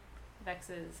like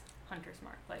Vex's Hunter's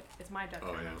Mark. Like it's my job to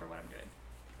Oh, yeah. remember what I'm doing.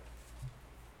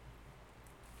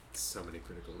 So many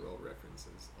Critical Role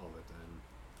references all the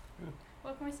time.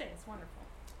 What can we say? It's wonderful.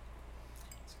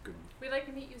 It's a good. We'd like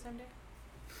to meet you someday.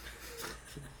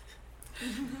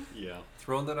 Yeah.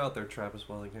 Throwing that out there, Travis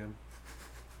Wellingham.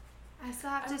 I still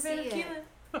have I'm to see very it. cute.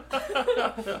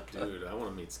 Dude, I want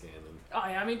to meet Scanlan. Oh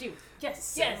yeah, I mean, dude.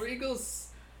 Yes, yes. Regals.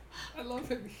 I love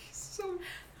him. He's so.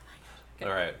 All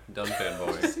right, done He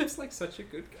fanboying. seems like such a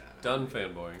good guy. Done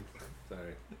fanboying.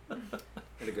 Sorry.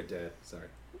 And a good dad. Sorry.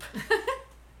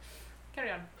 Carry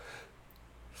on.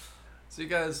 So you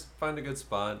guys find a good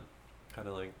spot, kind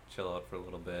of like chill out for a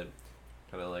little bit,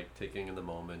 kind of like taking in the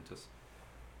moment, just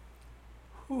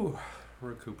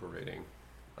recuperating.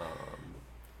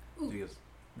 Do you guys,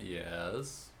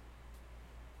 yes.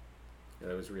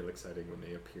 Yeah, it was real exciting when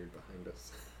they appeared behind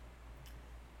us.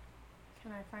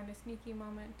 Can I find a sneaky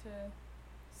moment to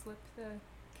slip the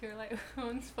Cure Light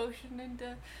Wounds potion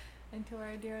into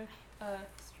our dear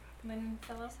Lynn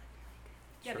fellow?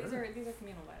 Yeah, Sure. these are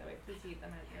communal, by the way. Please eat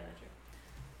them at your leisure.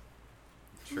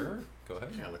 Sure, go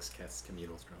ahead. Alex casts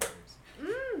communal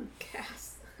strawberries.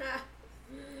 Cass.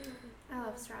 I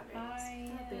love strawberries.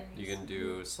 Strawberries. You can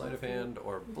do sleight of hand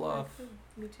or bluff.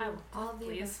 Me too. I will. All the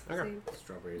Please. Okay. Same.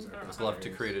 Strawberries are Just Bluff to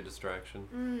strawberries. create a distraction.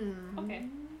 Okay.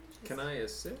 Can I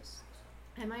assist?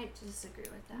 I might disagree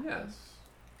with that. Yes.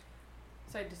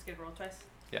 So I just get a roll twice.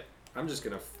 I'm just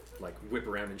gonna like whip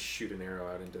around and shoot an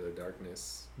arrow out into the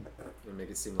darkness and make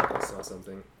it seem like I saw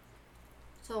something.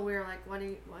 So we're like, what?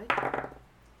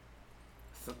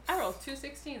 I rolled 2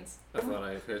 16s I thought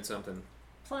I heard something.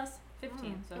 plus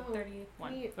 15, so Oh.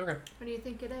 31. Neat. Okay. What do you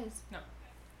think it is?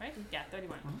 Right? Yeah,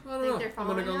 31. I don't Think know. they're I'm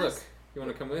gonna go following us? look. You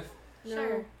wanna come with? No.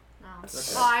 Sure. No. Okay.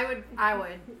 Oh, I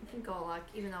would go look,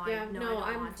 even though Yeah, I know no, I don't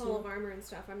I'm want full of to. armor and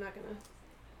stuff. I'm not gonna.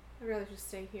 I'd rather just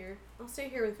stay here. I'll stay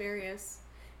here with Various.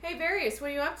 Hey, Various,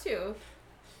 what are you up to?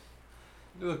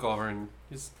 You look over and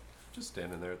he's just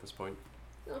standing there at this point.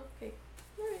 Oh, okay.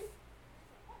 Alright.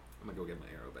 I'm gonna go get my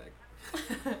arrow back.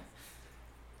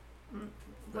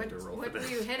 I have to roll What for were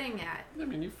that. you hitting at? I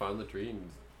mean, you found the tree and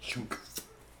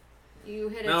You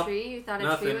hit Nope, a tree? You thought a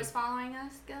nothing. tree was following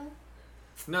us, Gil?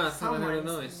 No, I thought I heard a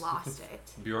Someone's noise. lost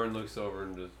it. Bjorn looks over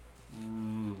and just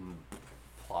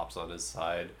plops on his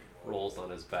side, rolls on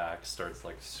his back, starts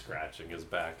like scratching his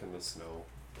back in the snow.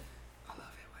 I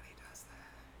love it when he does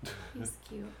that. He's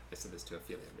cute. I said this to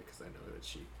Ophelia because I know that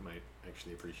she might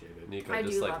actually appreciate it. Nico I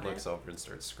just do like love looks it. over and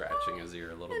starts scratching his ear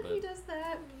a little And he bit. does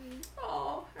that.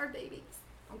 Oh, our babies.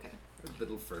 Okay.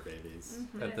 Little fur babies.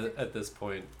 Mhm. At this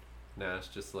point, Nash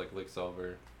just like looks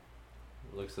over,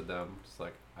 looks at them, just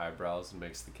like eyebrows and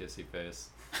makes the kissy face.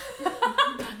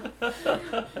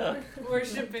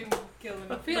 Worshipping Gil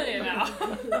and Ophelia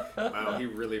now. Wow, he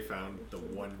really found the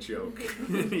one joke.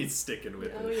 He's sticking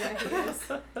with Oh it. yeah, he is.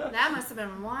 That must have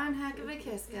been one heck of a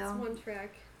kiss, It's Gil. one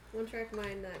track. One track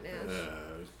mind, not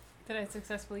Nash. Did I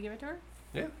successfully give it to her?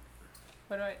 Yeah.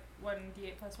 What do I?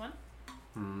 1d8 plus 1?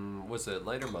 Was it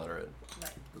light or moderate?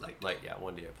 Like, Light, yeah,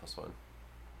 1d8 plus 1.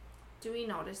 Do we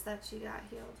notice that she got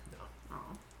healed? No.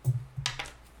 Oh.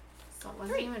 So it wasn't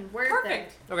Great. even worth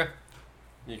Perfect. Okay.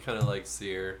 You kind of like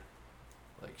see her,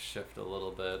 like shift a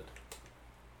little bit,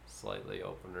 slightly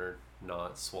open her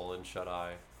not swollen shut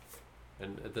eye,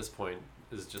 and at this point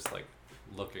is just like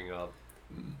looking up.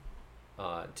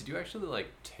 Did you actually like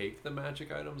take the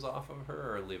magic items off of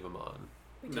her or leave them on?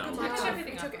 We No. took We them took off.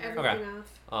 everything We off took of her. everything Okay.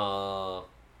 off.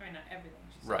 I mean, not everything.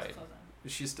 She's Right. just clothes on.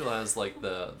 She still has like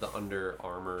the under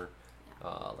armor,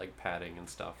 like padding and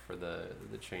stuff for the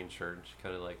chain shirt. She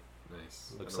kind of like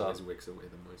Nice. Looks That always up. wicks away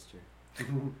the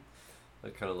moisture.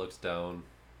 like kind of looks down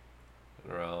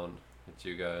and around at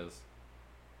you guys.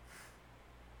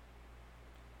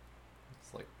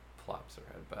 It's like plops her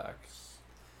head back.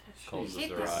 Closes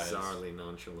hate her this. eyes. Bizarrely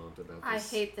nonchalant about I this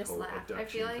hate this whole laugh. I abduction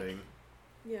feel like thing.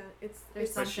 Yeah, it's There's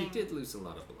it's But she something- did lose a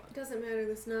lot of blood. it doesn't matter.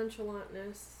 This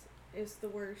nonchalantness is the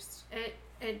worst.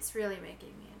 It's really making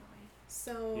me annoyed.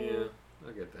 So Yeah,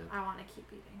 I get that. I want to keep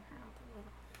eating her out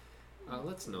the little.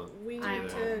 Let's not. we do I need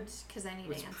that. to won't, because I need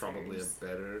It's answers. probably a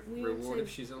better We need reward to- if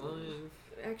she's alive.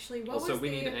 actually. What Also, was we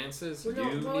the, need answers. well, no,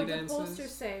 You what would need the answers. poster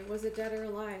say? Was it dead or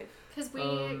alive? Because we I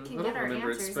can don't get our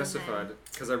remember answers. it specified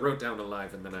because I wrote down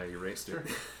alive and then I erased it.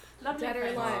 Lovely Dead or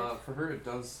friends. alive? For her, it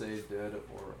does say dead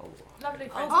or alive. Lovely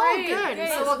friends. Oh, great, good. great.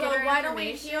 So we'll get her why don't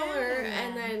we information heal her and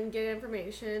and then get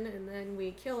information and then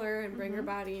we kill her and bring her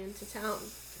body into town?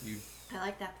 You I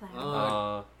like that plan.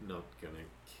 Not gonna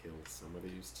kill somebody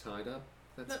who's tied up.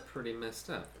 That's Look. pretty messed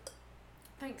up.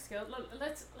 Thanks, Gil. Look,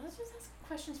 let's just ask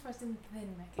questions first and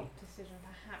then make a decision,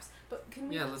 perhaps. But can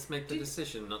we? Yeah, let's make the do-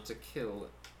 decision not to kill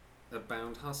a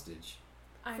bound hostage.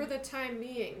 For the time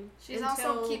being. She's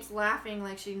until also keeps laughing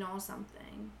like she knows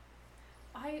something.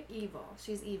 I Evil.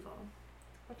 She's evil.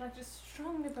 would like to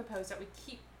strongly propose that we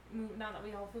keep now that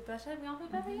we all feel better. We all feel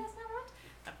better, yes, now right?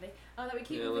 Lovely. That we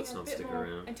keep Yeah, moving let's a not bit stick more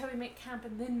around. until we make camp,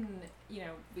 and then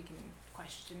we can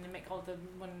question and make all the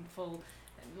wonderful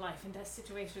life and death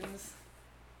situations.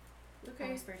 Okay.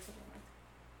 more spiritual.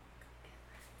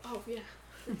 Oh yeah.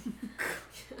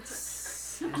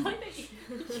 I like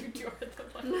that you two are the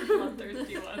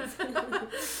bloodthirsty ones.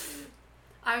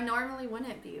 I normally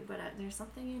wouldn't be, but there's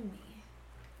something in me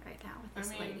right now with I this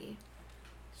mean- lady.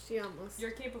 She almost.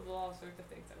 You're capable of all sorts of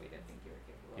things that we didn't think you were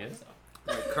capable Yeah. of. So.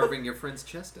 Like carving your friend's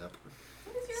chest up.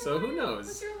 What is your So who alliance? knows?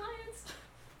 What's your alliance?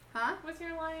 Huh? What's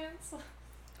your alliance?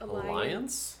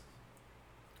 alliance?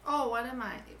 Oh, what am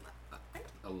I?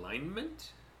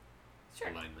 Alignment? Sure.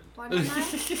 Alignment. What am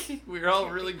I? We're all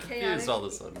really Chaotic. confused all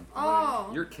of a sudden. Oh.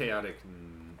 You're chaotic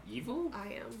evil?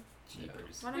 I am.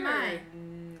 Jeepers. What am You're I?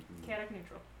 chaotic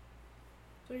neutral.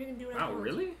 So you're gonna do it. Wow,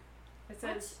 really? It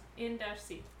says in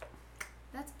 -C.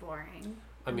 That's boring.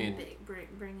 I mean,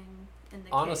 Bringing in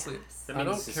the honestly, chaos. That I means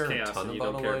don't it's care a chaos ton and you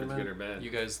about don't care if it's alignment. good or bad. You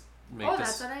guys make Oh,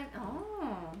 that's what I.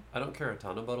 Oh. I don't care a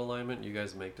ton about alignment. You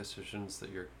guys make decisions that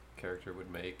your character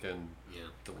would make, and Yeah.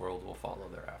 the world will follow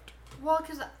thereafter. Well,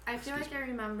 because I feel Excuse like I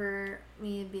me. remember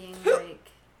me being like,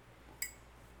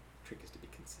 Trick is to be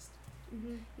consistent.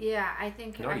 Mm-hmm. yeah, I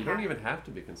think. No, I you don't have- even have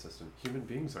to be consistent. Human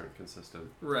beings aren't consistent.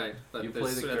 Right, but You play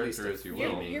there's the at least character a as you You,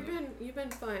 will. feeling. you've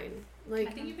been fine. Like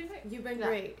I think you've been right. you've been Yeah.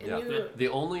 great, and Yeah. you. The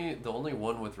only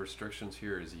one with restrictions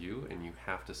here is you, and you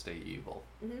have to stay evil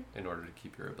Mhm. in order to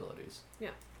keep your abilities.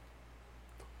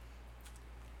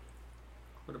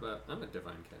 What about I'm a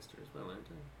divine caster as well, aren't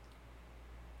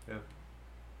I?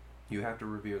 You have to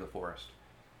revere the forest.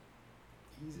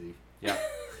 Easy. Yeah,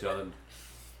 done.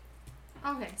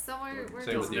 Okay, so we're Same He's with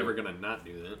going. you. never gonna not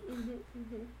do that.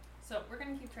 Mm-hmm. So we're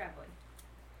gonna keep traveling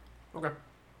Okay.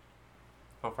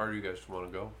 How far do you guys want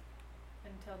to go?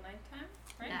 until nighttime,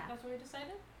 right? Yeah. That's what we decided.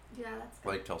 Yeah, that's good.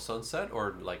 Like till sunset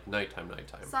or like nighttime?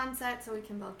 Sunset, so we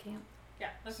can build camp. Yeah,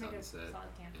 let's make a Sunset. solid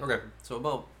camp. Okay, so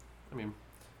about,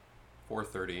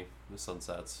 4:30, the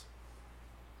sunsets.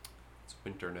 It's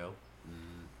winter now.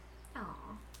 Mm. Aw.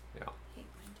 Yeah. Hate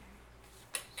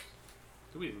winter.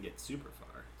 So we didn't get super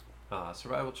far.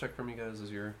 Survival check from you guys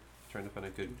as you're trying to find a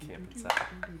good camping site.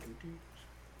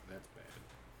 That's bad.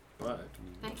 But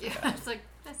Thank you. It's like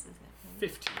this is good.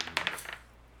 15.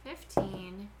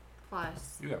 15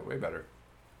 plus. You got way better.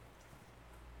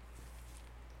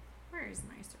 Where is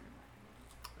my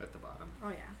survival? At the bottom. Oh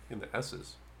yeah. In the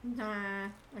S's. Nah.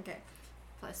 Okay.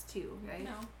 Plus 2, right?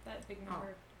 No, that big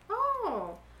number.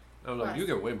 Oh. Oh no, Plus. you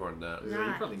get way more than that. Yeah, you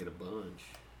Nine. probably get a bunch.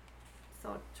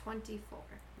 So 24.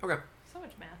 Okay. So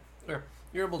much math.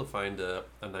 You're able to find a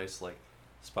nice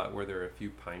spot where there are a few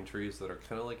pine trees that are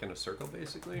kind of like in a circle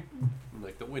basically. And,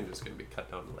 the wind is going to be cut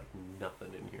down to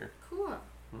nothing in here. Cool.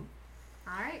 Hmm.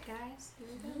 All right, guys. Here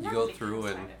we go. You go Lovely through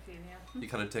and- kind of feeling. You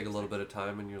kind of take a little bit of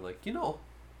time and you're like,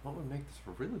 what would make this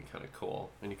really kind of cool?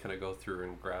 And you kind of go through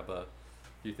and grab a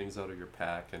few things out of your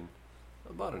pack, and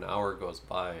about an hour goes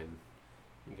by and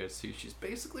you guys see she's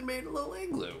basically made a little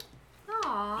igloo.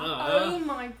 Aw. Oh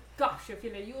my gosh,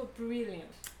 Ophelia, you are brilliant.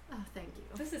 Oh, thank you.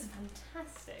 This is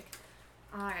fantastic.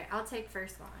 All right, I'll take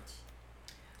first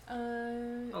watch.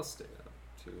 I'll stay up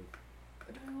too.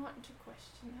 Do I want to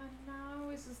question her now?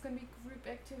 Is this going to be group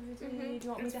activity? Mhm. Do you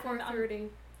want me It's to hand 4:30.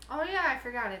 Oh yeah, I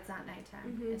forgot it's not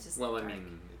nighttime. Mhm. It's just Well, I dark.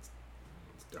 mean,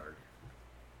 it's dark.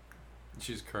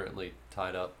 She's currently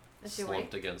tied up, Is she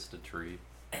slumped awake? against a tree.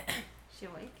 She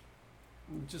awake?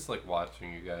 Just like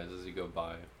watching you guys as you go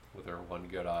by with her one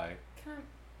good eye. Can I,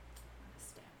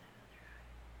 Stab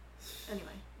that other eye.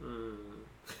 Anyway,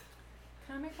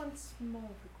 can I make one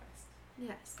small request?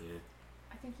 yes. Yeah.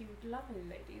 I think you lovely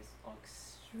ladies are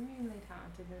extremely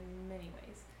talented in many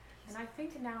ways. And I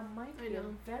think now might I be a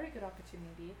know. very good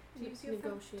opportunity to use your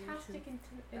Negotiation. fantastic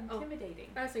Oh. intimidating.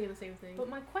 I was thinking the same thing. But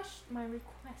my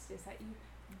request is that you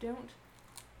don't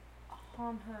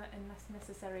harm her unless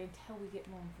necessary until we get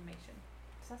more information.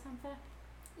 Does that sound fair?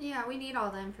 Yeah, we need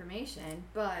all the information,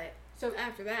 but So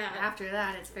after that, after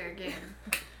that, it's fair game.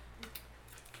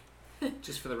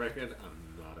 Just for the record,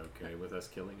 I'm not okay with us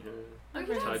killing her. We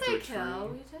Okay. don't Tied to say a tree.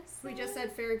 kill. we just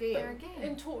said fair game. fair game.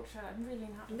 In torture, I'm really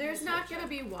not. There's not gonna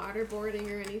be waterboarding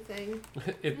or anything.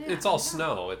 It's Yeah, all I know.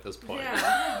 snow at this point.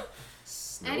 Yeah.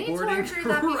 Any Snowboarding? torture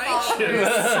that befalls her is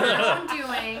Righteous. her own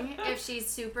doing if she's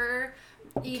super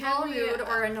evil, Can we, rude,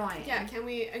 or annoying. Yeah, can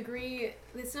we agree?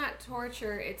 It's not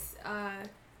torture. It's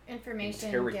Information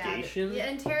Interrogation? Yeah,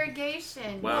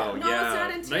 interrogation. Wow, No, it's yeah.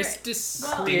 not inter- nice Well,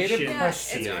 distinction. Creative yeah,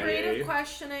 questioning. it's creative CIA.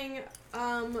 questioning.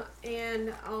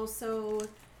 And also,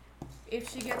 if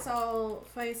she gets all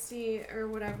feisty or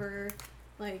whatever,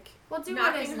 like We'll do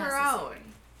what is knocking her necessary. out.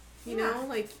 You Yeah. know,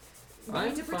 like we I'm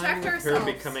need to fine protect with ourselves.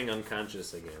 her becoming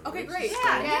unconscious again. Okay, We great. just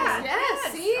Yeah, don't- yeah.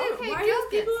 Yes. See, Okay, why good,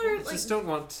 do people good. are I like just don't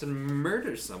want to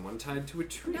murder someone tied to a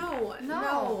tree. no,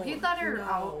 No, he let her no.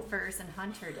 out first and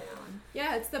hunt her down.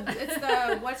 Yeah, it's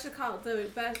the what's it called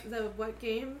the what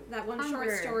game, that one Hunger.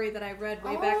 short story that I read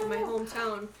way back in my Oh.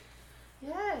 hometown.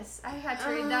 Yes, I had to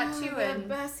read that too the in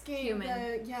best game.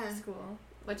 human Yeah, school,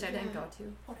 which I didn't Yeah. go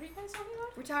to. What are you guys talking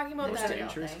about? we're talking about Most that.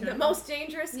 dangerous thing. The most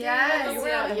dangerous game Yes, in the world.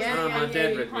 yeah, Yeah, Oh, yeah, my yeah, dad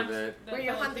yeah. read me that. Where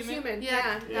you hunt the human. Yeah.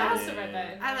 Yeah. Yeah. I also read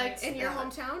that. I liked In your that.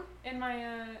 hometown? In my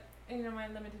my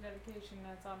limited education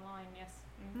that's online. Yes.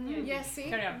 Mhm. Yeah, Yes. See.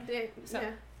 Carry on. Yeah.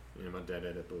 Yeah, my dad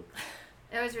had a book.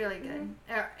 It was really good.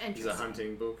 It's Interesting. a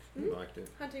hunting book. He Mhm. liked it.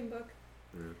 Hunting book.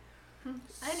 Yeah.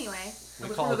 Anyway, We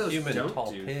What's call one of a those human don't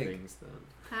tall do pig. things then?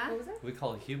 huh? What was it? We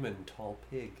call a human tall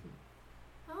pig.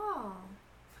 Oh.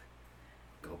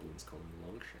 Goblins call them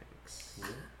longshanks.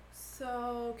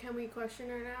 So can we question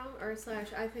her now, or slash?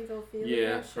 I think Ophelia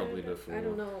Yeah, should. probably before. I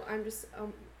don't know. I'm just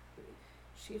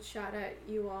she shot at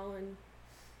you all, and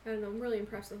I don't know. I'm really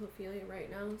impressed with Ophelia right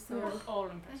now. So. We're all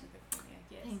impressed with it.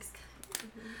 Yeah, yes. Thanks.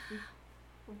 Mhm.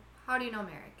 How do you know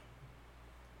Merrick?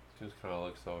 Just kind of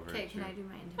looks over Okay, at can you. I do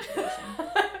my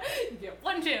intimidation? You get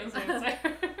one chance to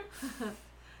answer.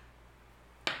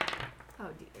 Oh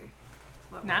dear.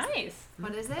 What was it? Nice.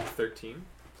 What is it? 13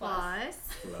 Plus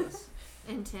plus.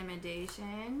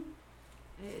 intimidation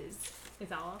is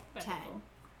Is all 10.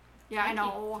 Yeah, I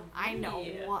know. I know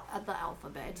Yeah. the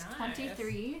alphabet. Nice.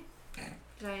 23.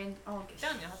 Did I? Oh, okay.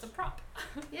 Daniel has a prop.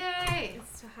 Yay!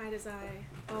 It's to hide his eye.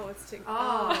 Oh, it's to.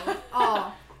 Oh,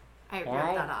 oh. I ripped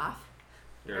that off.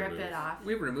 You're Rip removed. it off.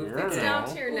 We removed Yeah. It's that. down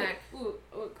to your neck. Ooh,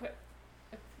 quick.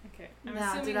 Okay. I'm Now,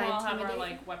 assuming did we'll I all have our intimidate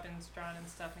like weapons drawn and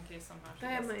stuff in case somehow she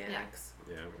I have does. my Yeah. axe.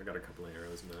 Yeah, I got a couple of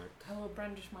arrows knocked. I will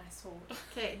brandish my sword.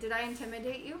 Okay, did I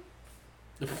intimidate you?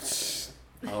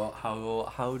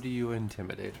 How do you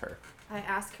intimidate her? I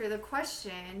ask her the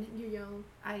question. You yell.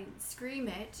 I scream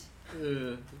it.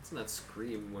 Let's not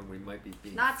scream when we might be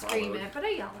being Not followed. scream it, but I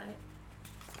yell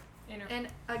it. In her In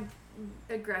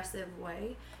a aggressive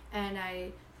way, and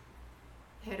I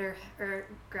hit her or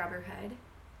grab her head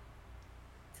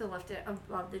to lift it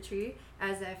above the tree,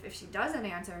 as if she doesn't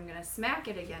answer, I'm gonna smack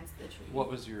it against the tree. What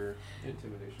was your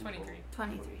intimidation? 23.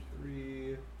 23.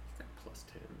 23. Got plus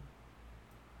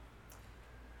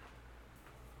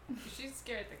 10. She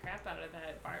scared the crap out of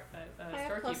that I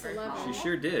have plus storekeeper. 11. Aw. She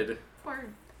sure did. Poor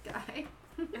guy.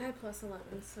 I had plus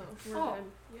 11, so we're Oh,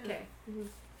 good. Yeah. Okay.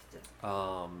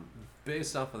 Mhm.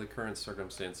 Based off of the current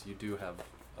circumstance, you do have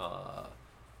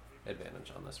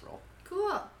advantage on this roll.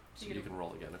 Cool. So you can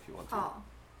roll again if you want to. Oh.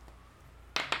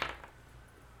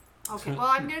 Okay, well,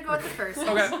 I'm gonna go with the first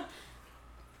one.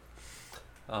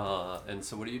 Okay. And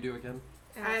so what do you do again?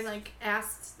 I like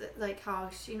asked like how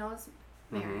she knows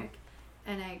Mhm. Merrick,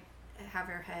 and I have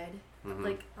her head Mhm.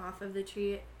 like off of the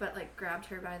tree, but like grabbed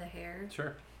her by the hair,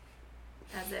 Sure.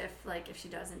 as if like if she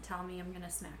doesn't tell me, I'm gonna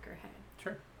smack her head.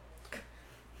 Sure.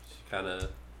 She kind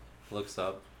of looks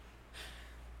up.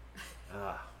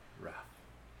 rough.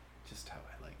 Just how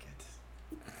I like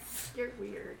it. You're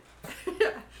weird.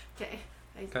 Okay.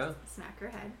 I Okay. smack her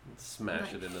head.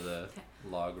 Smash it into the Okay.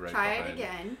 log right Try behind. it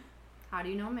again. How do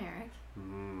you know Merrick?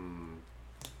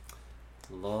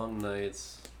 Long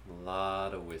nights, a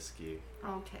lot of whiskey.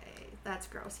 Okay, that's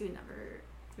gross. He would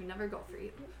never go for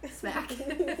you. Smack.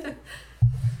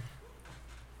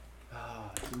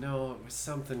 Oh, no, it was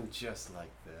something just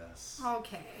like this.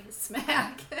 Okay,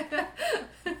 smack.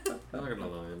 I'm not gonna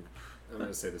lie. I'm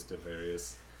gonna say this to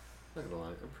Various. I'm not gonna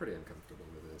lie. I'm pretty uncomfortable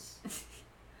with this.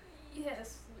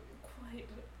 Yes, quite.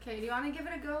 Okay, do you want to give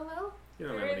it a go, Lil? You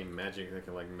don't have any magic that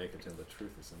can like make it tell the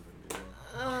truth or something,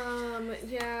 do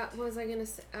you? Yeah, what was I gonna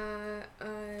say?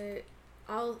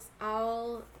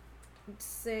 I'll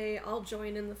say I'll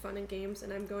join in the fun and games,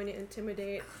 and I'm going to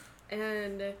intimidate,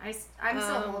 and I'm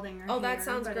still holding her. oh, that here,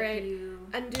 sounds but if great. you-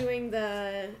 I'm doing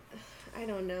the, I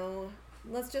don't know.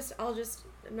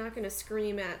 I'm not gonna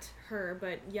scream at her,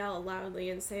 but yell loudly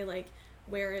and say like,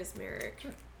 "Where is Merrick?"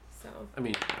 So. I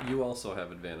mean, you also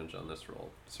have advantage on this roll,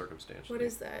 circumstantially. What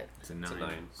is that? It's a It's a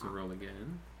 9. So roll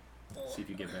again. See if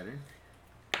you get better.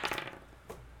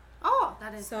 Oh,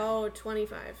 that is. So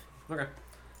 25. Okay.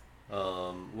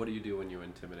 What do you do when you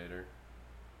intimidate her?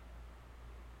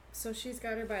 So she's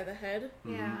got her by the head.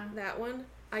 Yeah. That one.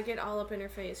 I get all up in her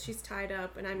face. She's tied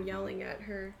up, and I'm yelling at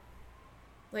her.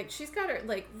 Like she's got her.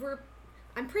 Like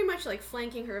I'm pretty much like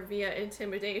flanking her via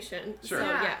intimidation. Sure. So,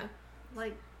 Yeah. yeah.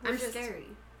 Like, I'm we're just- scary.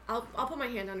 I'll put my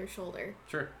hand on her shoulder.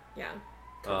 Sure. Yeah.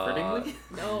 Comfortingly?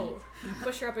 No.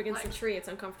 Push her up against the tree. It's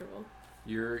uncomfortable.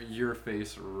 Your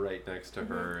face right next to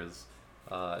her is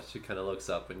she kind of looks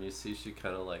up and you see she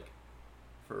kind of like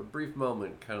for a brief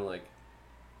moment kind of like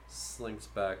slinks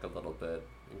back a little bit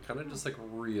and kind of just like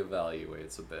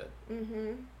reevaluates a bit.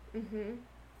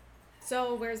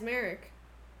 So where's Merrick?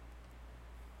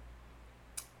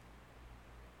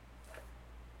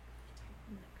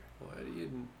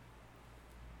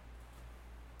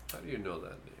 How do you know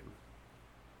that name?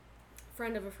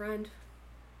 Friend of a friend.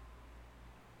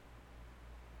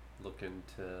 Looking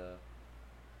to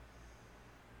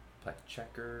play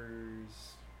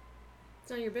checkers? It's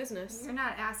none of your business. You're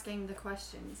not asking the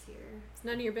questions here. It's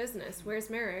none of your business. Where's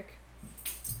Merrick?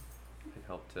 I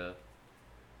help to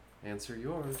answer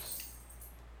yours.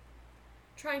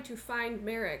 Trying to find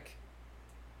Merrick.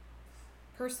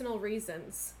 Personal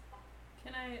reasons.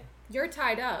 Can I? You're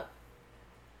tied up.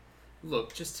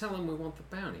 Look, just tell him we want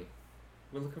the bounty.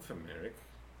 We're looking for Merrick.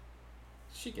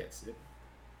 She gets it.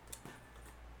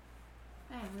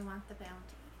 Hey, we want the bounty.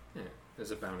 Yeah,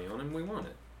 there's a bounty on him. We want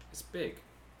it. It's big.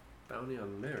 Bounty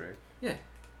on Merrick? Yeah.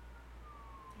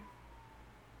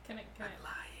 Can I?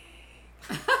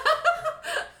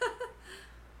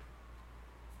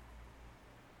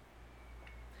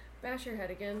 Bash your head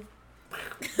again.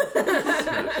 Smash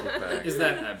it back. Is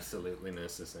that absolutely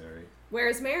necessary?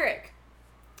 Where's Merrick?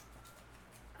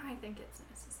 I think it's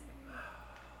necessary.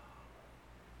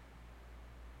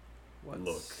 What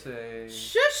Look. say?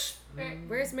 Shush!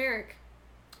 Where's Merrick?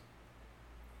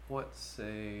 What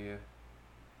say?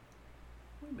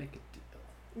 We make a deal.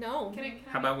 No.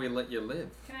 How about we let you live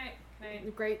Can I?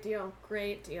 Great deal.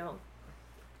 Great deal.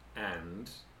 and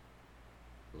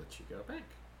let you go back?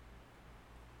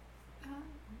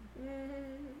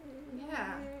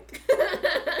 Yeah.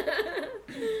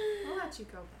 We'll let you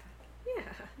go back. Yeah.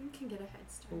 You can get a head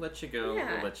start. We'll let you go.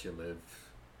 Yeah. We'll let you live.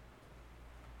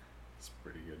 It's a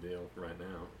pretty good deal right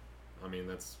now. I mean,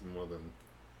 that's more than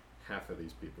half of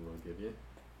these people will give you.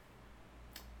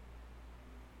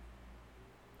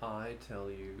 I tell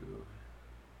you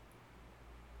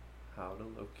how to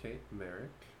locate Merrick.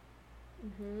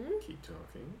 Keep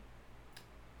talking.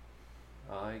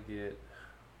 I get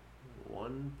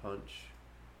one punch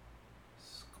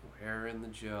square in the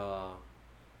jaw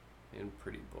and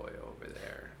pretty boy over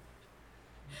there.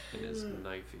 His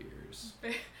knife ears.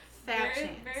 Fat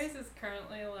chance. Varys is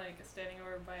currently like standing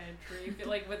over by a tree, but,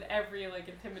 like with every like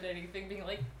intimidating thing being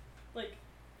like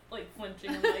flinching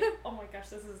and like, oh my gosh,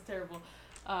 this is terrible.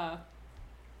 And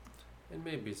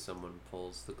maybe someone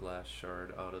pulls the glass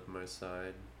shard out of my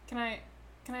side. Can I?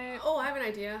 Oh, I have an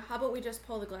idea. How about we just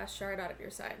pull the glass shard out of your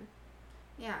side?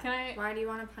 Yeah. Can I? Why do you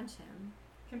want to punch him?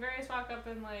 Can Varys walk up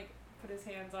and like put his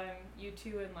hands on you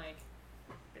two and like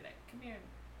be like, come here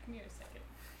a second.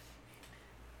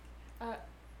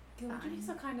 Would you be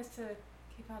so kind as to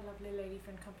keep our lovely lady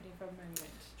friend company for a moment?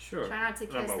 Sure. Try not to I'm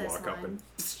kiss gonna this walk up one. and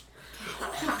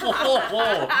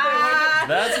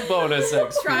That's bonus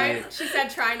XP. Try. She said,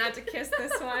 "Try not to kiss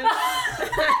this one."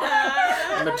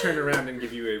 I'm gonna turn around and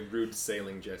give you a rude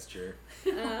sailing gesture.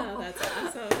 Oh, that's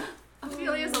awesome. Okay.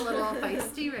 Ophelia's a little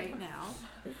feisty right now.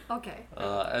 Okay.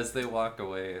 As they walk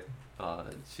away,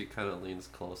 she kind of leans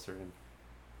closer and,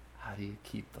 how do you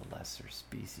keep the lesser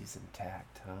species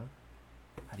intact, huh?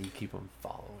 How do you keep them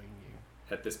following you?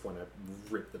 At this point, I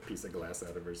rip the piece of glass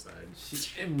out of her side.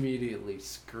 She immediately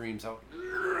screams out,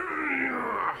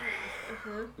 Uh-huh.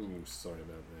 Ooh, sorry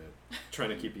about that. Trying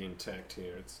to keep you intact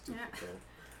here. It's Yeah. difficult.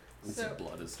 and So- some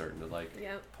blood is starting to like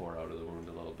Yep. pour out of the wound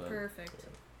a little bit. Perfect.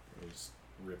 I just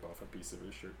rip off a piece of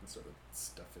her shirt and sort of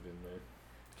stuff it in there.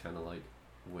 Kind of like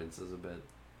winces a bit.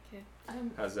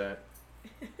 How's that?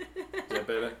 Is that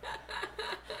better?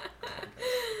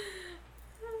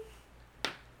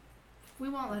 We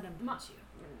won't let him punch you.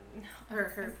 Or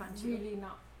her I'm punch you. really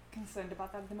not concerned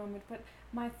about that at the moment, but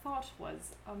my thought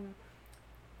was, I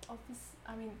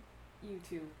mean, you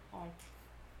two are.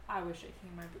 I was shaking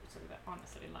in my boots over that,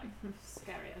 honestly, like,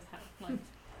 scary as hell, like,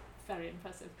 very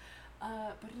impressive.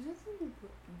 But it doesn't work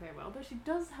very well. But she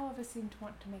does, however, seem to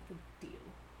want to make a deal.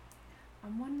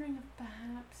 I'm wondering if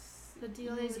perhaps The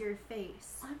deal you is would- your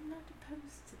face. I'm not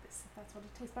opposed to this, if that's what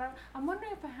it is. But I'm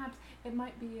wondering if perhaps it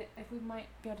might be, if we might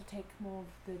be able to take more of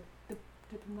the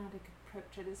diplomatic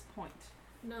approach at this point.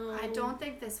 No. I don't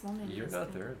think this woman You're is not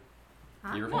gonna- there.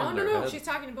 Huh? You're No, holding no, their no. head. She's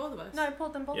talking to both of us. No, I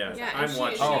pulled them both. Yeah, Yeah, I'm and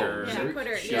watching Oh, her. she put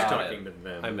her. She's Yeah. talking to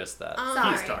them. I missed that.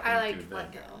 Sorry, He's talking I to like them.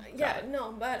 let go. Yeah,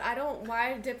 no, but I don't.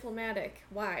 Why diplomatic?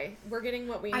 Why? We're getting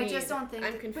what we I need. just don't think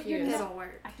I'm but you confused. it'll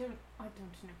work. I don't know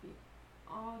if you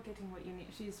are getting what you need.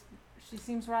 She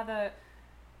seems rather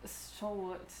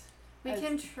stalwart. We as-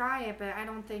 can try it, but I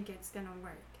don't think it's gonna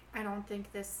work. I don't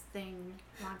think this thing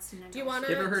wants to negotiate. Do you want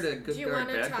You ever heard to? of good Do you guard, want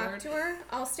to bad talk guard? to her?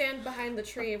 I'll stand behind the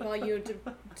tree while you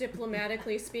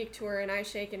diplomatically speak to her, and I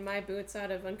shake in my boots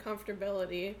out of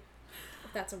uncomfortability.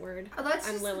 If that's a word. Let's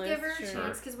I'm just Lilith, give her a sure.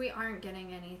 chance because we aren't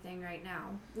getting anything right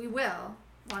now. We will,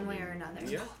 one way or another.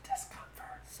 Yeah.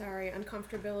 Sorry,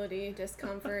 uncomfortability,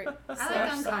 discomfort. I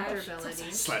like slash.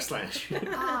 uncomfortability. Slash.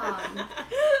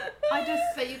 I just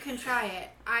But you can try it.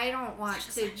 I don't want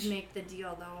to make the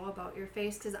deal though about your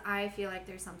face because I feel like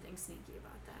there's something sneaky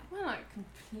about that. well, not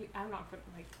complete. I'm not gonna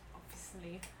like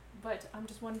obviously, but I'm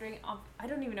just wondering. I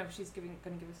don't even know if she's going to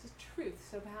give us the truth.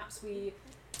 So perhaps we,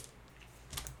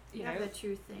 you have know, the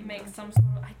truth thing. make don't some you? sort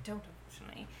of. I don't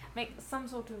unfortunately make some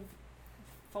sort of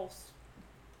false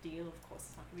deal. Of course,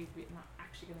 it's not going to be. I'm not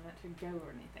actually going to let her go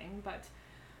or anything, but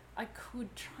I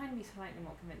could try and be slightly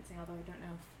more convincing. Although I don't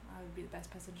know if I would be the best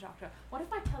person to talk to her. What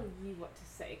if I tell you what to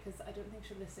say? Because I don't think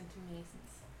she'll listen to me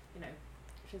since you know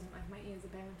she doesn't like my ears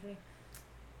apparently.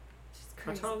 She's How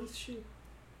crazy. tall is she?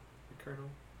 The colonel?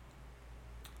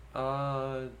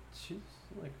 She's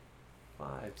like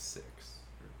 5'6".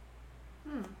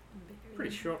 Hmm.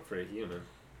 Pretty short for a human.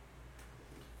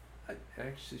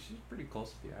 Actually, she's pretty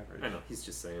close to the average. I know, he's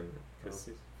just saying that because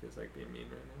he feels like being mean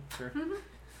right now. Sure.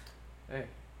 Hey,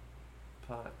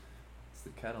 pot. It's the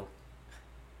kettle.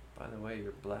 By the way,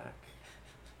 you're black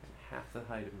and half the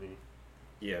height of me.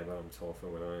 Yeah, but I'm tall for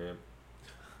what I am.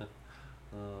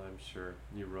 Oh, I'm sure.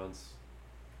 You runs.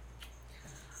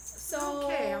 So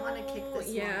Okay, I wanna kick this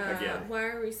one. Yeah. Again. Why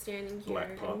are we standing here?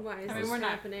 Black pop. And why is I mean, this we're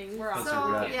not- happening? we're on. That's So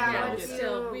a rat. yeah, Yeah, what we do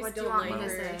still- you we what do you still want me like to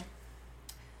her. say?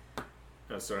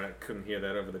 Oh, sorry, I couldn't hear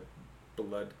that over the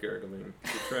blood gurgling.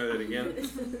 Could you try that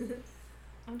again?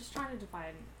 I'm just trying to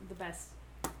define the best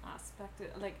aspect.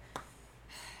 Like,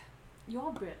 you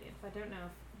are brilliant. I don't know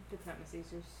if diplomacy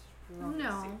is your strongest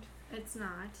No. suit. It's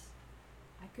not.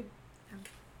 I could Um,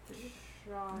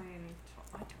 try and talk.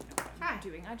 I don't know what Try. I'm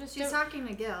doing. I just She's don't. talking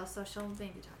to Gil, so she'll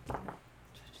maybe talk to you.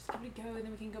 Just give it a go, and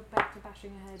then we can go back to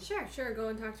bashing ahead. Sure. Sure, go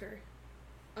and talk to her.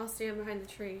 I'll stand behind the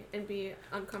tree and be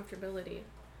uncomfortability.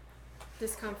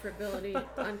 Discomfortability,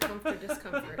 uncomfort,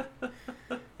 discomfort.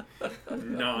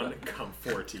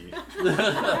 Non-comforty.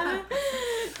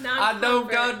 I don't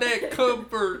got Non-comfort. that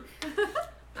comfort.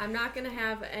 I'm not gonna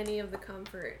have any of the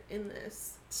comfort in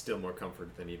this. Still more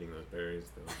comfort than eating those berries,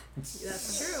 though.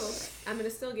 That's true. I'm gonna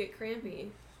still get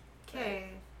crampy. Okay,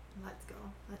 let's go.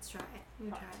 Let's try it. You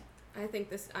try it. I think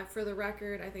this, for the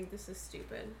record, I think this is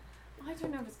stupid. I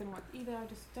don't know if it's gonna work either. I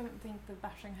just don't think the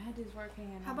bashing ahead is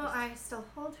working. And How I'm about just, I still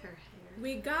hold her hair?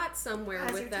 We got somewhere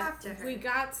As you with that. talk to her. We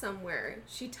got somewhere.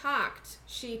 She talked.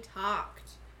 She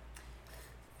talked.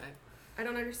 I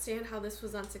don't understand how this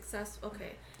was unsuccessful.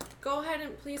 Okay, go ahead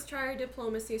and please try our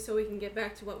diplomacy so we can get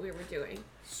back to what we were doing.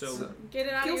 So, Get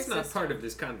it out of Gil's your not system. part of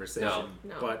this conversation,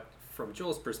 No. but from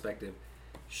Joel's perspective,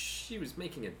 she was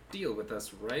making a deal with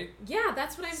us, right? Yeah,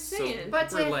 that's what I'm So- saying.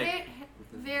 But We're to like, hit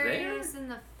Various in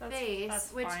the That's- face,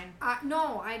 that's which fine.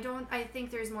 no, I don't. I think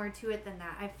there's more to it than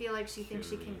that. I feel like she thinks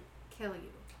she can kill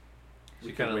you. We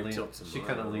She can kind of wait till leans. She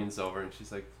kind of tomorrow. leans over and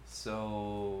she's like,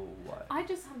 "So what?" I I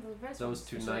just handle the rest. Those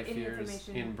two knife ears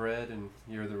inbred, and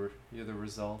you're the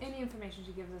result. Any information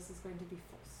she gives us is going to be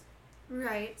false.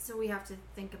 Right, so we have to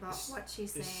think about Is- what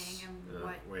she's is- saying and no,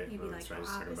 what wait, maybe oh, like sorry, I the was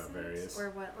talking about opposites various. or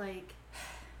what like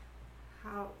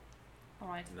how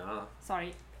Alright. Nah.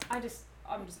 Sorry. I'm just.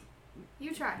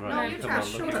 you try. Right, No, you come try. on,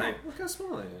 look You at try. Look how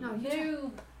small I am. No,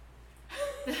 you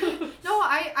No. try. No,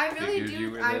 I really Figured you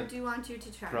do. were I the do want you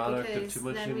to try product of because too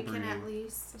much then we can at inbreeding.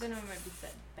 least. Then I might be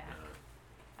set back.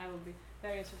 I will be.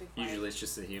 Various will be quiet. Usually it's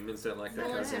just the humans that like their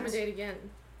Roll cousins. intimidate again.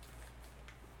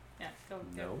 Yeah. Go.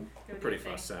 No. Go We're do pretty your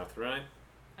far thing. south, right?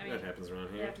 I mean, That happens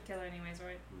around we here. have to kill her anyways,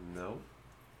 right? No.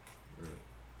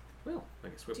 Well, I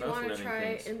guess we're Do you both want to learning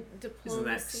try things. in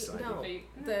diplomacy? exciting? No. Are you,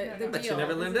 The I bet you deal.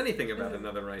 never learned anything about This is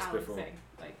another race Alan's before. thing.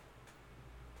 Like,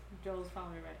 Joel's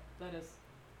following right. Let us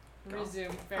Go. resume.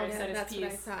 Various Okay, set his that's what I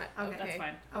piece. thought. Oh, Okay. that's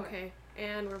fine. Okay.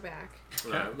 And we're back.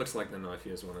 Well, it looks like the knife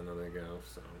ears want another go,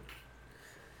 so.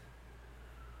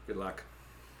 Good luck.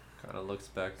 Kind of looks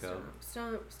back up.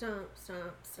 Stomp, stomp,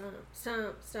 stomp, stomp,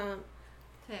 stomp, stomp.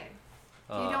 Okay.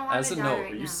 You don't want As to a die note,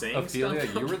 right Are you now. saying Ophelia,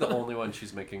 stuff? you were the only one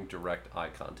she's making direct eye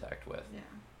contact with. Yeah.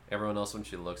 Everyone else, when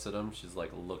she looks at them, she's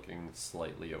like looking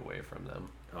slightly away from them.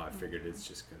 Oh, I figured it's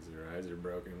just because her eyes are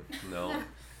broken. No.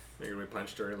 Maybe we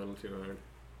punched her a little too hard.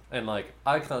 And like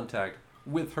eye contact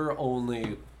with her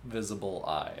only visible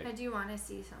eye. I do want to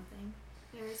see something.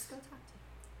 Yeah, let's go talk to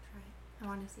her. Try it. I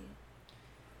want to see it.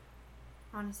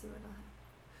 I want to see what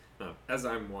it'll have. As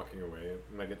I'm walking away,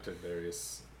 and I get to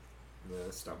various.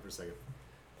 Stop for a second.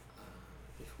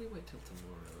 If we wait till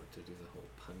tomorrow to do the whole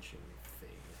punching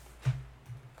thing,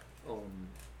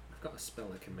 I've got a spell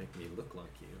that can make me look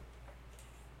like you.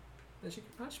 Then she can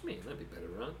punch me. That'd be better,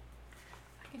 right?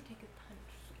 I can take a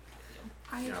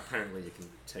punch. Yeah. Apparently you can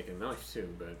take a knife too,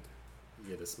 but you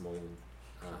get a small.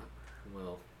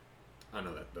 Well, I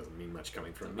know that doesn't mean much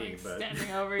coming from me, but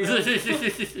Standing over you.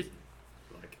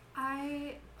 like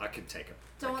I I could take a.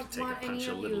 I don't could take want a punch any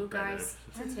a of little you guys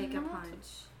better. to take a I'm not. punch.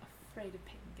 Afraid of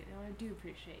pain. I do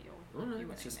appreciate your. Alright, your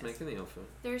let's just willingness. make the offer.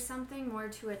 There's something more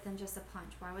to it than just a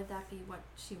punch. Why would that be what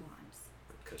she wants?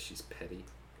 Because she's petty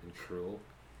and cruel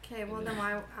Okay, well And then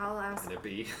why? I'll ask. and a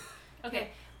bee. Okay.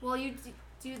 Will you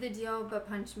do the deal but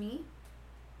punch me?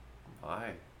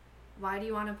 Why? Why do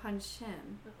you want to punch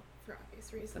him? Oh, for obvious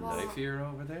The reasons. Well- knife ear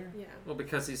over there? Yeah. Well,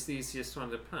 because he's the easiest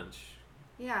one to punch.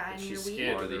 Yeah, But and you're she's weak.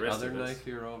 scared. Or of the the rest other of us. knife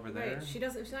ear over there? Right. She's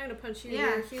not gonna punch you.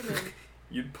 Yeah. You're human.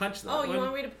 You'd punch that Oh, one. you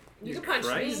want me to? You You're can punch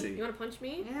crazy. me. You want to punch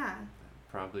me? Yeah.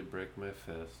 Probably break my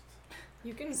fist.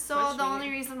 You can. So punch the me. only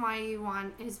reason why you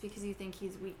want is because you think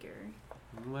he's weaker.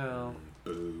 Well,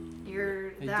 Boo. You're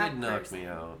he that did knock person. me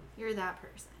out. You're that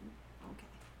person. Okay.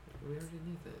 We already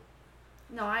knew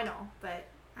that. No, I know, but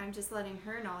I'm just letting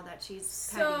her know that she's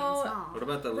petty So- and small. What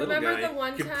about the little Remember guy the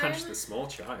one who punched time- the small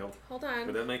child? Hold Would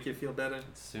on. that make you feel better?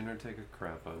 I'd sooner take a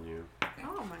crap on you.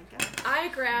 Oh my god. I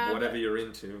grab. Whatever you're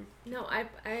into. No,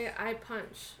 I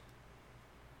punch.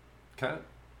 Cut.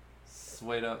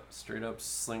 Straight up,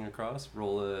 sling across.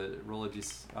 Roll a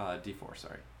d4.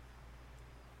 Sorry.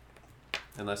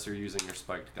 Unless you're using your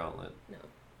spiked gauntlet. No.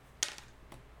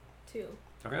 2.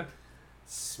 Okay.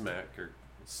 Smack her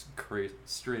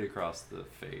straight across the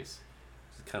face.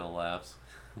 Just kind of laughs.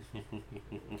 What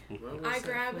was I that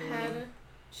grab for? head.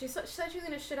 She said she was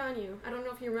gonna shit on you. I don't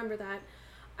know if you remember that.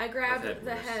 I grab head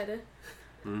the was? head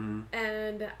Mm-hmm.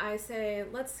 and I say,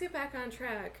 "Let's get back on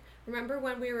track." Remember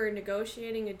when we were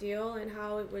negotiating a deal and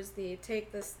how it was the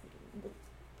take this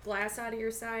glass out of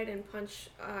your side and punch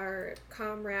our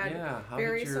comrade Yeah. How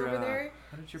Varys did your over there?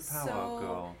 How did your powwow So-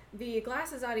 go? The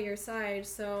glass is out of your side,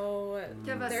 so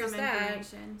Give us There's some that.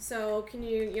 information. so can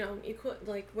you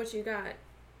like what you got?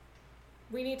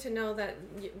 We need to know that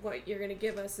what you're gonna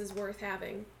give us is worth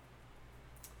having.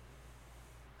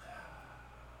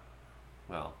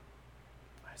 Well,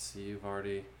 I see you've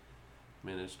already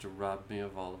managed to rob me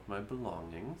of all of my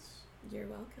belongings. You're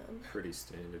welcome. Pretty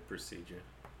standard procedure.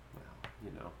 Well,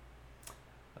 you know.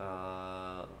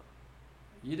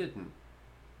 You didn't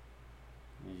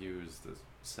use the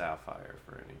sapphire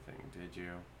for anything, did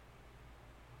you?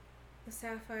 The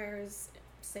sapphire is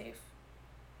safe.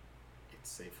 It's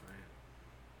safer.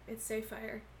 It's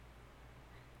sapphire.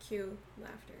 Cue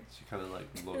laughter. She kind of like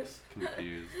looks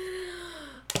confused.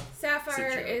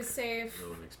 Sapphire joke. is safe, No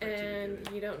one expected you to and get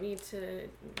it. you don't need to.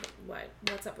 What?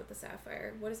 What's up with the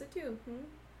sapphire? What does it do?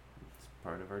 It's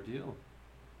part of our deal.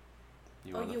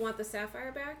 You You want the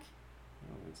sapphire back?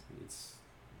 No, it's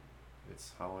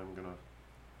how I'm gonna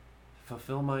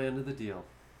fulfill my end of the deal.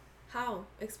 How?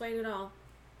 Explain it all.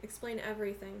 Explain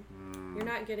everything. You're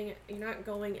not getting it. You're not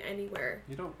going anywhere.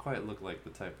 You don't quite look like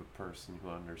the type of person who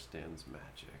understands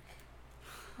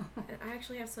magic. And I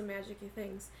actually have some magic-y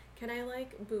things. Can I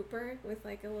like boop her with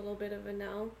like a little bit of a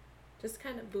no? Just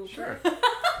kind of boop Sure. her.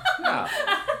 Yeah,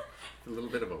 A little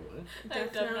bit of a what?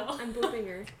 Death don't knell. know. I'm booping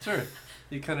her. sure.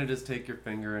 You kind of just take your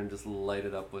finger and just light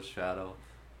it up with shadow,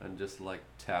 and just like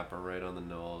tap her right on the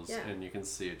nose, Yeah. and you can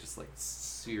see it just like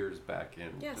sears back in.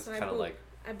 Yeah, just so I kind of boop. like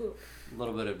I boop. a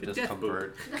little bit of The death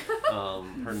discomfort.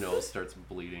 Her nose starts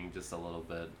bleeding just a little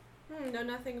bit. No,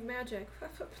 nothing of magic.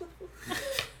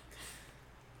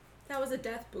 That was a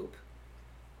death boop.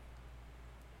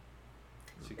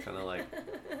 She kind of like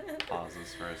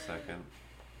pauses for a second.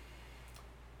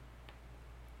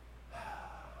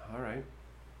 All right.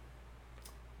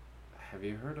 Have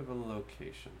you heard of a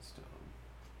location stone?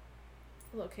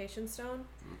 Location stone.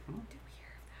 Mm-hmm. Did we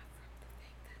hear of that from the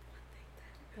thing? That one thing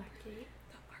that Blackgate.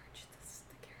 the arch,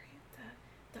 the carry,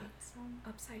 the Stone?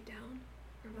 upside down.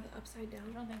 Remember the upside I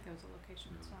down? don't think there was a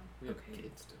location No. stone. We have Okay.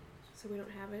 gate stones. So we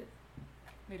don't have it.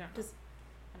 We don't know. Does-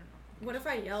 I don't know. What if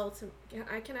I yell to?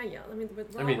 Can I yell? I mean, we're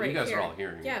I mean, all right you guys here. are all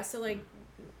hearing. Yeah. So like,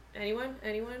 anyone?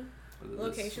 This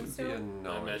location would be a stone? I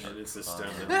knowledge imagine it's a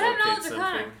arcana. stone I that don't know locates the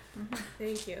something.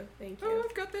 Thank you. Thank Oh, you.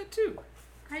 I've got that too.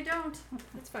 I don't.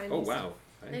 That's fine. Oh Lisa. wow,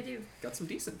 I I do. got some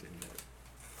decent in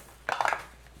there.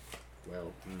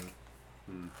 Well,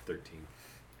 13.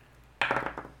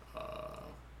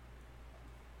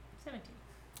 17.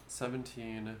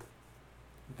 17.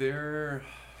 There.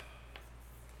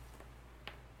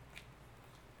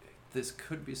 This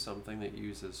could be something that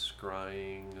uses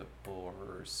scrying or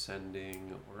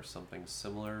sending or something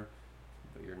similar,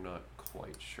 but you're not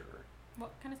quite sure.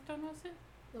 What kind of stone was it?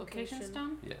 Location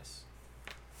stone? Yes.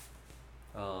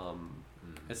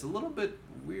 It's a little bit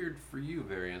weird for you,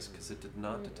 Variance, because it did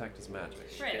not detect as magic.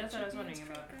 Right, that's what I was wondering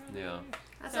about. Yeah.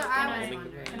 That's So what can I was I-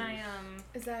 wondering. Can I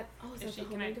Is that? Oh, is is that she the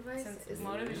can I homing device? sense Is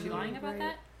motive? Is she it- lying about right.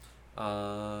 that?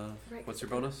 Right, What's 'cause your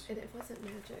bonus? It wasn't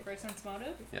magic. For sense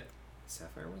motive?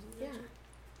 Sapphire wasn't Yeah. magic?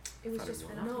 It was Thought it just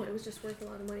was. no. It was just worth a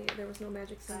lot of money. There was no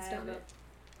magic So I sensed have on a it.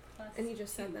 plus And you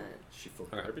just said 2. that. Is she full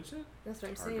of Okay. garbage then? That's what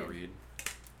I'm Hard saying. to read.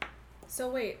 So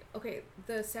wait, okay,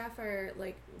 the sapphire,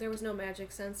 like, there was no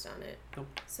magic sensed on it. Nope.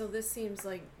 So this seems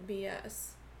like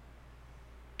BS.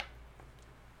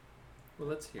 Well,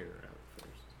 let's hear her out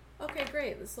first. Okay,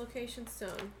 great. This location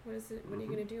stone. What is it? What are you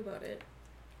Mhm. gonna do about it?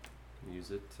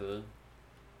 Use it to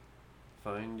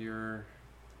find your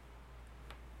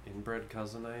inbred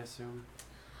cousin, I assume.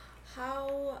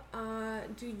 How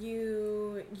do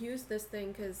you use this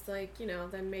thing? Cause like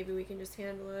then maybe we can just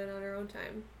handle it on our own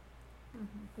time.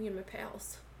 Mm-hmm. Me and my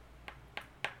pals.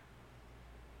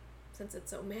 Since it's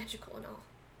so magical and all.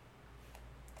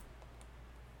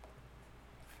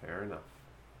 Fair enough.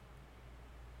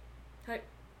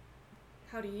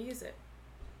 How do you use it?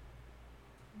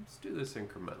 Let's do this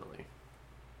incrementally.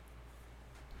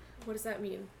 What does that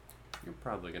mean? You're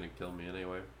probably gonna kill me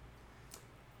anyway.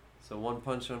 So one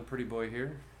punch on pretty boy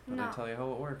here, and No. I tell you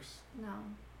how it works. No.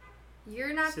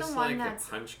 You're not Is the this one like that's.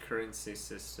 a punch currency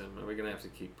system? Are we gonna have to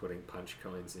keep putting punch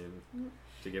coins in Mm.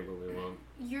 to get what we want?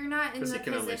 You're not in 'Cause the he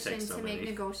can only position take so to make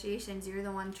many. negotiations. You're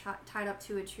the one tied up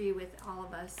to a tree with all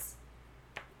of us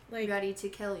Like ready to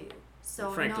kill you. So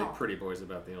And frankly, no. Pretty Boy's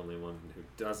about the only one who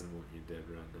doesn't want you dead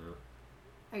right now.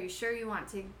 Are you sure you want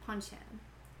to punch him?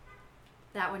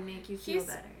 That would make you feel He's-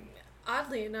 better.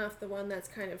 oddly enough, the one that's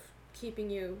kind of keeping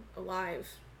you alive,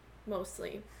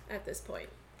 mostly at this point,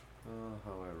 Oh,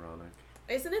 how ironic.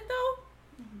 isn't it though?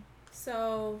 Mhm.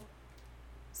 So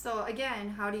So again,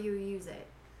 how do you use it?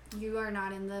 You are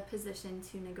not in the position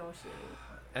to negotiate.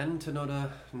 En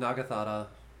Tenoda Nagathara.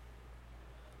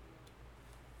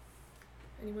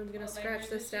 anyone's gonna What scratch language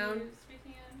this is she down?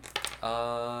 speaking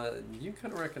in? You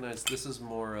kind of recognize this is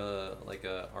more like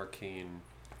a arcane.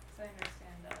 So I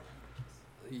understand that.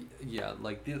 Yeah,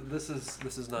 like this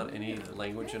is not any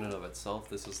language in and of itself.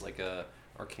 This is like a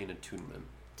arcane attunement.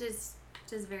 Does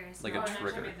various Like Oh, a and that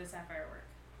trigger. made the sapphire work.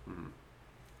 Hmm.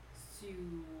 So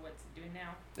what's it doing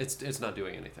now? It's not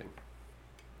doing anything.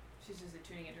 She's just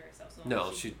attuning it to herself. So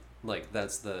No, she like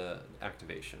that's the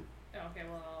activation. Oh, okay.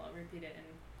 Well, I'll repeat it and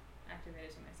activate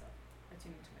it to myself.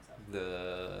 Attune it to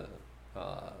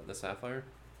myself. The sapphire.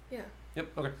 Yeah.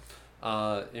 Yep. Okay.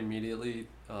 Immediately,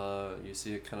 you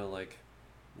see it kind of like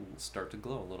start to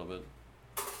glow a little bit.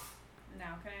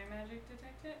 Now can I magic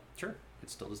detect it? Sure. It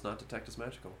still does not detect as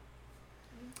magical.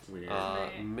 Weird.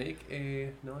 Right. Make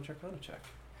a knowledge arcana check.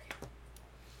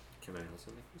 Can I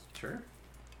also make this? Sure.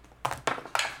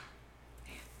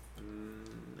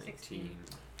 19.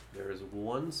 There is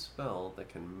one spell that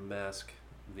can mask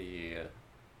the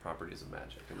properties of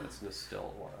magic, and that's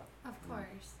Still Aura, Of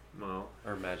course. Well,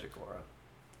 or Magic Aura.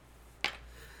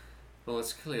 Well,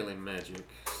 it's clearly magic,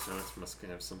 so it must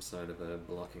have some sort of a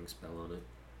blocking spell on it.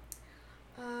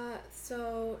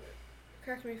 So,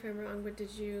 correct me if I'm wrong, but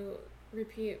did you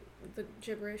repeat the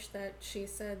gibberish that she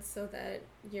said so that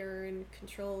you're in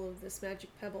control of this magic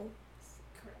pebble?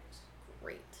 Correct.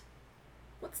 Great.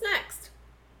 What's next?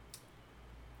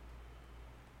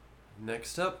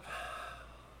 Next up,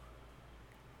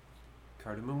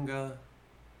 Cardamunga,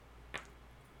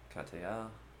 Katea,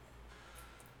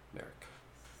 Merrick.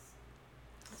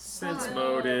 Sense Still-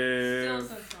 motive.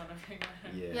 Still so trying to figure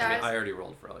out. Yeah. Yeah. I already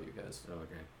rolled for all you guys. Oh,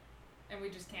 okay. And we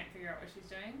just can't figure out what she's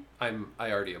doing.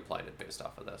 I already applied it based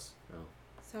off of this. Oh.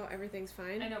 So everything's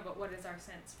fine? I know, but what is our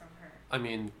sense from her? I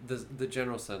mean, the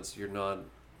general sense, you're not,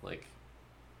 like,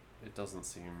 it doesn't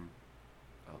seem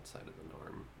outside of the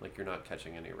norm. Like, you're not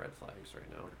catching any red flags right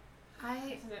now.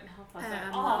 This doesn't help us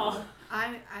at all.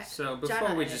 I So before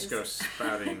Jenna we just is. go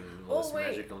spouting all Oh, this wait.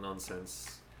 magical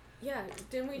nonsense, Yeah,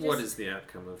 didn't we just... what is the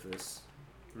outcome of this?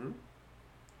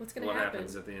 What's gonna What happen?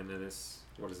 happens at the end of this?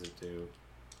 What does it do?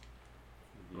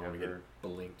 You Oh, we ever, get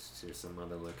blinked to some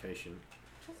other location.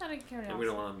 Just out of curiosity. And we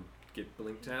don't want to get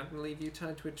blinked out and leave you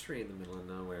tied to a tree in the middle of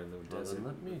nowhere in the well, desert. then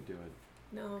let me do it.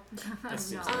 No. That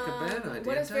seems No. like a bad idea.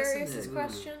 What is doesn't Various' it?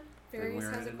 question? Then Various we're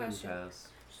has at a an question. impasse.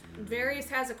 Various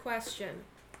has a question.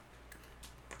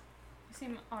 You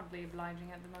seem oddly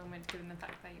obliging at the moment, given the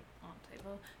fact that you aren't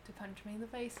able to punch me in the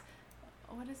face.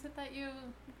 What is it that you're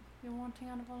wanting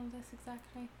out of all of this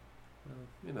exactly? Well,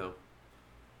 you know,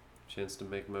 chance to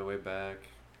make my way back,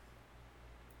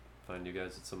 find you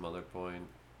guys at some other point.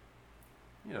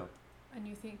 You know, And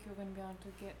you think you're going to be able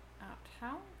to get out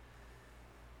how?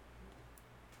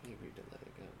 We agreed to let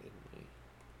it go, didn't we?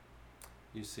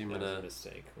 you seem That in was a a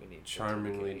mistake. We need to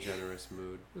charmingly take it. generous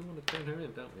mood. We want to turn her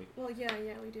in, don't we? Well, yeah,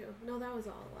 we do. No, that was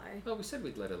all a lie. Oh, we said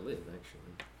we'd let her live,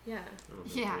 actually. Yeah. I don't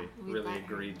think Yeah, we we'd really let her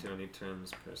agreed live. to any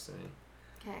terms per se.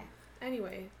 Okay.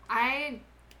 Anyway, I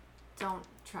don't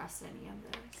trust any of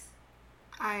this.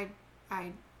 I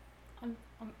I'm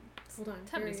hold on.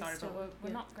 terribly Various sorry, still, but we're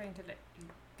yeah. not going to let you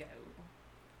go.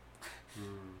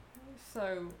 Hmm.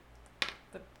 So,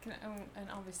 and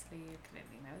obviously you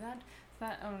clearly know that.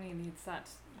 That only needs that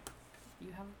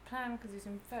you have a plan because you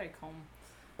seem very calm.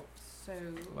 So,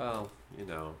 Well, you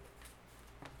know,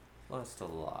 lost a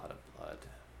lot of blood.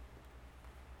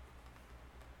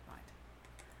 right.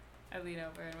 I lean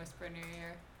over and whisper in your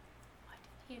ear, I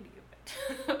didn't hear you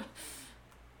a bit.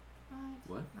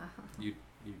 What? You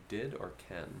did or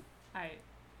can? I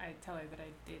tell her that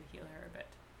I did heal her a bit.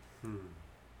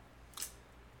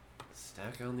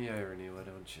 Stack on the irony, why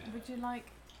don't you? Would you like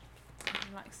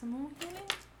some more healing?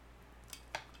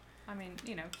 I mean,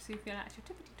 you know, so you feel at your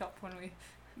tippity top when we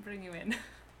bring you in.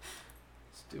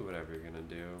 Just do whatever you're gonna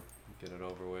do. Get it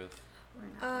over with.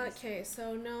 We're not nice. Okay,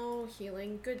 so no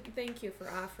healing. Good. Thank you for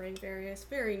offering Various.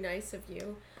 Very nice of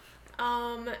you.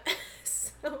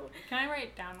 So Can I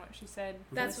write down what she said?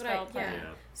 That's The what I- spell part?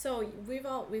 yeah. So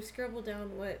we've scribbled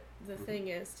down what the thing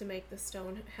is to make the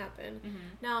stone happen.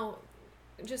 Mhm. Now,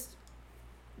 just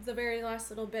the very last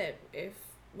little bit, if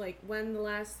like when the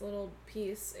last little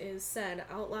piece is said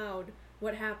out loud,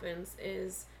 what happens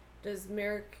is, does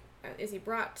Merrick, is he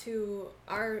brought to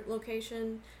our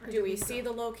location? Or Do we see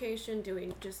go? the location? Do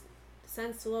we just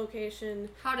sense the location?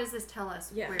 How does this tell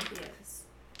us Yeah. where he is?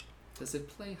 Does it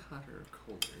play hotter or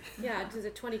colder? Yeah, does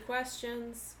it 20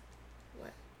 questions?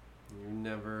 You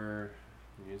never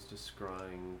used a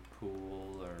scrying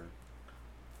pool or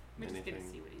We just get to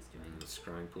anything. see what he's doing. The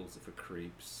scrying pools are for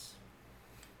creeps.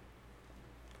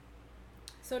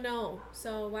 So no.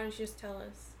 So why don't you just tell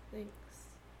us? Thanks.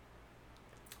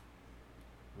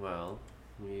 Well,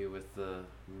 you with the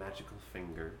magical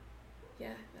finger.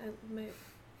 Yeah, I might.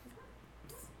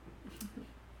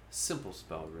 Simple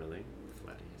spell, really.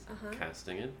 Flatties. Uh-huh.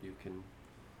 Casting it, you can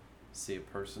see a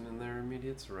person in their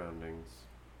immediate surroundings.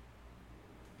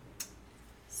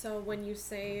 So when you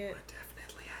say We're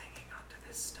definitely hanging onto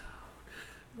this stone.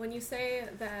 when you say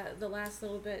that the last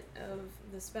little bit of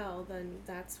the spell, then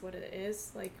that's what it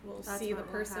is. Like we'll That's see the what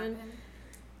will person. happen.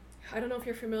 I don't know if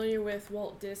you're familiar with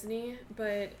Walt Disney,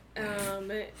 but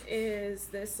is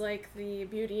this like the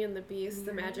Beauty and the Beast,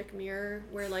 the Mirror? magic mirror,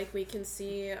 where like we can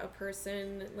see a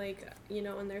person like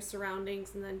in their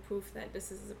surroundings, and then poof, that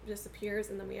disappears,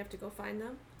 and then we have to go find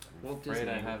them. I'm Walt afraid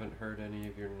I Disney. haven't heard any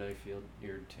of your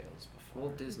knife-eared tales before.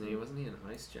 Walt Disney, wasn't he an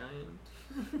ice giant?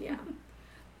 Yeah.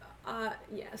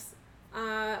 Yes.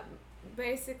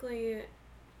 Basically.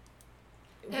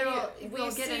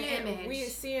 We'll get an image. We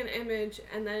see an image,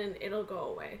 and then it'll go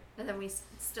away. And then we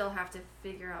still have to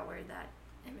figure out where that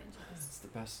image is. It's the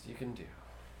best you can do.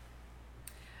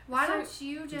 Why So- don't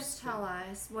you just tell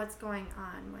us what's going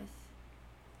on with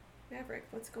Maverick,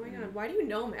 what's going on? Why do you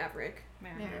know Maverick?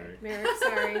 Maverick. Maverick,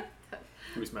 sorry.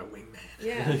 Who's my wingman?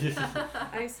 Yeah.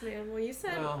 Iceman. Well, you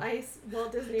said Well.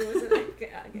 Walt Disney wasn't. Okay,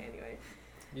 anyway.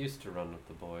 Used to run with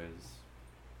the boys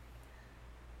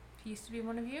He used to be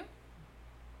one of you?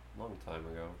 long time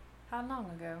ago. How long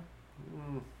ago?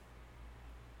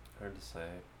 Hard to say.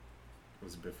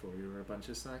 Was it before you were a bunch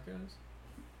of psychos?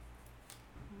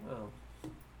 Well,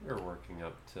 we're working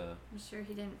up to I'm sure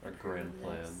he didn't. our approve grand of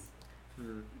plan. this.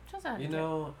 Just had You to-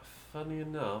 know, funny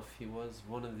enough, he was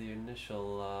one of the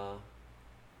initial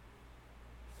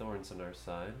thorns in our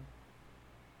side.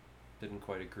 Didn't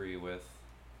quite agree with,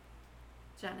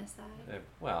 Genocide.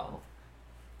 well,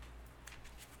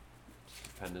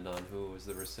 depended on who was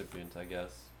the recipient, I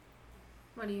guess.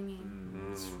 What do you mean?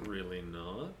 It's really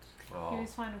not. He Oh,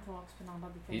 was fine with orcs, but not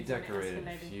other things. he and it decorated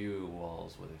a escalated. few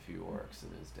walls with a few orcs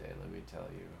in his day, let me tell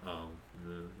you. Oh,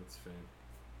 no, that's fair.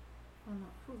 Oh no,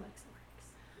 who likes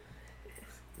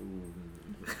Ooh.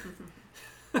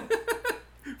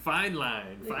 Fine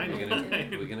line. Fine We line.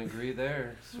 can, we can agree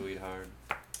there, sweetheart.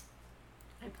 orcs?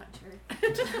 I punch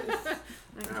her.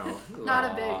 Ow.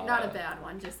 Not a bad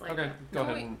one, just like Okay, that. go No,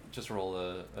 ahead wait. and just roll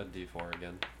a d4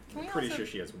 again. Can I'm we pretty also- sure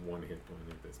she has one hit point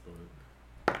at this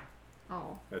point.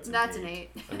 Oh, That's an an eight.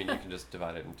 8. I mean, you can just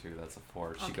divide it in two, that's a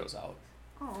 4. She Okay. goes out.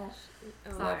 Oh,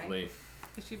 Oh, Sorry. Lovely.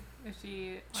 Is she?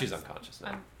 She's unconscious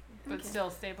now. But Okay. still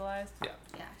stabilized. yeah,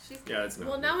 she's. Yeah, that's not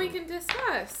Well, now we can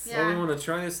discuss. Yeah. Well, we want to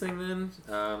try this thing then.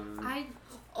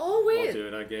 Oh We'll wait, do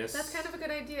it, I guess. that's kind of a good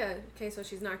idea. Okay, so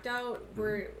she's knocked out.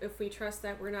 We're if we trust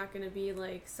that we're not going to be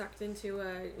like sucked into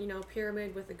a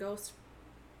pyramid with a ghost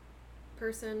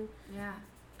person. Yeah.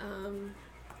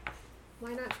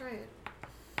 Why not try it?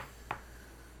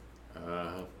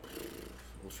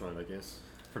 We'll try it, I guess.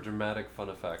 For dramatic fun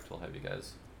effect, we'll have you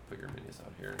guys put your minis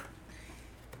out here.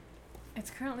 It's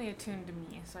currently attuned to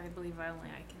me, so I believe I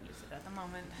can use it at the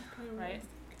moment. Right?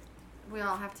 We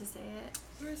all have to say it.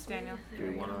 Where's Daniel? Do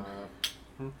we want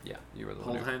to Yeah, you were the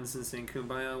hold one. who- hands and sing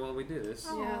Kumbaya while we do this?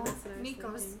 Yeah, Aw, that's what I was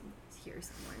Nico's thinking. here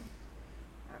somewhere.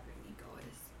 Wherever Nico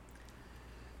is.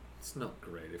 It's not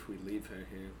great if we leave her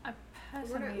here. I We're not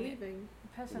personally, leaving.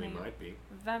 personally We might be.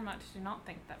 very much do not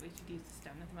think that we should use the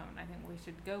stone at the moment. I think we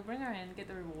should go bring her in, get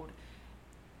the reward,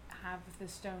 have the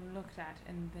stone looked at,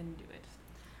 and then do it.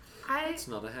 I It's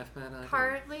not a half bad idea.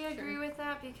 partly agree Sure. with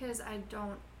that because I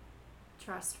don't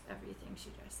trust everything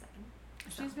she just said.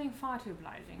 She's being far too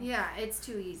obliging. Yeah, it's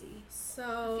too easy.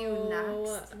 So A few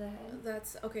knocks to the head.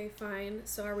 that's okay, fine.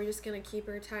 So are we just gonna keep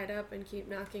her tied up and keep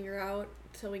knocking her out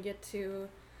till we get to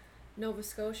Nova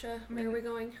Scotia? Where are we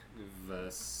going?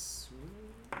 Vas-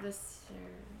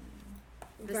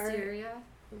 Viseria.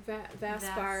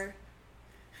 Vaspar.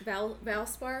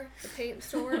 Valspar, the paint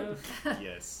store.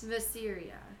 yes.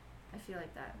 Viseria. I feel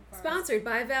like that. Sponsored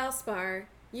by Valspar.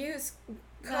 Use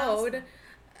code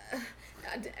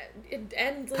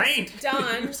endless Paint!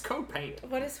 dawn. Use code paint.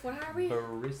 What are we?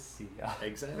 Barisia.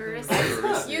 Exactly.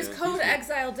 Marissa. Use code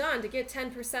Exile Dawn to get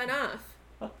 10% off.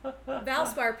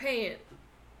 Valspar paint.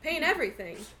 Paint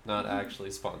everything. Not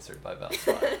actually sponsored by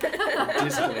Valspar.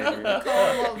 Disclaimer.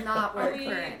 Code will not Are work we,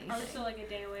 for are we anything. still like a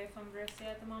day away from Versia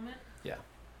at the moment? Yeah.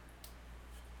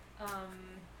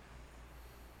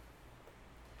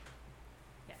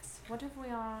 Yes. What if we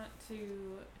are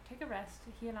to take a rest,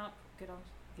 heal up, get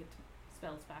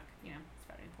spells back? You know, it's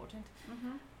very important.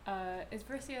 Mm-hmm. Is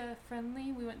Versia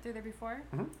friendly? We went through there before,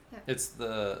 It's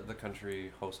the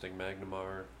country hosting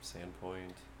Magnamar,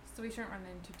 Sandpoint. so we shouldn't run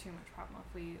into too much problem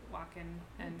if we walk in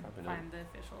and Probably not. find the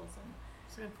officials and.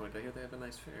 Sandpoint, I hear they have a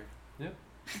nice fair.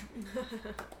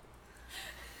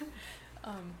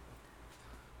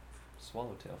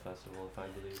 Swallowtail Festival, if I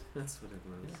believe. That's what it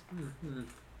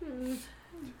was.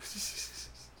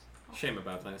 Shame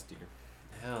about last year.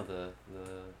 Yeah, the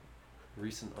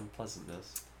recent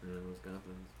unpleasantness. Those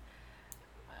goblins.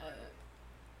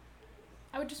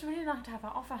 I would just really like to have her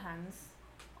off her hands,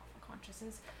 off her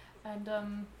consciences, and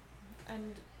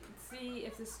see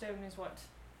if this stone is what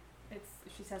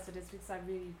she says it is, because I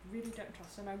really, really don't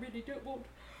trust her, and I really don't want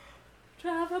to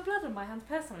have her blood on my hands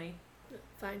personally.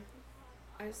 Fine.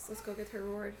 Let's go get her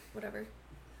reward. Whatever.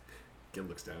 Gil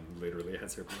looks down and literally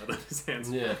has her blood on his hands.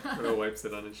 Yeah. Or wipes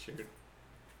it on his shirt.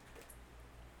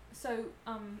 So,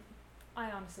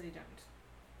 I honestly don't.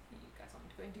 You guys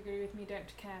aren't going to agree with me.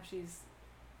 Don't care if she's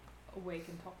awake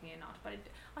and talking or not. But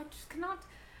I just cannot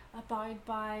abide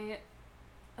by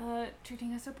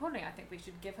treating her so poorly. I think we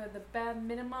should give her the bare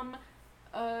minimum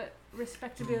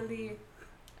respectability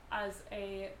as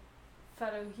a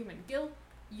fellow human. Gil,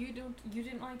 you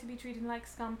didn't like to be treated like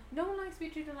scum. No one likes to be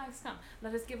treated like scum.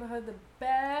 Let us give her the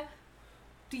bare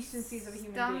decencies of a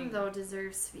human Scum, being. though,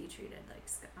 deserves to be treated like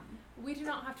scum. We do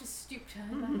not have to stoop to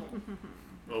her level.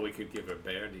 Well, we could give her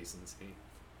bare decency.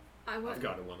 I I've would.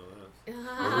 got one of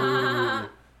those.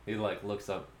 He like looks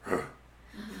up,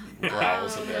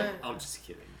 growls a bit. I'm just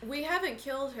kidding. We haven't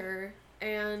killed her,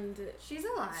 and She's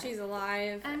alive. she's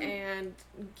alive, and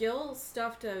Gil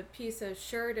stuffed a piece of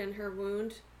shirt in her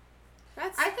wound.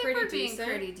 That's I think pretty we're being decent.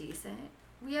 pretty decent.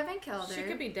 We haven't killed her. She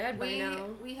could be dead by now.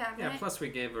 We haven't. Yeah, plus we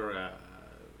gave her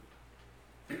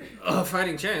a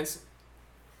fighting chance.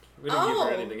 We didn't give her Oh.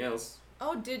 anything else.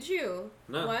 Oh, did you?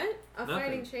 No. What? A Nothing.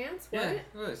 fighting chance? What? Yeah,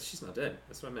 well, she's not dead.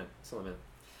 That's what I meant. That's all I meant.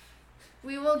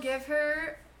 We will give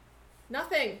her.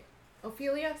 Nothing.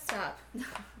 Ophelia, stop.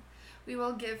 We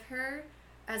will give her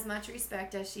as much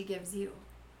respect as she gives you.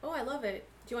 Oh, I love it.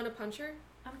 Do you want to punch her?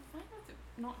 I'm fine with it.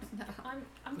 Not.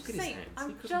 I'm Look just at his saying. hands. I'm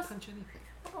He couldn't just. punch anything.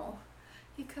 Oh,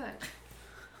 he could.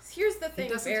 Here's the He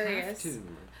thing, doesn't have Various. to.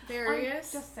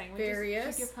 Various. I'm just saying. We Various.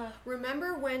 just should give her.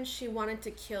 Remember when she wanted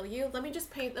to kill you? Let me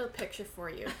just paint a picture for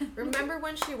you. Remember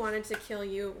when she wanted to kill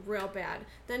you real bad?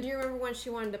 Then do you remember when she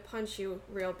wanted to punch you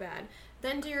real bad?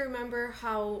 Then do you remember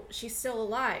how she's still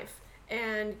alive?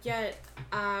 And yet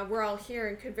we're all here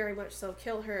and could very much so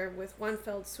kill her with one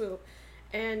fell swoop.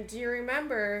 And do you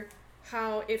remember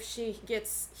how if she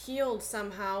gets healed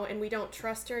somehow and we don't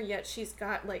trust her, yet she's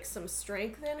got like some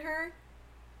strength in her?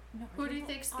 No, Who I do you don't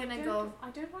think's want- gonna I go- don't- I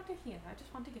don't want to heal her. I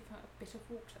just want to give her a bit of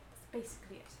water. That's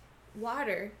basically it.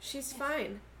 Water. She's Yes.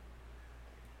 fine.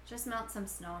 Just melt some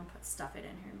snow and stuff it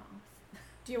in her mouth.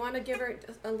 Do you want to give her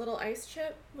a little ice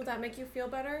chip? Would that make you feel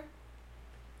better?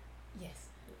 Yes.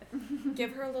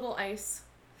 Give her a little ice.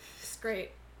 It's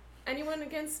great. Anyone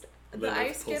against the Lilith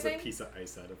ice pulls giving? a piece of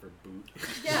ice out of her boot.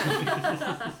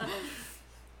 Yeah.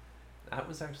 That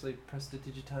was actually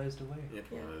prestidigitized away. It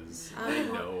Yeah. was. Um, I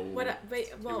know.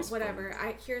 Well, was whatever.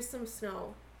 fun. Here's some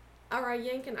snow. Or I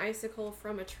yank an icicle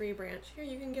from a tree branch. Here,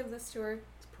 you can give this to her.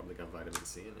 It's probably got vitamin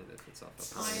C in it if it's off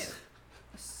the I plant.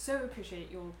 so appreciate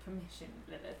your permission,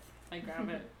 Lilith. I grab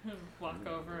it, walk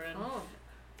over, and Oh,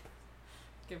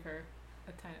 give her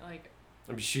a tiny like.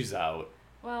 I mean, she's out.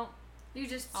 Well, you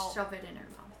just I'll- shove it in her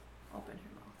mouth. Open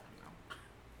her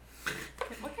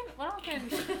mouth. what else can?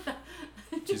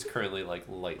 She's currently like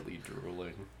lightly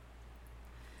drooling.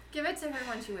 Give it to her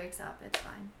when she wakes up. It's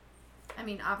fine. I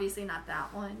mean, obviously not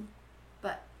that one,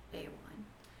 but a one.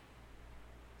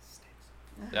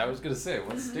 Stinks. Yeah, I was gonna say,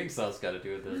 what's steak sauce got to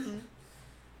do with this?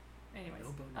 Anyways,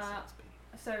 No bonus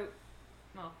so,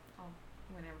 well,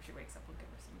 whenever she wakes up, we'll give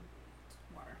her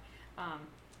some water.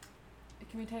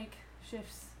 Can we take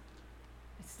shifts?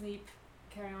 Sleep,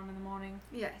 carry on in the morning.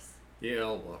 Yes. Yeah,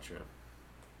 I'll watch her.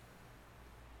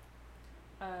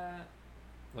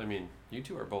 I mean, you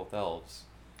two are both elves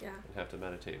Yeah. and have to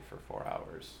meditate for 4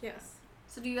 hours. Yes.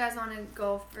 So do you guys want to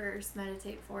go first,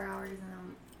 meditate 4 hours, and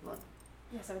then look?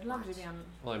 Yes, I would love to be on.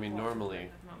 Well, I mean, watch with normally, her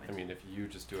at the moment. I mean, if you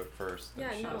just do it first, then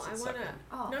Yeah, she no, does it I wanna- second.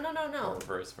 Oh. No. Or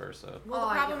vice versa. Well, Oh,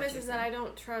 the I get problem what is you're that I saying.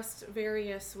 don't trust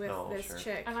Various with No, this sure.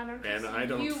 chick. and I don't trust And I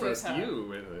don't you trust with her. you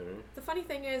with her. The funny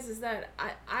thing is that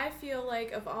I feel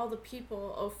like of all the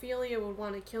people, Ophelia would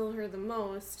want to kill her the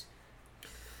most.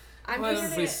 I'm Why just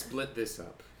don't we split this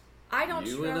up? I don't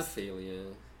you and trust. Ophelia,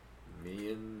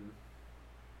 me and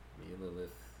Lilith.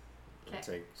 We'll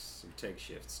 'Kay. take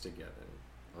shifts together.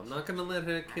 I'm not gonna let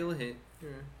her kill her.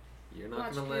 You're not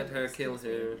Watch gonna let her kill excuse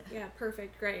her. me. Yeah,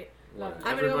 perfect, great. Well, I'm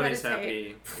gonna go everybody's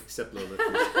meditate. happy except Lilith.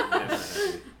 Who's never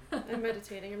happy. I'm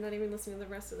meditating. I'm not even listening to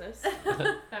the rest of this.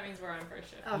 That means we're on first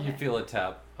shift. Okay. You feel a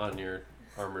tap on your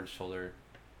armored shoulder.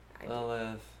 I-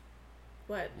 Lilith,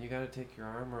 What? you gotta take your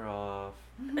armor off.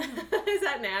 Is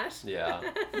that Nash? Yeah.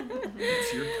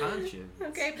 It's your conscience.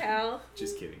 Okay, pal.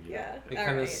 Just kidding. You Yeah. It All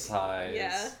kind of right. sighs.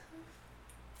 Yeah.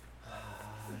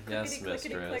 Yes, Clickety, clickety,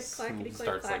 click, mistress. clackety, And click,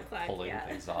 starts clack, like clack, pulling yeah.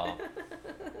 things off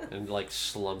and like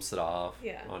slumps it off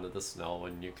Yeah. onto the snow,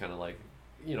 and you kind of like,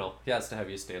 you know, he has to have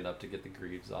you stand up to get the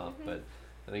greaves off, Mhm. but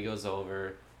then he goes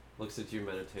over, looks at you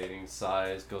meditating,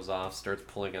 sighs, goes off, starts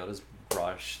pulling out his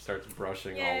brush, starts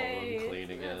brushing all of them Yay.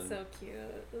 clean again. That's so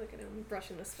cute. Look at him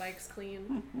brushing the spikes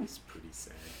clean. It's pretty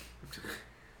sad.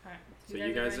 Alright. So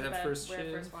you guys are going have to bed, first we're at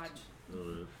shift? first watch.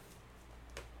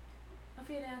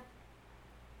 Ophelia,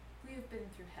 we have been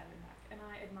through hell and back, and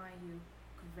I admire you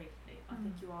greatly. I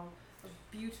think you are a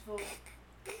beautiful,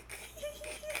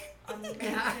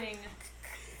 amazing,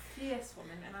 fierce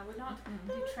woman, and I would not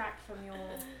detract from your.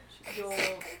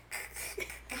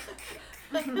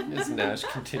 As Nash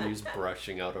continues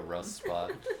brushing out a rust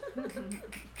spot.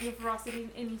 Your veracity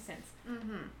in any sense.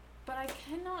 Mm-hmm. But I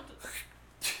cannot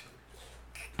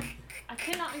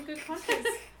in good conscience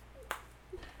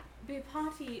be a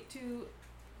party to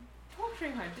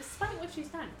torturing her despite what she's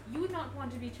done. You would not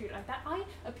want to be treated like that. I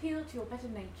appeal to your better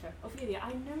nature. Ophelia, I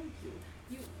know you.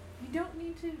 You don't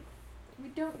need to. We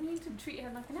don't need to treat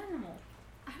her like an animal.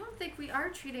 I don't think we are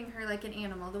treating her like an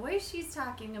animal. The way she's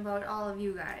talking about all of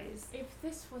you guys. If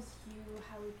this was you,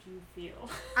 how would you feel?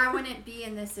 I wouldn't be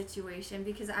in this situation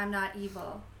because I'm not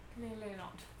evil. Clearly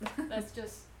not. That's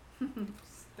just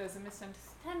there's a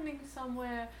misunderstanding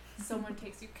somewhere. Someone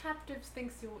takes you captives,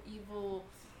 thinks you're evil.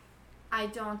 I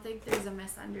don't think there's a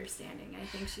misunderstanding. I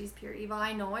think she's pure evil.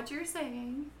 I know what you're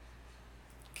saying.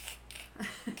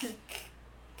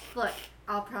 Look,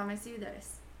 I'll promise you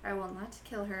this. I will not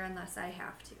kill her unless I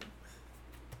have to.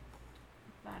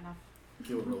 Fair enough.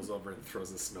 Gil rolls over and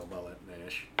throws a snowball at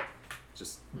Nash.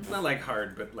 Just not like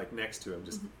hard, but like next to him.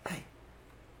 Just hey,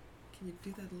 can you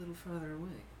do that a little farther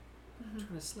away? I'm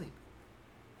trying to sleep.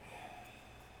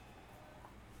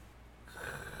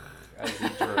 As he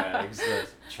drags the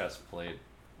chest plate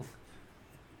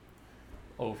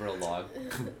over a log.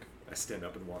 I stand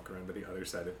up and walk around to the other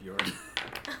side of Bjorn.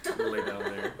 Lay down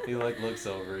there. He like looks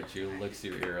over at you, licks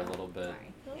your ear a little bit. Sorry.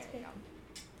 That's There you good.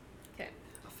 go. Okay.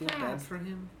 I feel bad for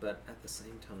him, but at the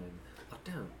same time, I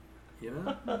don't. You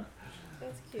know?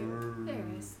 That's cute. There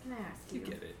it is. Can I ask You you?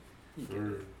 get it. You get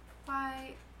it.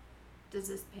 Why does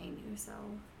this pain you so?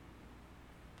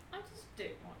 I just don't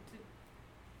want to.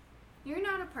 You're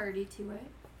not a party to it.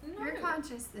 No. Your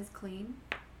conscience is clean.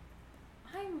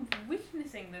 I'm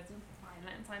witnessing this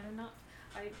violence. I do not.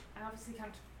 I obviously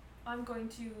can't. I'm going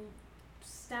to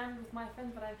stand with my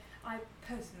friends, but I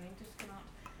personally just cannot.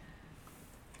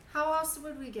 How else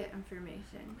would we get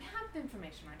information? We have the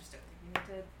information. I just don't think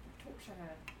we need to torture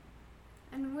her.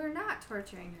 And we're not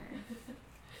torturing her.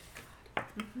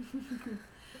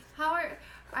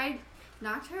 I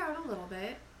knocked her out a little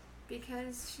bit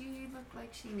because she looked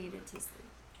like she needed to sleep.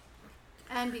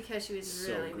 And because she was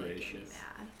So really making me gracious.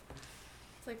 mad.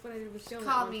 It's like what I did with She Jill.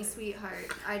 called me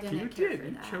sweetheart. I didn't You care did. for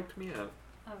You that. choked me out.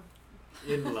 Oh.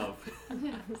 In love.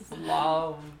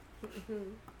 Love.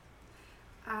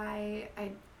 I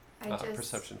just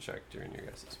Perception check during your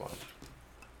guys' watch.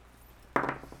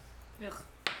 Ugh.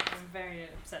 I'm very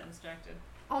upset and distracted.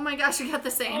 Oh my gosh, we got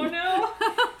the same. Oh no!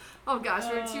 Oh gosh,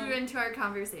 we're too into our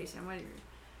conversation. What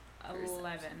are your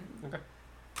 11.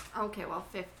 Okay, well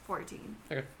 14.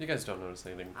 Okay, you guys don't notice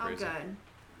anything Oh crazy. good.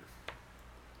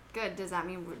 Good, does that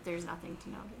mean there's nothing to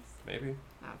notice? Maybe.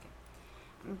 Okay.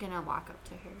 I'm gonna walk up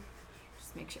to her.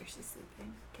 Just make sure she's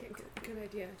sleeping. Okay, good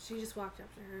idea. She just walked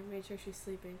up to her and made sure she's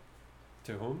sleeping.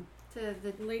 To whom? To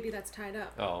the The lady that's tied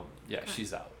up. Oh, yeah, Okay.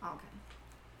 she's out. okay.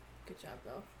 Good job,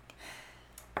 though.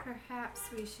 Perhaps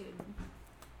we should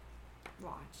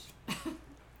watch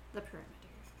the perimeter.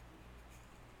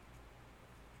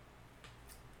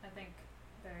 I think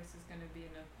Varys is going to be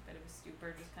in a bit of a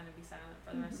stupor, just kind of be silent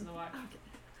for the rest of the watch.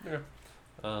 Okay.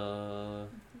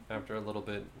 After a little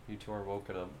bit, you two are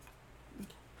woken up.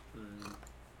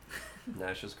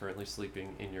 Nash is currently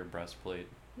sleeping in your breastplate.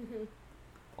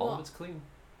 All Well, of it's clean.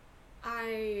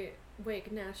 I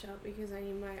wake Nash up because I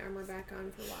need my armor back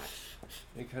on for watch.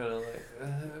 You kind of like.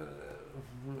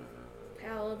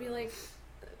 It'll be like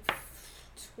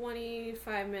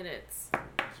 25 minutes.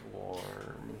 It's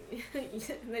warm. Then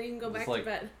you can go Just, back like, to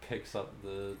bed. Picks up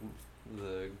the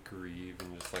greave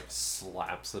and just like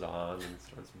slaps it on and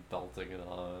starts belting it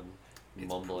on, It's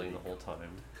mumbling the pretty whole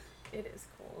time. It is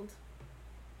cold.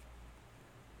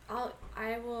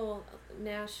 I will,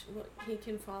 Nash, he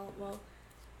can fall, well,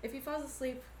 if he falls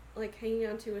asleep, like, hanging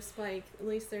onto a spike, at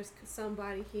least there's some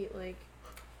body heat, like,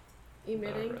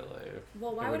 emitting. Not really.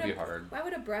 Well, It would be hard. why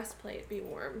would a breastplate be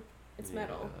warm? It's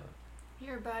metal.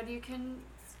 Here, bud, you can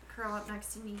curl up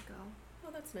next to Nico. Oh,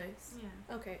 that's nice.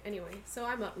 Yeah. Okay, anyway, so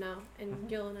I'm up now, and Mhm.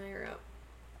 Gil and I are up.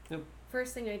 Yep.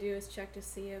 First thing I do is check to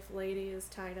see if Lady is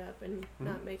tied up and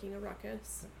not Mhm. making a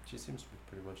ruckus. She seems to be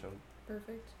pretty much out.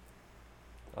 Perfect.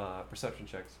 Perception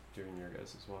checks during your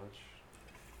guys' watch.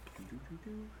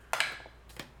 19.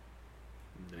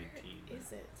 Where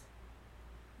is it?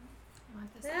 I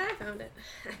want this. Ah, I found it.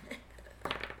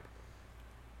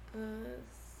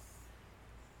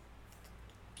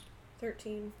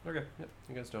 13. Okay, yep.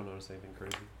 You guys don't notice anything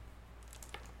crazy.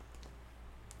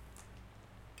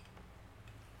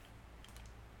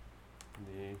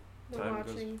 The We're time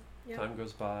goes watching. Yep. time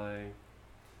goes by.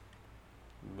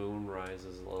 Moon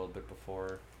rises a little bit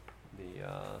before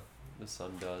the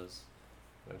sun does.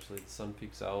 Eventually, the sun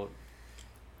peeks out.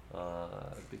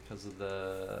 Because of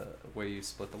the way you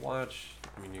split the watch,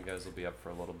 I mean, you guys will be up for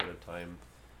a little bit of time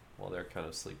while they're kind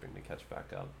of sleeping to catch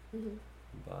back up. Mhm.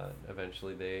 But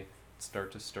eventually, they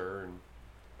start to stir, and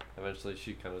eventually,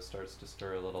 she kind of starts to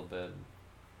stir a little bit.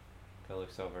 Kind of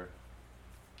looks over.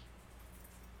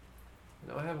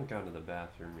 No, I haven't gone to the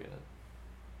bathroom yet.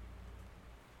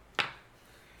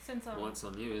 Since Once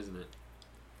on you, isn't it?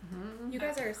 You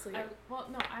guys are asleep. I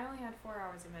only had 4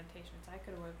 hours of meditation, so I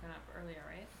could have woken up earlier,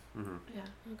 right? Mm-hmm.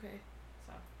 Yeah. Okay.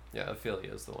 So Yeah,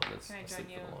 Ophelia is the one that's can I join asleep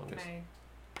you? for the Can longest. I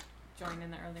join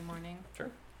in the early morning? Sure.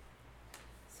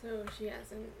 So she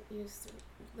hasn't used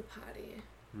the potty.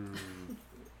 Mm.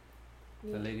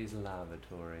 The ladies'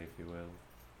 lavatory, if you will.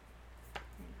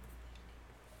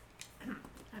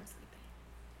 I'm sleeping.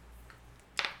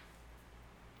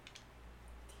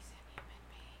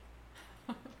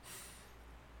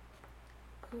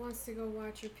 Who wants to go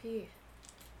watch her pee?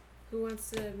 Who wants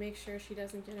to make sure she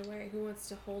doesn't get away? Who wants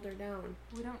to hold her down?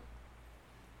 We don't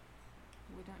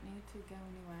need to go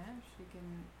anywhere. We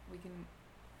can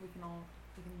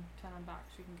turn her back.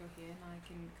 She can go here, and I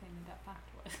can clean it up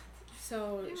afterwards.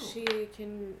 So Ew. she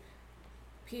can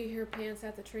pee her pants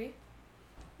at the tree?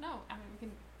 No, I mean we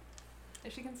can.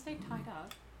 If she can stay tied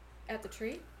up, At the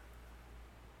tree?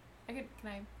 can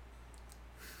I?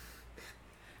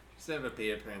 Just have a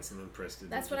pee at pants and then press it.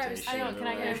 That's what I was- I know. Can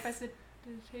I get away. her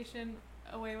prestidigitation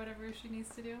away? Whatever she needs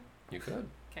to do. You could.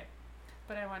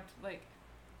 But I want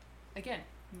again,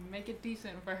 make it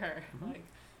decent for her. Mhm.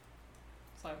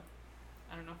 So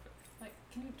I don't know.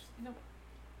 Can you just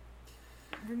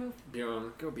remove?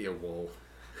 Bjorn, go be a wool.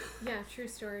 Yeah, true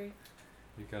story.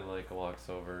 You kind of walks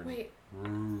over and. Wait,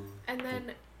 Mm. and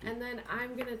then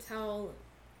I'm gonna tell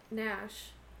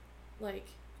Nash,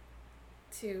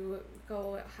 to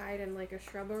go hide in a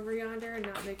shrub over yonder and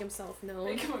not make himself known.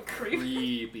 Make him a creep.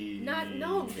 Creepy.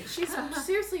 No, she's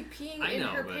seriously peeing I in know,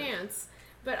 her but- pants.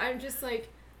 But I'm just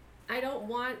I don't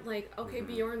want okay, Mhm.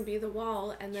 Bjorn, be the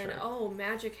wall, and then Sure.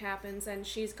 magic happens and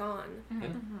she's gone. Yeah.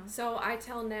 Mm-hmm. So I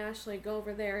tell Nash go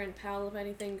over there and pal, if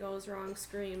anything goes wrong,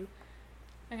 scream.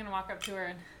 I'm gonna walk up to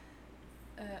her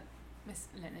and, Miss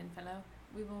Linenfellow,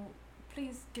 we will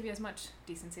please give you as much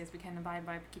decency as we can abide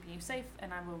by keeping you safe,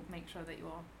 and I will make sure that you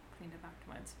are cleaned up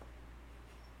afterwards.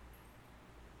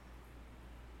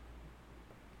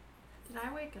 Did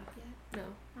I wake up yet?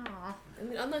 No, Aw.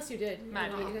 unless you did.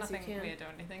 Matt, I guess nothing you can. weird or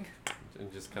anything.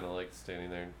 And just kind of standing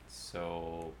there.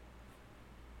 So,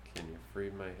 can you free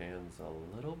my hands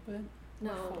a little bit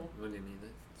No, What do you need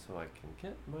it? so I can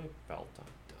get my belt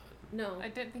undone? no, I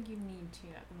don't think you need to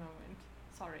at the moment.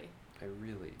 Sorry. I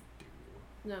really do.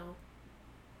 no.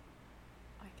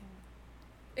 I can.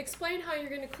 Explain how you're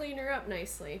gonna clean her up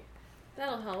nicely.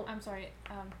 That'll help. I'm sorry,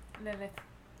 Lilith.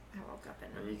 I woke up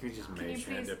And in you could just Can you mage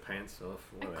hand please- the pants off.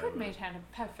 I Whatever. could mage hand her.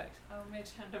 Perfect. I'll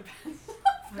mage hand her.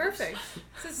 Perfect.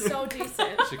 This is so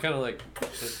decent. She kind of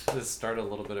just start a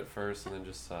little bit at first and then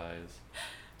just sighs.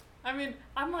 I mean,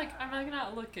 I'm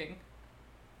not looking.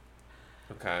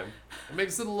 Okay. It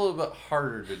makes it a little bit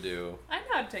harder to do, I know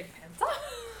how to take pants off.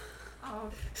 Oh,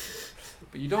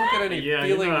 but you don't get any Yeah,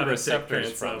 you feeling know how to take receptors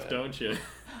pants from off, it. don't you?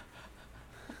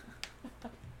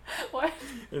 What?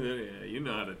 And then, yeah, you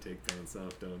know how to take pants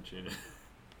off, don't you?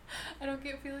 I don't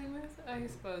get feeling with. I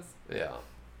suppose Yeah.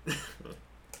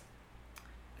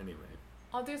 Anyway,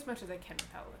 I'll do as much as I can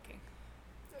without looking.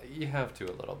 You have to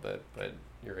a little bit, but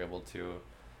you're able to.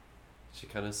 She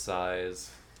kind of sighs.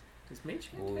 does mage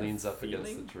hand Leans have up against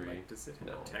feeling? the tree. Like, does it have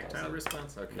No, a it tactile doesn't.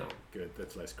 response? Okay, No. good.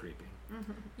 That's less creepy.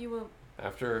 You will.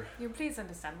 After Please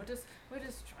understand. We're just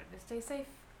trying to stay safe.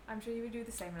 I'm sure you would do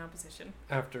the same in our position.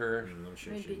 after I'm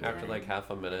sure Maybe she. after Yeah. half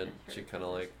a minute, she kind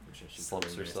of I'm sure she slumps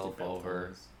put a nasty herself belt on over.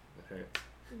 us. That hurts.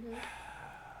 Mhm.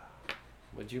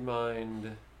 Would you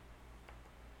mind?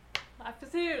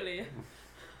 Absolutely.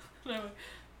 No.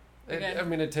 It, Okay. I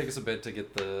mean, it takes a bit to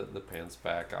get the pants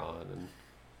back on, and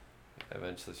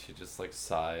eventually she just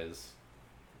sighs,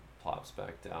 plops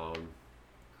back down.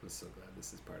 I'm so glad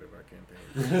this is part of our campaign.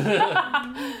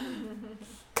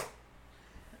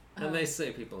 And they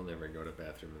say people never go to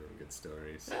bathroom and have good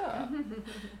stories. Yeah.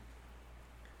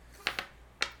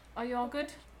 Are you all good?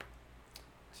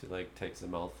 She takes a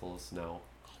mouthful of snow,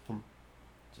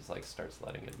 just starts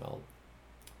letting it melt.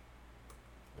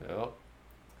 Yep.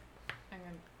 I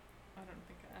don't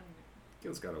think.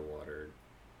 Gil's got a water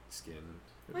skin.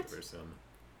 We'll What? give her some.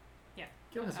 Yeah.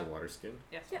 Gil has a Uh, water skin.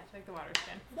 Yes. Yeah. I'll take the water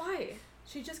skin. Why?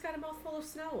 She just got a mouthful of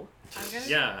snow. I'm gonna.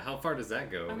 Yeah, how far does that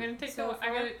go? I'm gonna take So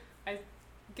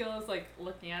Gil is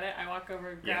looking at it. I walk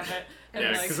over, grab Yeah. it, and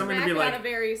Yeah, like. 'cause I'm gonna Smack be it like- out of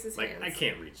Arius's Like, hands. I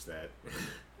can't reach that.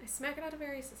 I smack it out of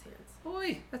Arius's hands.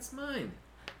 Boy, that's mine.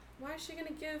 Why is she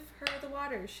gonna give her the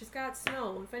water? She's got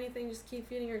snow. If anything, just keep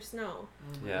feeding her snow.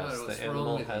 Oh Yes, the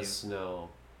animal has snow.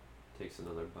 Takes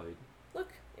another bite.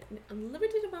 Look, an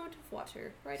unlimited amount of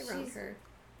water right around She's- her.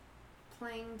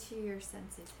 playing to your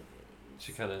sensitivities.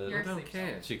 She kind You're of I don't asleep.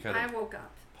 care. she kind I of woke up.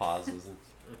 pauses and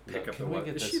Pick up can the we water.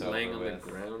 get Is this she over laying on the with?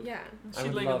 ground? Yeah. I She'd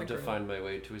would laying on love the to ground. find my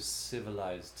way to a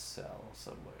civilized cell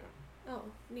somewhere. Oh,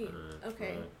 neat.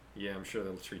 Okay. Yeah, I'm sure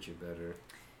they'll treat you better.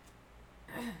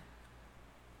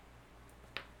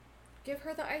 Give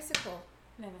her the icicle.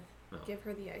 Never. No. Give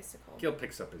her the icicle. Gil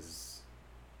picks up his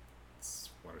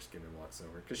water skin and walks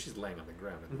over because she's laying on the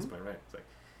ground at this point, right? It's like,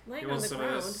 Laying you on want the some of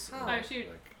ground. this? How? Oh, she-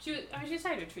 Like, She's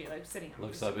tied to a tree, like sitting on it.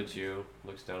 Looks up at you,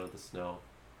 looks down at the snow.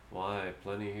 Why?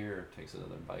 Plenty here. Takes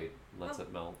another bite, lets Oh.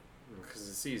 it melt. because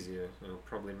it's easier. It'll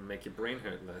probably make your brain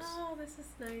hurt less. Oh, this is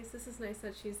nice. This is nice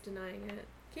that she's denying it.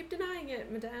 Keep denying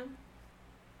it, madame.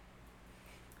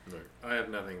 Look, I have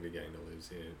nothing to gain or lose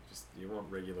here. Just, you want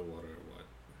regular water or what?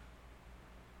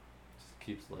 Just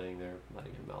keeps laying there,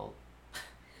 letting it melt.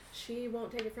 She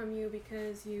won't take it from you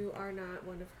because you are not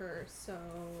one of her. So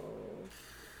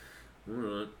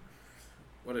Alright.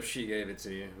 What if she gave it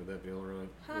to you? Would that be alright?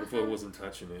 What if I Haha. wasn't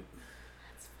touching it?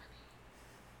 that's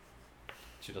funny.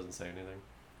 She doesn't say anything.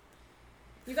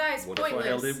 You guys, What pointless. if I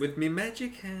held it with me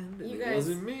magic hand and You it guys-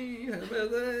 wasn't me? How about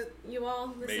that? You all,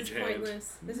 this Mage is hand.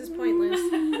 pointless. This is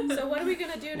pointless. So what are we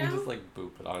gonna do You now? just like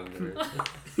boop it on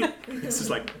her. This is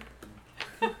like,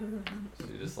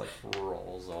 She just like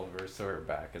rolls over, so her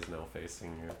back is now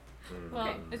facing you. Well,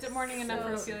 Okay. is it morning enough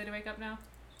for So- Ophelia to wake up now?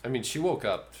 I mean, she woke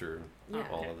up through Yeah.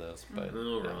 all of this, but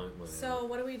alright, yeah. whatever. So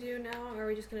what do we do now? Are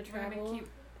we just gonna We're gonna travel keep.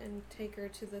 and take her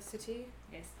to the city?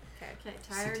 Yes. Okay. Okay,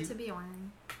 tie her City. to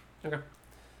Bjorn. Doop, doop,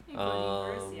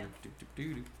 doop,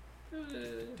 doop,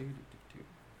 doop,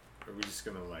 doop. Are we just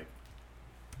gonna like